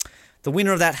 1. The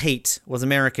winner of that heat was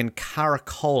American Cara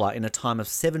Kohler in a time of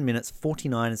 7 minutes,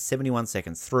 49 and 71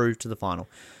 seconds through to the final.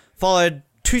 Followed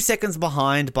 2 seconds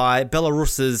behind by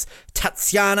Belarus's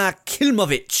Tatyana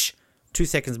Kilmovich. 2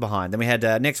 seconds behind. Then we had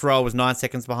next row was 9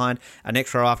 seconds behind. Our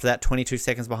next row after that, 22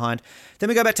 seconds behind. Then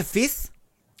we go back to 5th.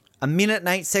 1 minute and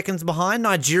 8 seconds behind.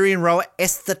 Nigerian rower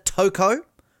Esther Toko.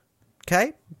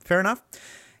 Okay, fair enough.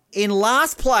 In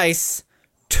last place,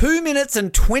 2 minutes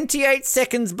and 28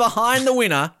 seconds behind the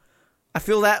winner. I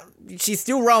feel that she's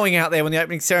still rowing out there when the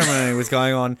opening ceremony was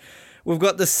going on. We've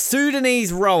got the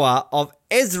Sudanese rower of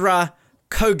Ezra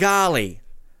Kogali,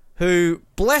 who,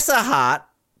 bless her heart,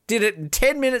 did it in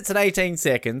 10 minutes and 18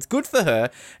 seconds. Good for her.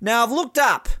 Now, I've looked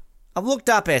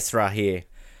up Ezra here.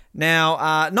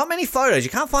 Now, not many photos. You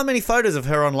can't find many photos of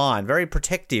her online. Very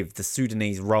protective, the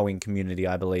Sudanese rowing community,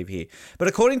 I believe, here. But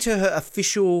according to her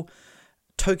official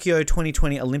Tokyo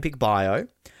 2020 Olympic bio,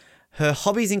 her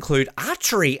hobbies include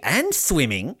archery and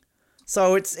swimming.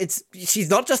 So she's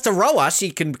not just a rower.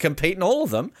 She can compete in all of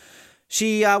them.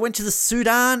 She went to the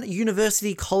Sudan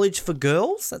University College for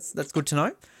Girls. That's good to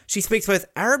know. She speaks both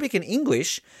Arabic and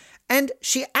English. And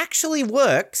she actually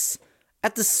works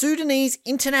at the Sudanese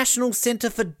International Centre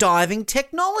for Diving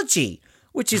Technology,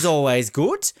 which is always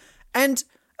good. And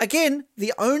again,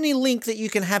 the only link that you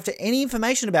can have to any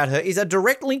information about her is a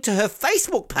direct link to her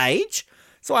Facebook page.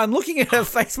 So I'm looking at her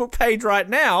Facebook page right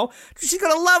now. She's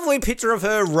got a lovely picture of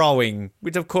her rowing,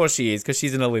 which of course she is because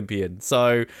she's an Olympian.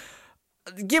 So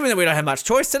given that we don't have much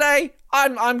choice today,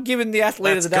 I'm giving the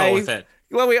athlete of the day. Let's go with it.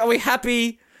 Well, are we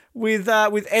happy with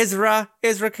Ezra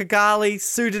Kogali,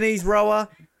 Sudanese rower?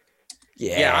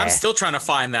 Yeah, I'm still trying to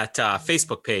find that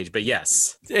Facebook page, but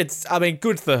yes.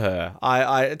 Good for her.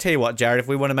 I tell you what, Jared, if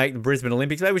we want to make the Brisbane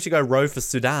Olympics, maybe we should go row for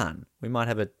Sudan. We might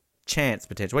have a chance,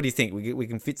 potentially. What do you think? We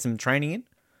can fit some training in?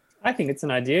 I think it's an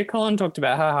idea. Colin talked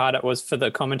about how hard it was for the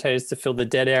commentators to fill the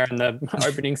dead air in the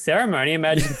opening ceremony.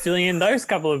 Imagine filling in those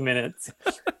couple of minutes.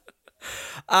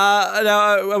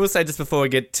 Now, I will say just before we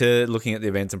get to looking at the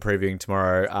events and previewing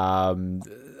tomorrow,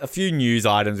 a few news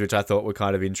items which I thought were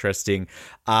kind of interesting.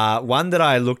 One that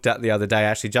I looked at the other day,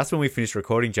 actually, just when we finished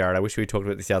recording, Jared, I wish we talked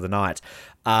about this the other night.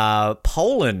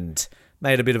 Poland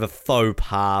made a bit of a faux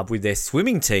pas with their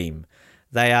swimming team.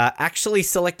 They actually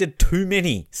selected too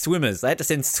many swimmers. They had to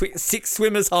send 6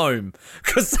 swimmers home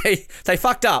because they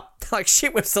fucked up. Like,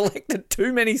 shit, we've selected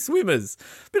too many swimmers.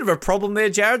 Bit of a problem there,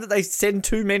 Jared, that they send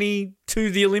too many to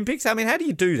the Olympics. I mean, how do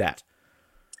you do that?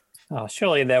 Oh,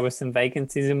 surely there were some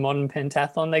vacancies in modern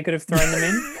pentathlon. They could have thrown them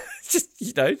in. Just,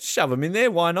 shove them in there.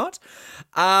 Why not?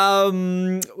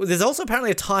 There's also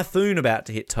apparently a typhoon about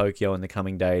to hit Tokyo in the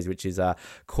coming days, which is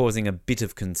causing a bit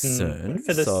of concern.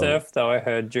 For the surf, though, I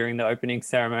heard during the opening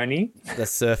ceremony. The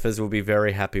surfers will be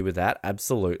very happy with that.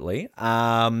 Absolutely.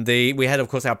 We had, of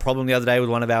course, our problem the other day with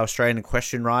one of our Australian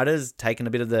equestrian riders taking a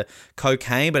bit of the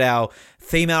cocaine, but our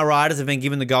female riders have been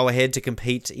given the go-ahead to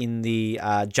compete in the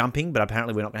jumping, but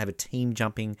apparently we're not going to have a team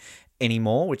jumping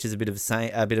anymore, which is a bit of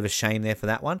a shame there for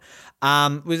that one.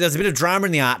 There's a bit of drama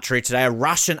in the archery today. A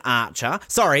ROC archer.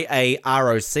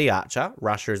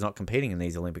 Russia is not competing in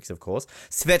these Olympics, of course.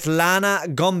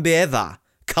 Svetlana Gombieva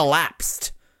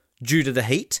collapsed due to the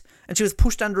heat, and she was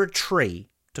pushed under a tree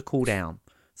to cool down.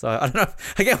 So I don't know.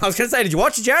 Again, I was going to say, did you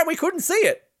watch it, Jared? We couldn't see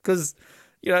it because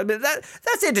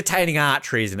that's entertaining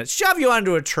archery, isn't it? Shove you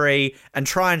under a tree and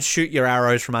try and shoot your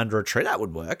arrows from under a tree. That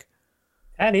would work.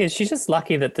 That is. She's just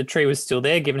lucky that the tree was still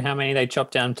there, given how many they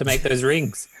chopped down to make those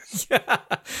rings. Yeah,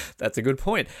 that's a good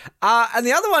point. And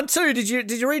the other one too. Did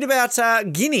you read about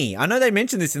Guinea? I know they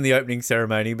mentioned this in the opening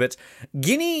ceremony, but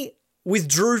Guinea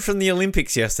withdrew from the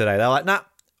Olympics yesterday. They're like, nah,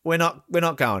 we're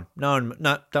not going. No,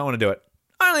 don't want to do it.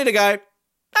 Only to go,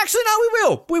 actually, no, we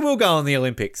will. We will go on the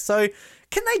Olympics. So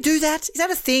can they do that? Is that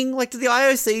a thing? Like, do the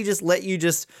IOC just let you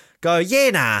just go, yeah,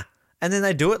 nah, and then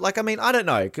they do it? Like, I mean, I don't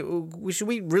know. Should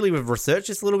we really research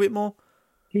this a little bit more?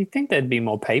 You'd think there'd be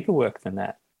more paperwork than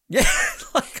that. Yeah,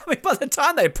 like, I mean, by the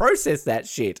time they process that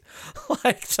shit,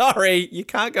 like, sorry, you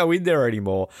can't go in there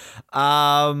anymore.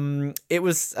 It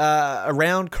was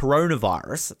around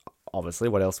coronavirus, obviously.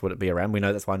 What else would it be around? We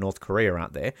know that's why North Korea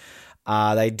aren't there.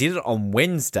 They did it on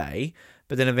Wednesday,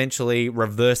 but then eventually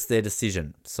reversed their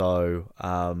decision. So,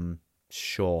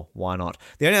 sure, why not?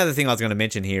 The only other thing I was going to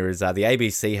mention here is the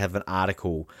ABC have an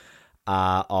article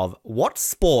of what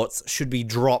sports should be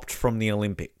dropped from the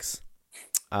Olympics.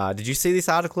 Did you see this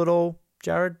article at all,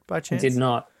 Jared, by chance? I did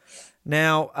not.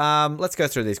 Now, let's go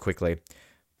through these quickly.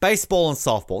 Baseball and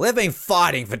softball. They've been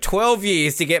fighting for 12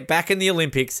 years to get back in the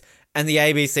Olympics, and the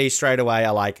ABC straight away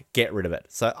are like, get rid of it.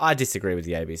 So I disagree with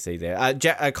the ABC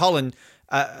there. Colin,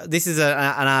 this is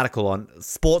an article on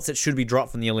sports that should be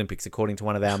dropped from the Olympics, according to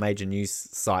one of our major news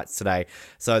sites today.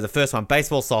 So the first one,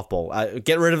 baseball, softball.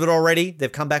 Get rid of it already.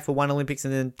 They've come back for one Olympics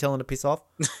and then telling to piss off.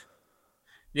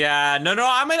 Yeah, no,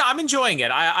 I'm enjoying it.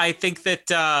 I think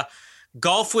that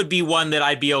golf would be one that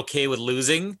I'd be okay with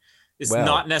losing. It's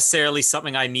not necessarily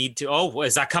something I need to. Oh,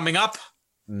 is that coming up?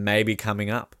 Maybe coming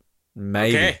up.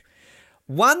 Maybe. Okay.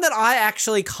 One that I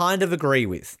actually kind of agree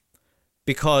with,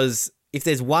 because if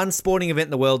there's one sporting event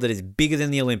in the world that is bigger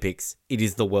than the Olympics, it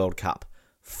is the World Cup.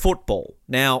 Football.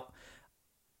 Now,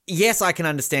 yes, I can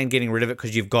understand getting rid of it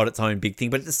because you've got its own big thing,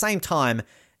 but at the same time,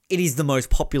 it is the most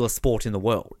popular sport in the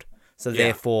world. So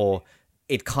therefore,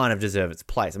 it kind of deserves its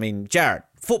place. I mean, Jared,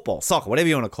 football, soccer, whatever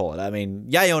you want to call it. I mean,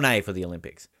 yay or nay for the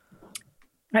Olympics?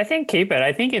 I think keep it.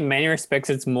 I think in many respects,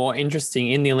 it's more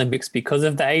interesting in the Olympics because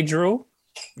of the age rule.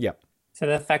 Yep. So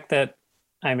the fact that,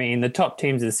 I mean, the top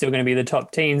teams are still going to be the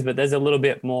top teams, but there's a little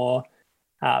bit more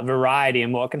variety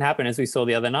in what can happen, as we saw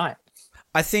the other night.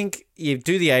 I think you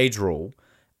do the age rule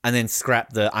and then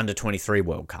scrap the under-23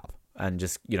 World Cup. And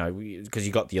just, because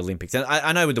you got the Olympics. And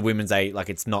I know with the women's age, like,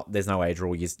 it's not, there's no age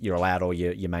rule. You're allowed all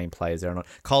your main players there or not.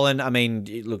 Colin, I mean,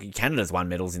 look, Canada's won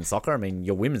medals in soccer. I mean,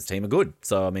 your women's team are good.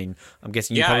 So, I mean, I'm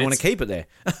guessing you probably want to keep it there.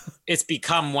 It's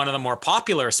become one of the more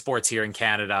popular sports here in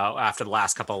Canada after the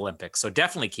last couple of Olympics. So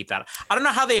definitely keep that. I don't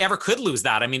know how they ever could lose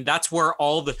that. I mean, that's where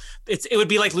it would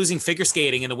be like losing figure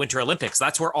skating in the Winter Olympics.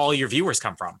 That's where all your viewers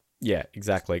come from. Yeah,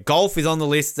 exactly. Golf is on the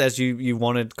list as you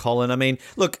wanted, Colin. I mean,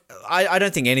 look, I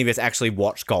don't think any of us actually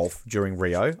watched golf during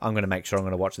Rio. I'm going to make sure I'm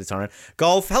going to watch this on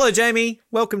golf. Hello, Jamie.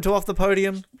 Welcome to Off the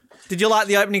Podium. Did you like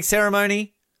the opening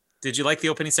ceremony? Did you like the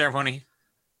opening ceremony?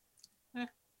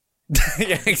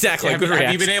 Yeah, exactly. Have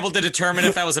you been able to determine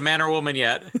if that was a man or woman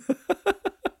yet?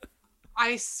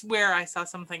 I swear I saw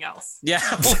something else. Yeah.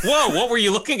 Whoa, what were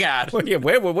you looking at? Well, yeah,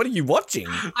 what are you watching?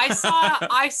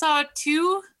 I saw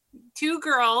two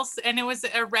girls, and it was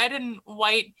a red and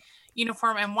white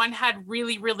uniform, and one had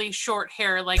really, really short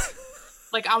hair, like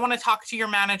I want to talk to your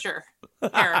manager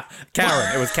hair.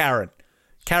 Karen. It was Karen.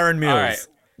 Karen Mills. All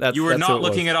right. You were not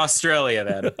looking at Australia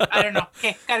then. I don't know.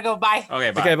 Okay, gotta go. Bye.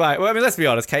 Okay, bye. Okay, bye. Well, I mean, let's be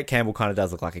honest. Kate Campbell kind of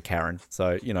does look like a Karen.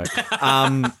 So,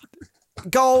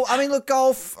 golf.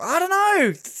 I don't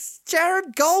know.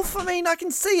 Jared, golf. I mean, I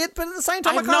can see it, but at the same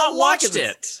time, I can't not like watched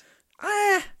it.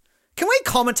 Can we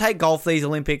commentate golf these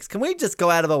Olympics? Can we just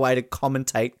go out of our way to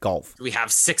commentate golf? Do we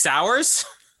have 6 hours?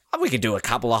 We could do a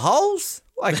couple of holes.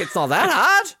 Like, it's not that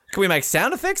hard. Can we make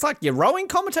sound effects like your rowing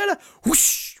commentator?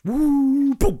 Whoosh,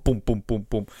 woo, boom, boom, boom, boom,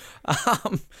 boom.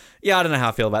 Yeah, I don't know how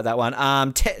I feel about that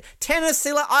one. Tennis,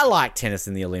 I like tennis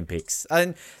in the Olympics.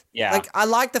 And yeah, like, I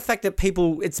like the fact that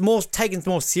it's more taken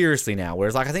more seriously now.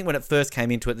 Whereas, like, I think when it first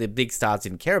came into it, the big stars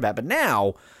didn't care about. But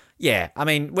now, yeah, I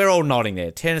mean, we're all nodding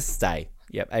there. Tennis stay.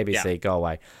 Yep, ABC, go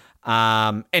away.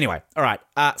 Anyway, all right.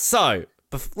 So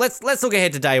let's look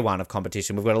ahead to day one of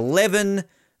competition. We've got 11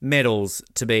 medals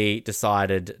to be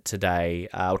decided today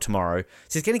or tomorrow.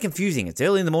 So it's getting confusing. It's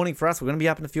early in the morning for us. We're going to be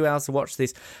up in a few hours to watch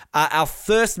this. Our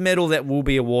first medal that will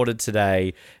be awarded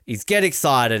today is, get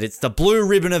excited, it's the blue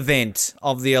ribbon event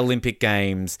of the Olympic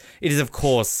Games. It is, of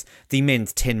course, the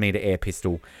men's 10-meter air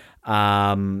pistol.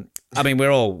 I mean, we've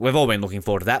all been looking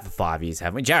forward to that for 5 years,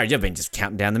 haven't we? Jared, you've been just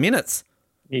counting down the minutes.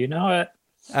 You know it.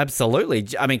 Absolutely.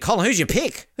 I mean, Colin, who's your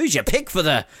pick? Who's your pick for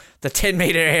the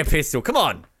 10-meter air pistol? Come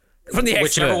on. From the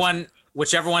expert.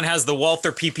 Whichever one has the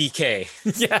Walther PPK.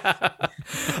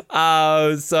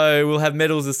 Yeah. So we'll have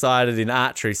medals decided in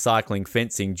archery, cycling,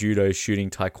 fencing, judo, shooting,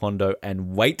 taekwondo,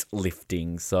 and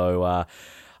weightlifting. So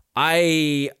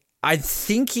I'm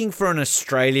thinking from an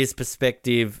Australia's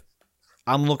perspective,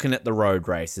 I'm looking at the road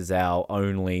race as our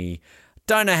only.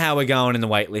 Don't know how we're going in the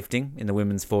weightlifting in the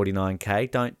women's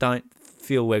 49K. Don't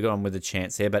feel we're going with a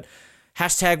chance here. But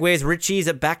hashtag where's Richie? Is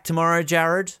it back tomorrow,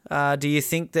 Jared? Do you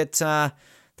think that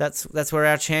that's where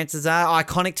our chances are?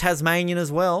 Iconic Tasmanian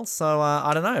as well. So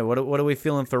I don't know. What are we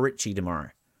feeling for Richie tomorrow?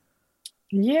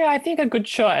 Yeah, I think a good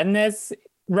shot. And there's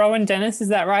Rowan Dennis. Is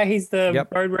that right? He's the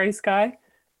road race guy.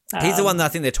 He's the one that I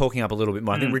think they're talking up a little bit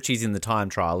more. I think Richie's in the time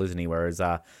trial, isn't he? Whereas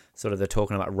sort of they're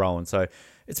talking about Rowan. So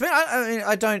it's been.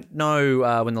 I don't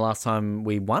know when the last time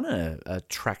we won a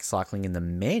track cycling in the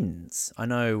men's. I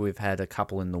know we've had a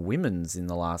couple in the women's in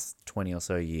the last 20 or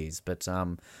so years. But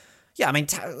yeah, I mean,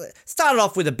 started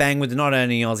off with a bang with not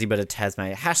only Aussie but a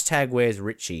Tasmania. Hashtag where's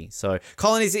Richie? So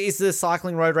Colin, is the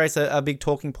cycling road race a big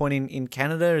talking point in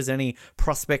Canada? Is there any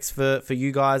prospects for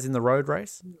you guys in the road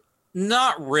race?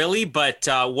 Not really, but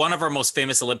one of our most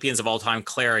famous Olympians of all time,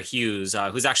 Clara Hughes,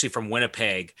 who's actually from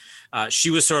Winnipeg, she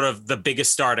was sort of the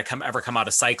biggest star to ever come out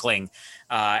of cycling.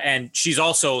 And she's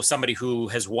also somebody who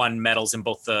has won medals in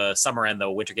both the summer and the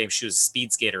winter games. She was a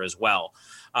speed skater as well.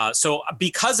 So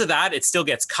because of that, it still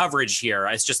gets coverage here.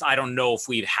 It's just I don't know if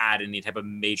we've had any type of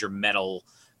major medal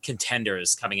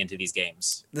contenders coming into these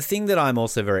games. The thing that I'm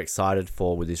also very excited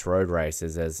for with this road race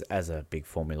is, as a big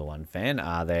Formula One fan,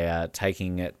 they are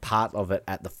taking part of it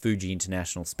at the Fuji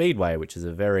International Speedway, which is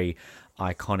a very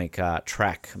iconic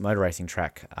motor racing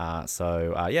track.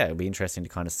 So it'll be interesting to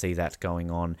kind of see that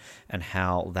going on and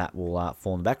how that will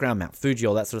form the background, Mount Fuji,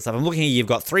 all that sort of stuff. I'm looking here, you've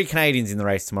got 3 Canadians in the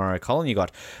race tomorrow, Colin. You've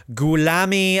got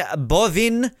Guillaume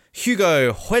Bovin,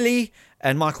 Hugo Hueli,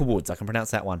 and Michael Woods. I can pronounce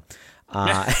that one.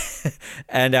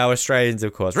 And our Australians,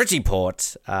 of course, Richie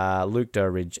Port, Luke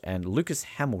Durridge, and Lucas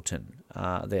Hamilton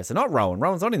there. So not Rowan.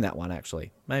 Rowan's not in that one,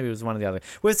 actually. Maybe it was one of the other.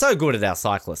 We're so good at our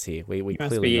cyclists here. We must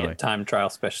clearly be know. Time trial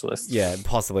specialists. Yeah,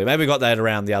 possibly. Maybe we got that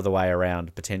around the other way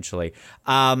around, potentially.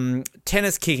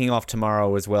 Tennis kicking off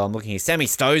tomorrow as well. I'm looking here. Sammy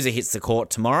Stosur hits the court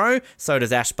tomorrow. So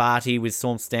does Ash Barty with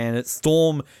Storm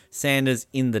Sanders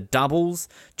in the doubles.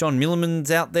 John Milliman's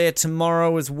out there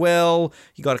tomorrow as well.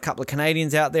 You got a couple of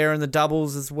Canadians out there in the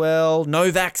doubles as well.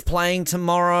 Novak's playing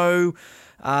tomorrow.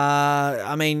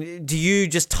 I mean, do you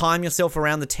just time yourself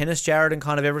around the tennis, Jared, and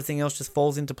kind of everything else just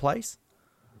falls into place?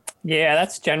 Yeah,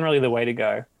 that's generally the way to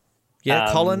go. Yeah,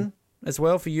 Colin, as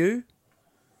well for you?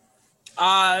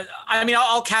 I mean,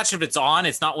 I'll catch if it's on.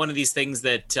 It's not one of these things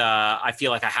that I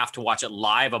feel like I have to watch it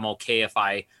live. I'm okay if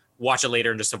I watch it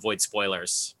later and just avoid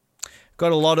spoilers.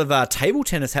 Got a lot of table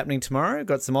tennis happening tomorrow.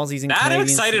 Got some Aussies and Canadians. I'm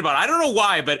excited about it. I don't know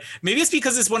why, but maybe it's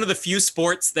because it's one of the few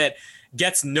sports that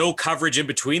gets no coverage in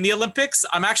between the Olympics.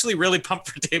 I'm actually really pumped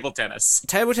for table tennis.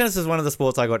 Table tennis is one of the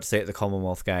sports I got to see at the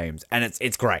Commonwealth Games, and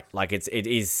it's great. Like it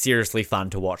is seriously fun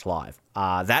to watch live.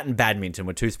 That and badminton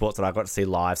were 2 sports that I got to see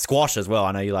live. Squash as well.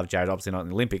 I know you love Jared, obviously not in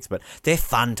the Olympics, but they're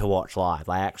fun to watch live.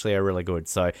 They actually are really good.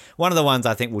 So one of the ones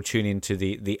I think we'll tune into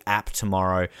the app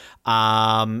tomorrow.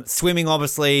 Swimming,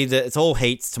 obviously, it's all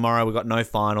heats tomorrow. We've got no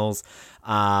finals,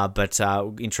 but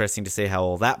interesting to see how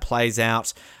all that plays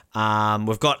out.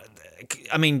 We've got,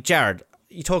 I mean, Jared,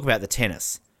 you talk about the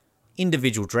tennis.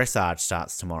 Individual dressage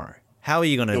starts tomorrow. How are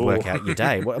you going to work out your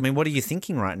day? What are you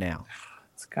thinking right now?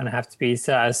 It's going to have to be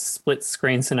a split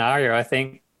screen scenario, I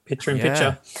think. Picture in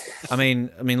picture. I mean,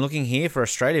 looking here for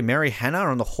Australia, Mary Hannah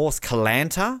on the horse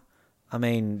Kalanta. I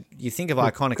mean, you think of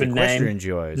iconic equestrian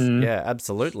duos. Yeah,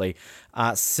 absolutely.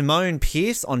 Simone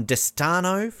Pearce on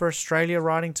Destano for Australia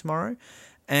riding tomorrow.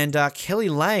 And Kelly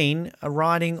Lane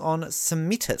riding on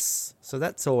Semitis. So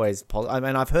that's always positive. I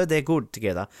mean, I've heard they're good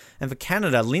together. And for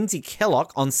Canada, Lindsay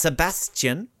Kellock on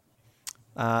Sebastian.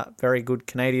 Very good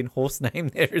Canadian horse name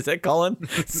there, is that, Colin?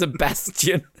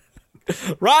 Sebastian.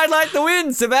 Ride like the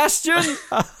wind, Sebastian.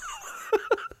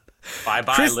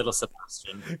 Bye-bye, little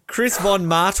Sebastian. Chris Von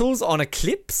Martels on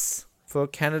Eclipse for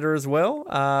Canada as well.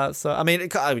 So, I mean,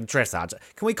 dressage.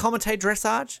 Can we commentate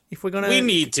dressage if we're going to? We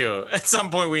need to. At some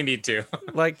point, we need to.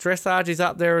 Like, dressage is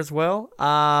up there as well.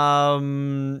 A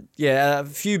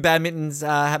few badmintons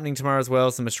happening tomorrow as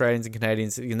well. Some Australians and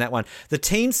Canadians in that one. The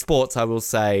team sports, I will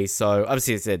say, so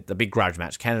obviously it's the big grudge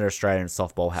match. Canada, Australia, and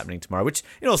softball happening tomorrow, which,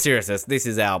 in all seriousness, this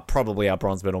is probably our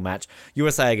bronze medal match.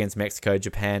 USA against Mexico,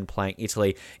 Japan playing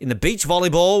Italy. In the beach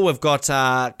volleyball, we've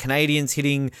got Canadians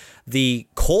hitting the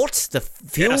court, the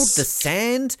field, the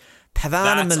sand.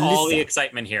 Pavan and Melissa. That's all the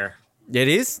excitement here. It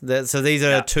is? So these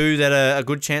are 2 that are a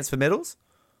good chance for medals?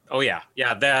 Oh, yeah.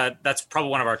 Yeah, that's probably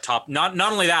one of our top. Not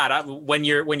only that, when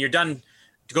you're done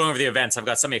going over the events, I've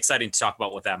got something exciting to talk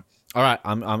about with them. All right,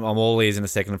 I'm all ears in a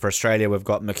second. For Australia, we've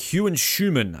got McHugh and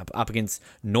Schumann up against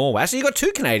Norway. Actually, you've got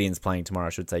 2 Canadians playing tomorrow, I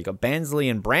should say. You've got Bansley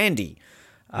and Brandy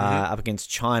up against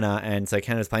China, and so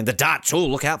Canada's playing the Dutch. Oh,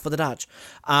 look out for the Dutch.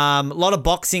 A lot of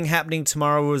boxing happening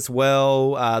tomorrow as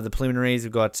well. The preliminaries,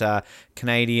 we've got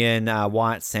Canadian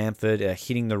Wyatt Sanford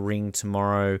hitting the ring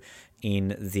tomorrow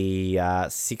in the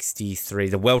 63,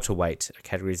 the welterweight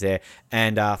categories there.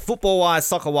 And football-wise,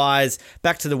 soccer-wise,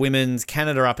 back to the women's.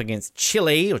 Canada up against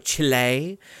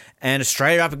Chile, and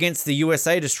Australia up against the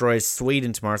USA destroys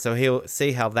Sweden tomorrow. So he'll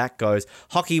see how that goes.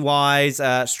 Hockey-wise,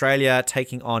 Australia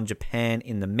taking on Japan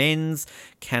in the men's.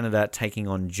 Canada taking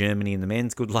on Germany in the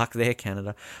men's. Good luck there,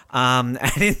 Canada. And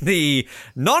in the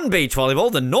non-beach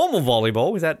volleyball, the normal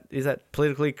volleyball, is that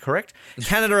politically correct?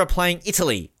 Canada are playing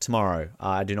Italy tomorrow.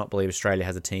 I do not believe Australia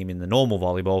has a team in the normal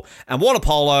volleyball. And water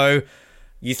polo,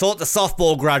 you thought the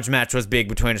softball grudge match was big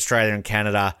between Australia and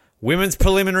Canada. Women's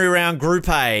preliminary round Group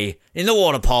A in the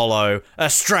water polo,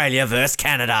 Australia versus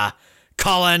Canada.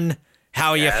 Colin, how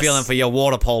are you feeling for your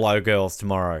water polo girls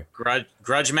tomorrow?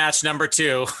 Grudge match number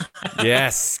 2.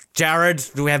 Yes. Jared,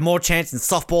 do we have more chance in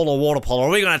softball or water polo? Or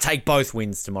are we going to take both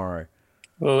wins tomorrow?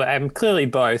 Well, clearly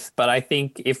both, but I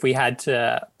think if we had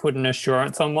to put an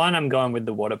assurance on one, I'm going with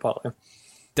the water polo.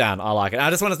 Done. I like it. I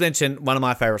just want to mention one of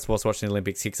my favourite sports watching the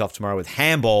Olympics kicks off tomorrow with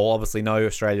handball. Obviously, no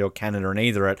Australia or Canada in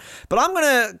either it. But I'm going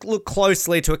to look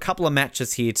closely to a couple of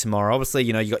matches here tomorrow. Obviously,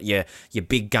 you got your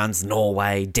big guns,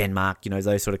 Norway, Denmark,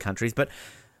 those sort of countries. But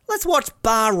let's watch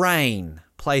Bahrain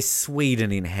play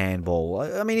Sweden in handball.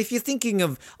 I mean, if you're thinking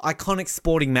of iconic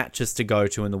sporting matches to go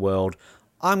to in the world,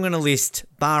 I'm going to list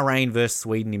Bahrain versus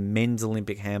Sweden in men's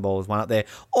Olympic handball as one up there.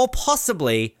 Or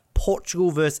possibly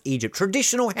Portugal versus Egypt.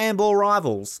 Traditional handball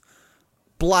rivals.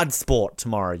 Blood sport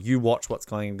tomorrow. You watch what's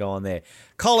going to go on there.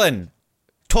 Colin,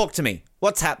 talk to me.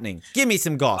 What's happening? Give me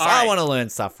some goss. I want to learn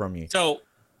stuff from you. So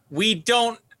we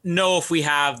don't know if we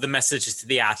have the messages to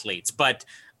the athletes, but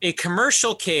a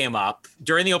commercial came up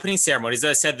during the opening ceremonies. As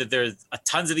I said, that there's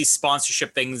tons of these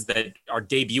sponsorship things that are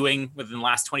debuting within the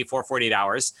last 24, 48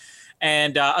 hours.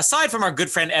 And aside from our good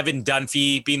friend Evan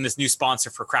Dunphy being this new sponsor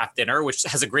for Kraft Dinner, which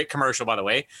has a great commercial, by the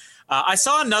way, I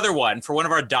saw another one for one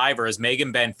of our divers,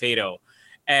 Megan Benfedo,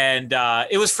 and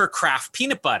it was for Kraft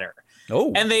peanut butter.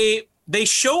 Oh, and they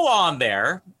show on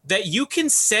there that you can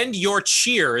send your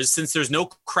cheers, since there's no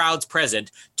crowds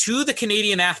present, to the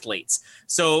Canadian athletes.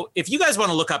 So if you guys want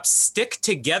to look up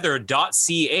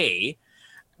sticktogether.ca,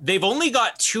 they've only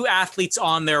got 2 athletes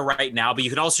on there right now, but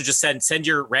you can also just send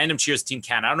your random cheers to Team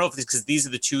Canada. I don't know if it's because these are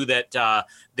the 2 that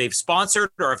they've sponsored,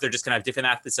 or if they're just going to have different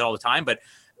athletes all the time. But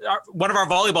one of our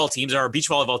volleyball teams, our beach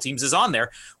volleyball teams, is on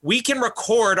there. We can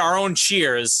record our own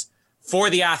cheers for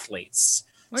the athletes.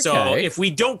 Okay. So if we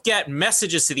don't get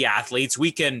messages to the athletes,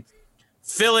 we can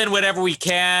fill in whatever we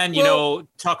can,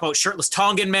 talk about shirtless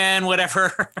Tongan man,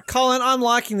 whatever. Colin, I'm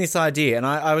liking this idea, and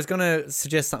I was going to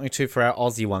suggest something too for our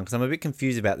Aussie one, because I'm a bit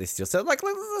confused about this still. So,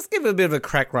 let's give it a bit of a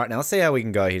crack right now. Let's see how we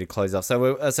can go here to close off.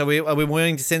 So, are we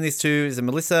willing to send this to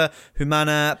Melissa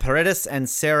Humana Paredes and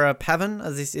Sarah Pavin? Am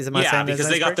I saying because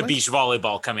they got correctly? the beach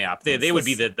volleyball coming up. They would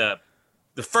be the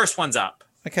first ones up.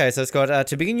 Okay, so it's got,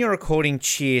 to begin your recording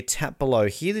cheer, tap below.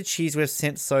 Hear the cheers we've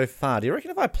sent so far. Do you reckon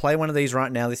if I play one of these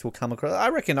right now, this will come across? I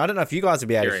don't know if you guys would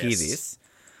be able to hear this.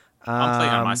 I'm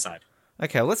playing on my side.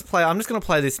 Okay, let's play. I'm just going to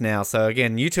play this now. So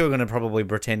again, you two are going to probably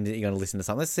pretend that you're going to listen to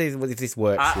something. Let's see if this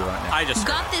works here right now. I just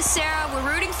got this, Sarah.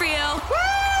 We're rooting for you. Woo!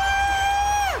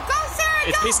 Go, Sarah,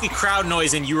 It's go! basically crowd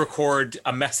noise, and you record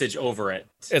a message over it.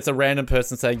 It's a random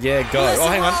person saying, yeah, go. Listen,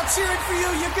 hang on. we're all cheering for you.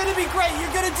 You're going to be great.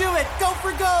 You're going to do it. Go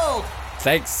for gold.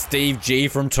 Thanks, Steve G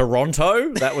from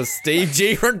Toronto. That was Steve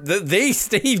G from the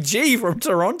Steve G from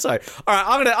Toronto. All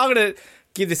right, I'm gonna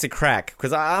give this a crack,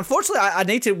 because unfortunately I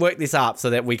need to work this up so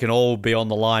that we can all be on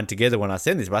the line together when I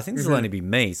send this. But I think this will only be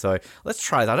me, so let's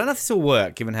try that. I don't know if this will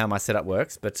work given how my setup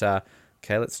works, but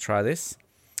okay, let's try this.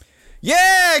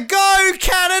 Yeah, go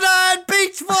Canada and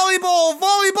beach volleyball,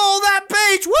 volleyball that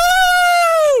beach,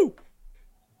 woo!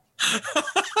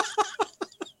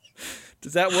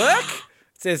 Does that work?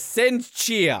 It says send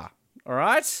cheer. All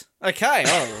right. Okay.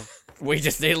 Oh, we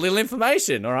just need a little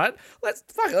information. All right. Let's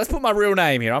put my real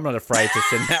name here. I'm not afraid to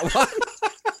send that one.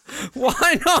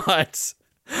 Why not?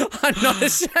 I'm not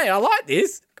ashamed. I like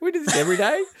this. Can we do this every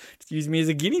day? Just use me as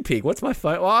a guinea pig. What's my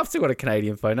phone? Well, I've still got a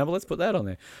Canadian phone number. Let's put that on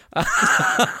there.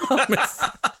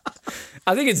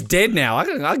 I think it's dead now. I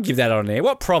can give that on there.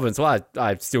 What province? Well,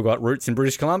 I've still got roots in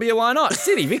British Columbia. Why not?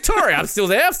 City, Victoria. I'm still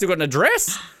there. I've still got an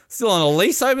address. Still on a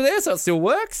lease over there, so it still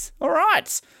works. All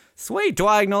right. Sweet. Do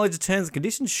I acknowledge the terms and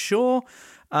conditions? Sure.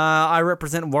 I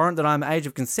represent and warrant that I'm age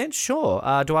of consent? Sure.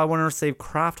 Do I want to receive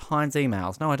Kraft Heinz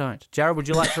emails? No, I don't. Jared, would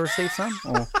you like to receive some?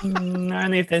 Or?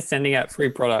 Only if they're sending out free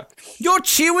product. Your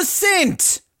cheer was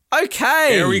sent.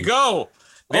 Okay. There we go.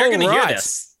 They're going to hear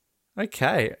this.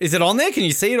 Okay. Is it on there? Can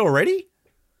you see it already?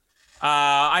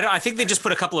 I think they just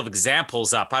put a couple of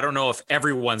examples up. I don't know if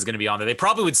everyone's going to be on there. They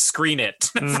probably would screen it.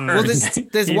 Well,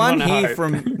 there's one here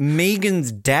from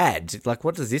Megan's dad. Like,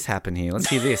 what does this happen here? Let's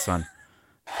hear this one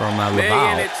from Laval.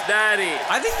 Megan, it's Daddy.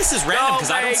 I think this is random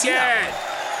because I don't see that one.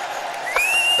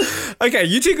 Okay,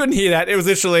 you two couldn't hear that. It was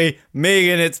literally,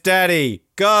 Megan, it's Daddy.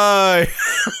 Go.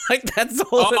 Like, that's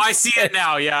all. Oh, I see it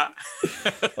now. Yeah.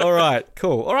 All right,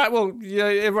 cool. All right, well,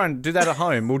 everyone do that at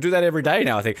home. We'll do that every day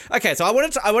now, I think. Okay, so I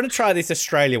want to try this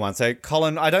Australia one. So,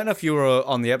 Colin, I don't know if you were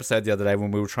on the episode the other day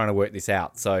when we were trying to work this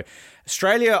out. So,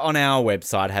 Australia on our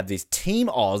website have this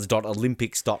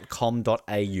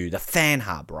teamoz.olympics.com.au, the fan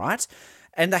hub, right?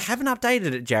 And they haven't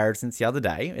updated it, Jared, since the other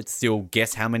day. It's still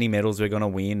guess how many medals we're going to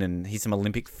win and here's some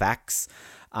Olympic facts.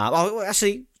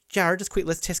 Actually, Jared, just quick,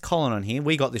 let's test Colin on here.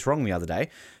 We got this wrong the other day.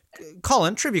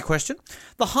 Colin, trivia question.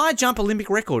 The high jump Olympic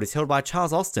record is held by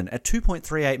Charles Austin at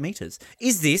 2.38 metres.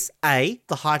 Is this A,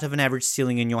 the height of an average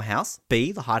ceiling in your house,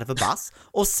 B, the height of a bus,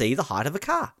 or C, the height of a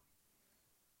car?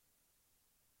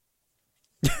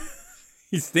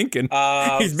 He's thinking.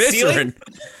 He's measuring.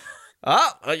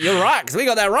 Oh, you're right, because we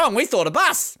got that wrong. We thought a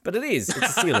bus, but it is.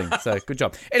 It's a ceiling, so good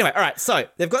job. Anyway, all right, so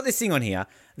they've got this thing on here,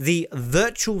 the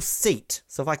virtual seat.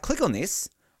 So if I click on this,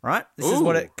 right, this is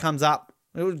what it comes up.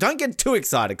 Don't get too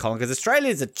excited, Colin, because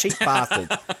Australia's a cheap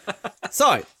bastard.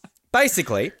 So,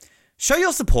 basically, show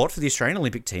your support for the Australian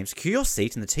Olympic team, secure your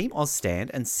seat in the Team Oz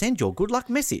stand, and send your good luck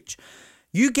message.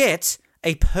 You get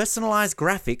a personalised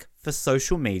graphic for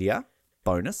social media,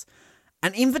 bonus,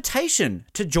 an invitation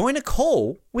to join a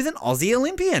call with an Aussie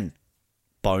Olympian.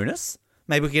 Bonus.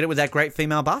 Maybe we can get it with that great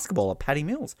female basketballer, Patty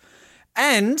Mills.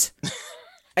 And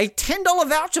a $10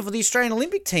 voucher for the Australian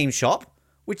Olympic team shop,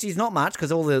 which is not much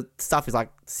because all the stuff is like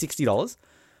 $60.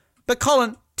 But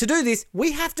Colin, to do this,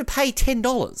 we have to pay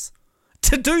 $10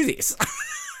 to do this.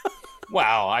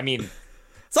 Wow, I mean,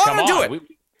 so I'm going to do it.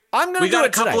 I'm going to do it. We got a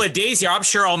couple today. of days here. I'm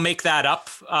sure I'll make that up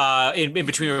in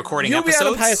between recording You'll episodes.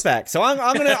 You'll be able to pay us back. So I'm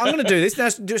going to do this. Now,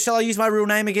 shall I use my real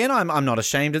name again? I'm not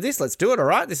ashamed of this. Let's do it. All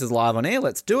right. This is live on air.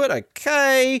 Let's do it.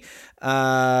 Okay.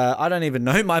 I don't even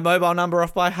know my mobile number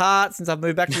off by heart since I've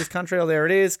moved back to this country. Oh, there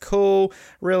it is. Cool.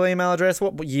 Real email address.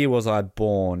 What year was I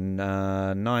born?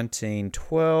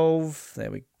 1912. There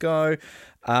we go.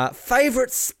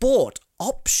 Favorite sport?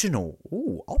 Optional.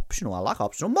 Ooh, optional. I like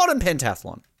optional. Modern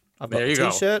pentathlon. I've got a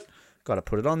t-shirt. Got to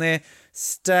put it on there.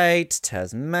 State,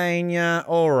 Tasmania.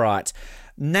 All right.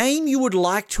 Name you would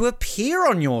like to appear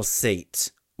on your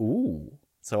seat. Ooh.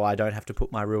 So I don't have to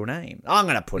put my real name. I'm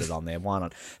going to put it on there. Why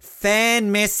not?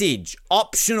 Fan message.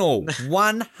 Optional.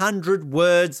 100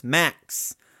 words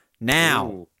max.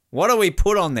 Now, what do we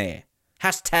put on there?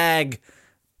 Hashtag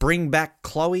bring back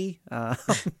Chloe.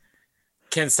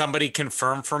 Can somebody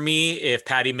confirm for me if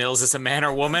Patty Mills is a man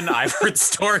or woman? I've heard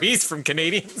stories from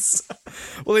Canadians.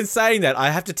 Well, in saying that,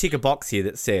 I have to tick a box here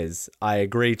that says, I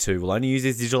agree to, will only use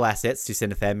these digital assets to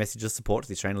send a fan message of support to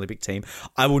the Australian Olympic team.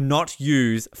 I will not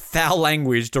use foul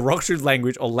language, derogatory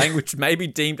language, or language may be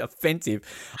deemed offensive.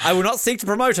 I will not seek to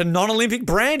promote a non-Olympic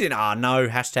brand in... no,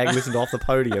 hashtag listen to Off the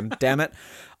Podium. Damn it.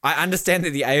 I understand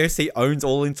that the AOC owns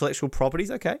all intellectual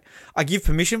properties, okay? I give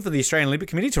permission for the Australian Olympic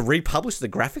Committee to republish the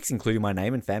graphics, including my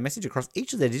name and fan message, across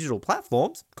each of their digital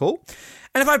platforms. Cool.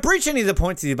 And if I breach any of the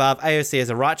points of the above, AOC has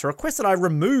a right to request that I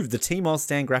remove the Team Oz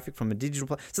stand graphic from a digital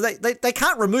platform. So they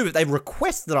can't remove it. They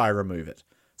request that I remove it.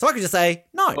 So I could just say,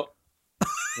 no.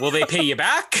 Will they pay you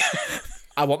back?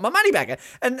 I want my money back.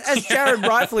 And as Jared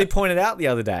rightfully pointed out the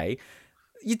other day,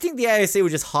 you'd think the AOC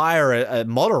would just hire a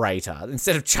moderator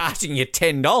instead of charging you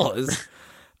 $10.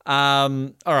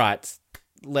 All right,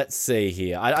 let's see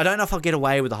here. I don't know if I'll get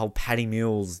away with the whole Patty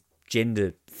Mills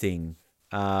gender thing.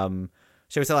 Shall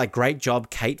we say, like, great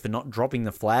job, Kate, for not dropping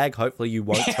the flag. Hopefully you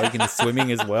won't choke in the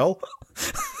swimming as well.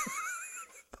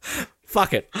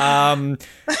 Fuck it.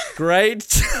 Great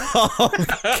job,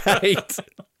 Kate,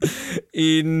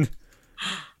 in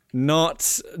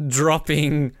not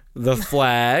dropping the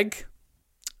flag.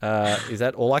 Is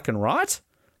that all I can write?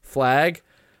 Flag.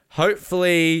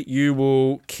 Hopefully you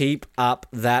will keep up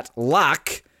that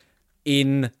luck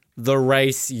in the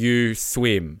race you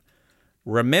swim.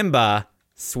 Remember,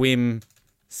 swim,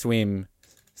 swim,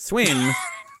 swim,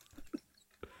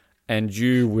 and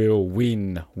you will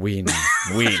win, win,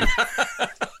 win.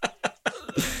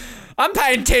 I'm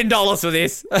paying $10 for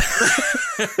this.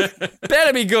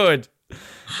 Better be good.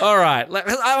 All right.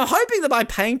 I'm hoping that by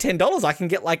paying $10, I can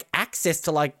get, like, access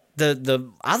to, like,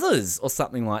 the others or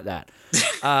something like that.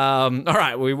 All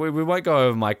right. We won't go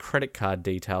over my credit card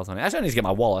details on it. Actually, I need to get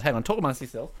my wallet. Hang on. Talk amongst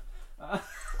yourself. How's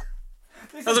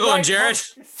it going, Jared?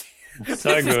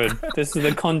 So good. This is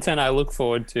the content I look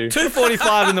forward to.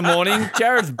 2:45 in the morning.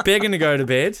 Jared's begging to go to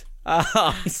bed.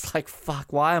 He's like,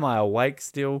 fuck, why am I awake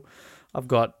still? I've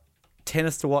got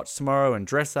tennis to watch tomorrow and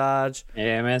dressage.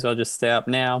 Yeah, may as well just stay up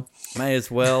now. May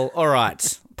as well. All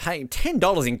right. Paying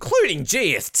 $10, including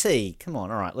GST. Come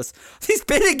on, all right. This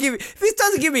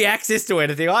doesn't give me access to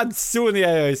anything. I'm suing the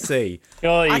AOC.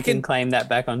 Sure, you can claim that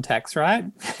back on tax, right?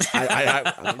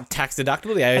 I tax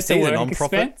deductible. The AOC is a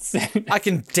non-profit. I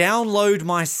can download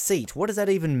my seat. What does that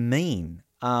even mean?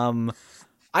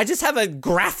 I just have a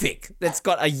graphic that's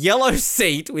got a yellow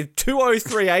seat with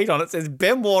 2038 on it. Says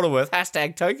Ben Waterworth,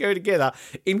 #Tokyo Together,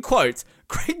 in quotes.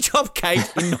 Great job, Kate,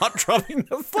 in not dropping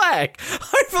the flag.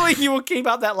 Hopefully you will keep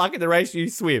up that luck in the race you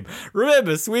swim.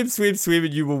 Remember, swim,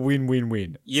 and you will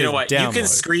win. You know what? Download. You can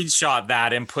screenshot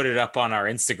that and put it up on our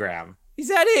Instagram. Is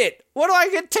that it? What do I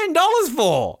get $10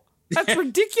 for? That's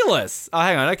ridiculous. Oh,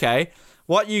 hang on. Okay.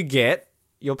 What you get,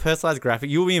 your personalized graphic,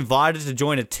 you'll be invited to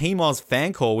join a Team Oz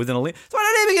fan call with an Olympic. So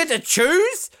I don't even get to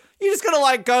choose? You just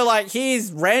got to go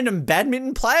here's random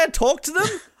badminton player, talk to them?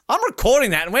 I'm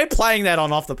recording that and we're playing that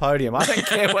on Off the Podium. I don't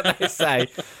care what they say.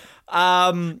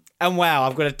 And wow,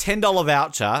 I've got a $10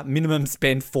 voucher, minimum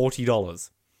spend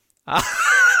 $40. I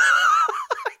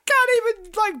can't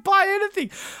even buy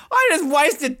anything. I just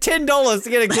wasted $10 to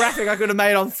get a graphic I could have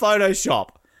made on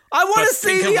Photoshop. I want to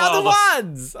see the other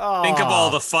ones. Think of all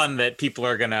the fun that people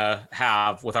are going to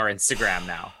have with our Instagram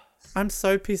now. I'm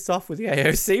so pissed off with the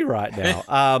AOC right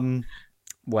now.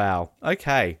 Wow.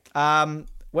 Okay.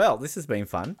 Well, this has been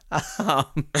fun.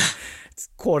 It's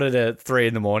 2:45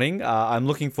 in the morning. I'm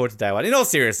looking forward to day one. In all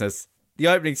seriousness, the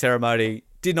opening ceremony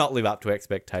did not live up to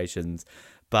expectations,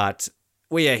 but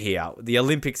we are here. The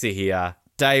Olympics are here.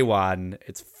 Day one.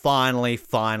 It's finally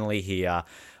here.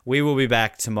 We will be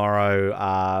back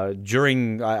tomorrow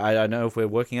during, I don't know if we're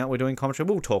working out, we're doing commentary.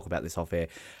 We'll talk about this off air.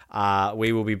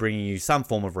 We will be bringing you some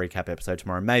form of recap episode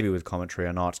tomorrow, maybe with commentary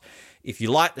or not. If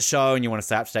you like the show and you want to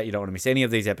stay up to date, you don't want to miss any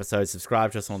of these episodes,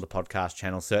 subscribe to us on the podcast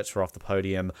channel, search for Off the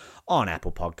Podium on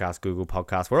Apple Podcasts, Google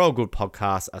Podcasts, where all good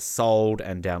podcasts are sold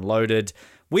and downloaded.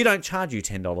 We don't charge you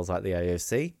 $10 like the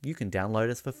AOC. You can download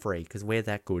us for free because we're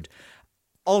that good.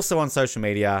 Also on social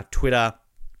media, Twitter,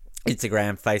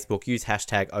 Instagram, Facebook, use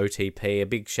 #OTP. A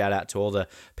big shout out to all the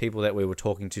people that we were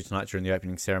talking to tonight during the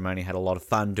opening ceremony. Had a lot of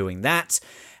fun doing that.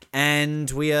 And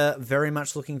we are very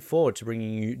much looking forward to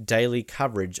bringing you daily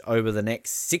coverage over the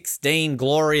next 16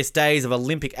 glorious days of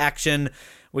Olympic action.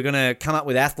 We're going to come up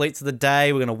with athletes of the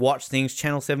day. We're going to watch things.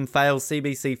 Channel 7 fails,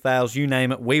 CBC fails, you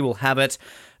name it, we will have it.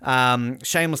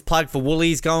 Shameless plug for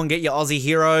Woolies. Go and get your Aussie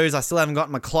heroes. I still haven't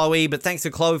gotten my Chloe, but thanks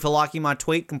to Chloe for liking my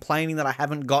tweet complaining that I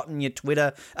haven't gotten your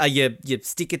Twitter, your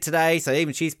sticker today. So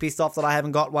even she's pissed off that I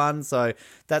haven't got one. So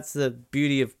that's the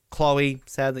beauty of Chloe.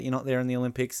 Sad that you're not there in the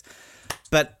Olympics.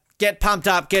 But get pumped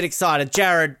up, get excited.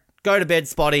 Jared, go to bed,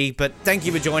 Spotty. But thank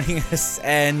you for joining us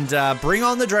and bring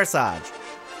on the dressage.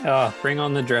 Oh, bring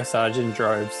on the dressage in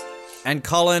droves. And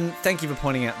Colin, thank you for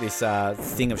pointing out this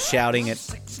thing of shouting at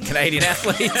Canadian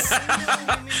athletes.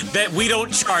 That we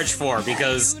don't charge for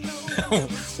because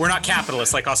we're not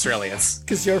capitalists like Australians.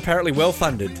 Because you're apparently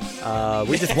well-funded.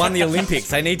 We just won the Olympics.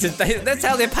 That's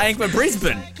how they're paying for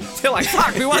Brisbane. They're like,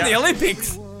 fuck, we won the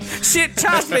Olympics. Shit,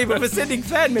 charge people for sending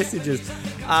fan messages.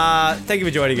 Thank you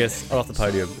for joining us on Off the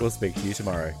Podium. We'll speak to you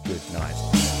tomorrow. Good night.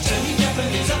 Turning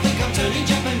Japanese, I think I'm turning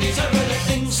Japanese. I read a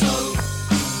thing so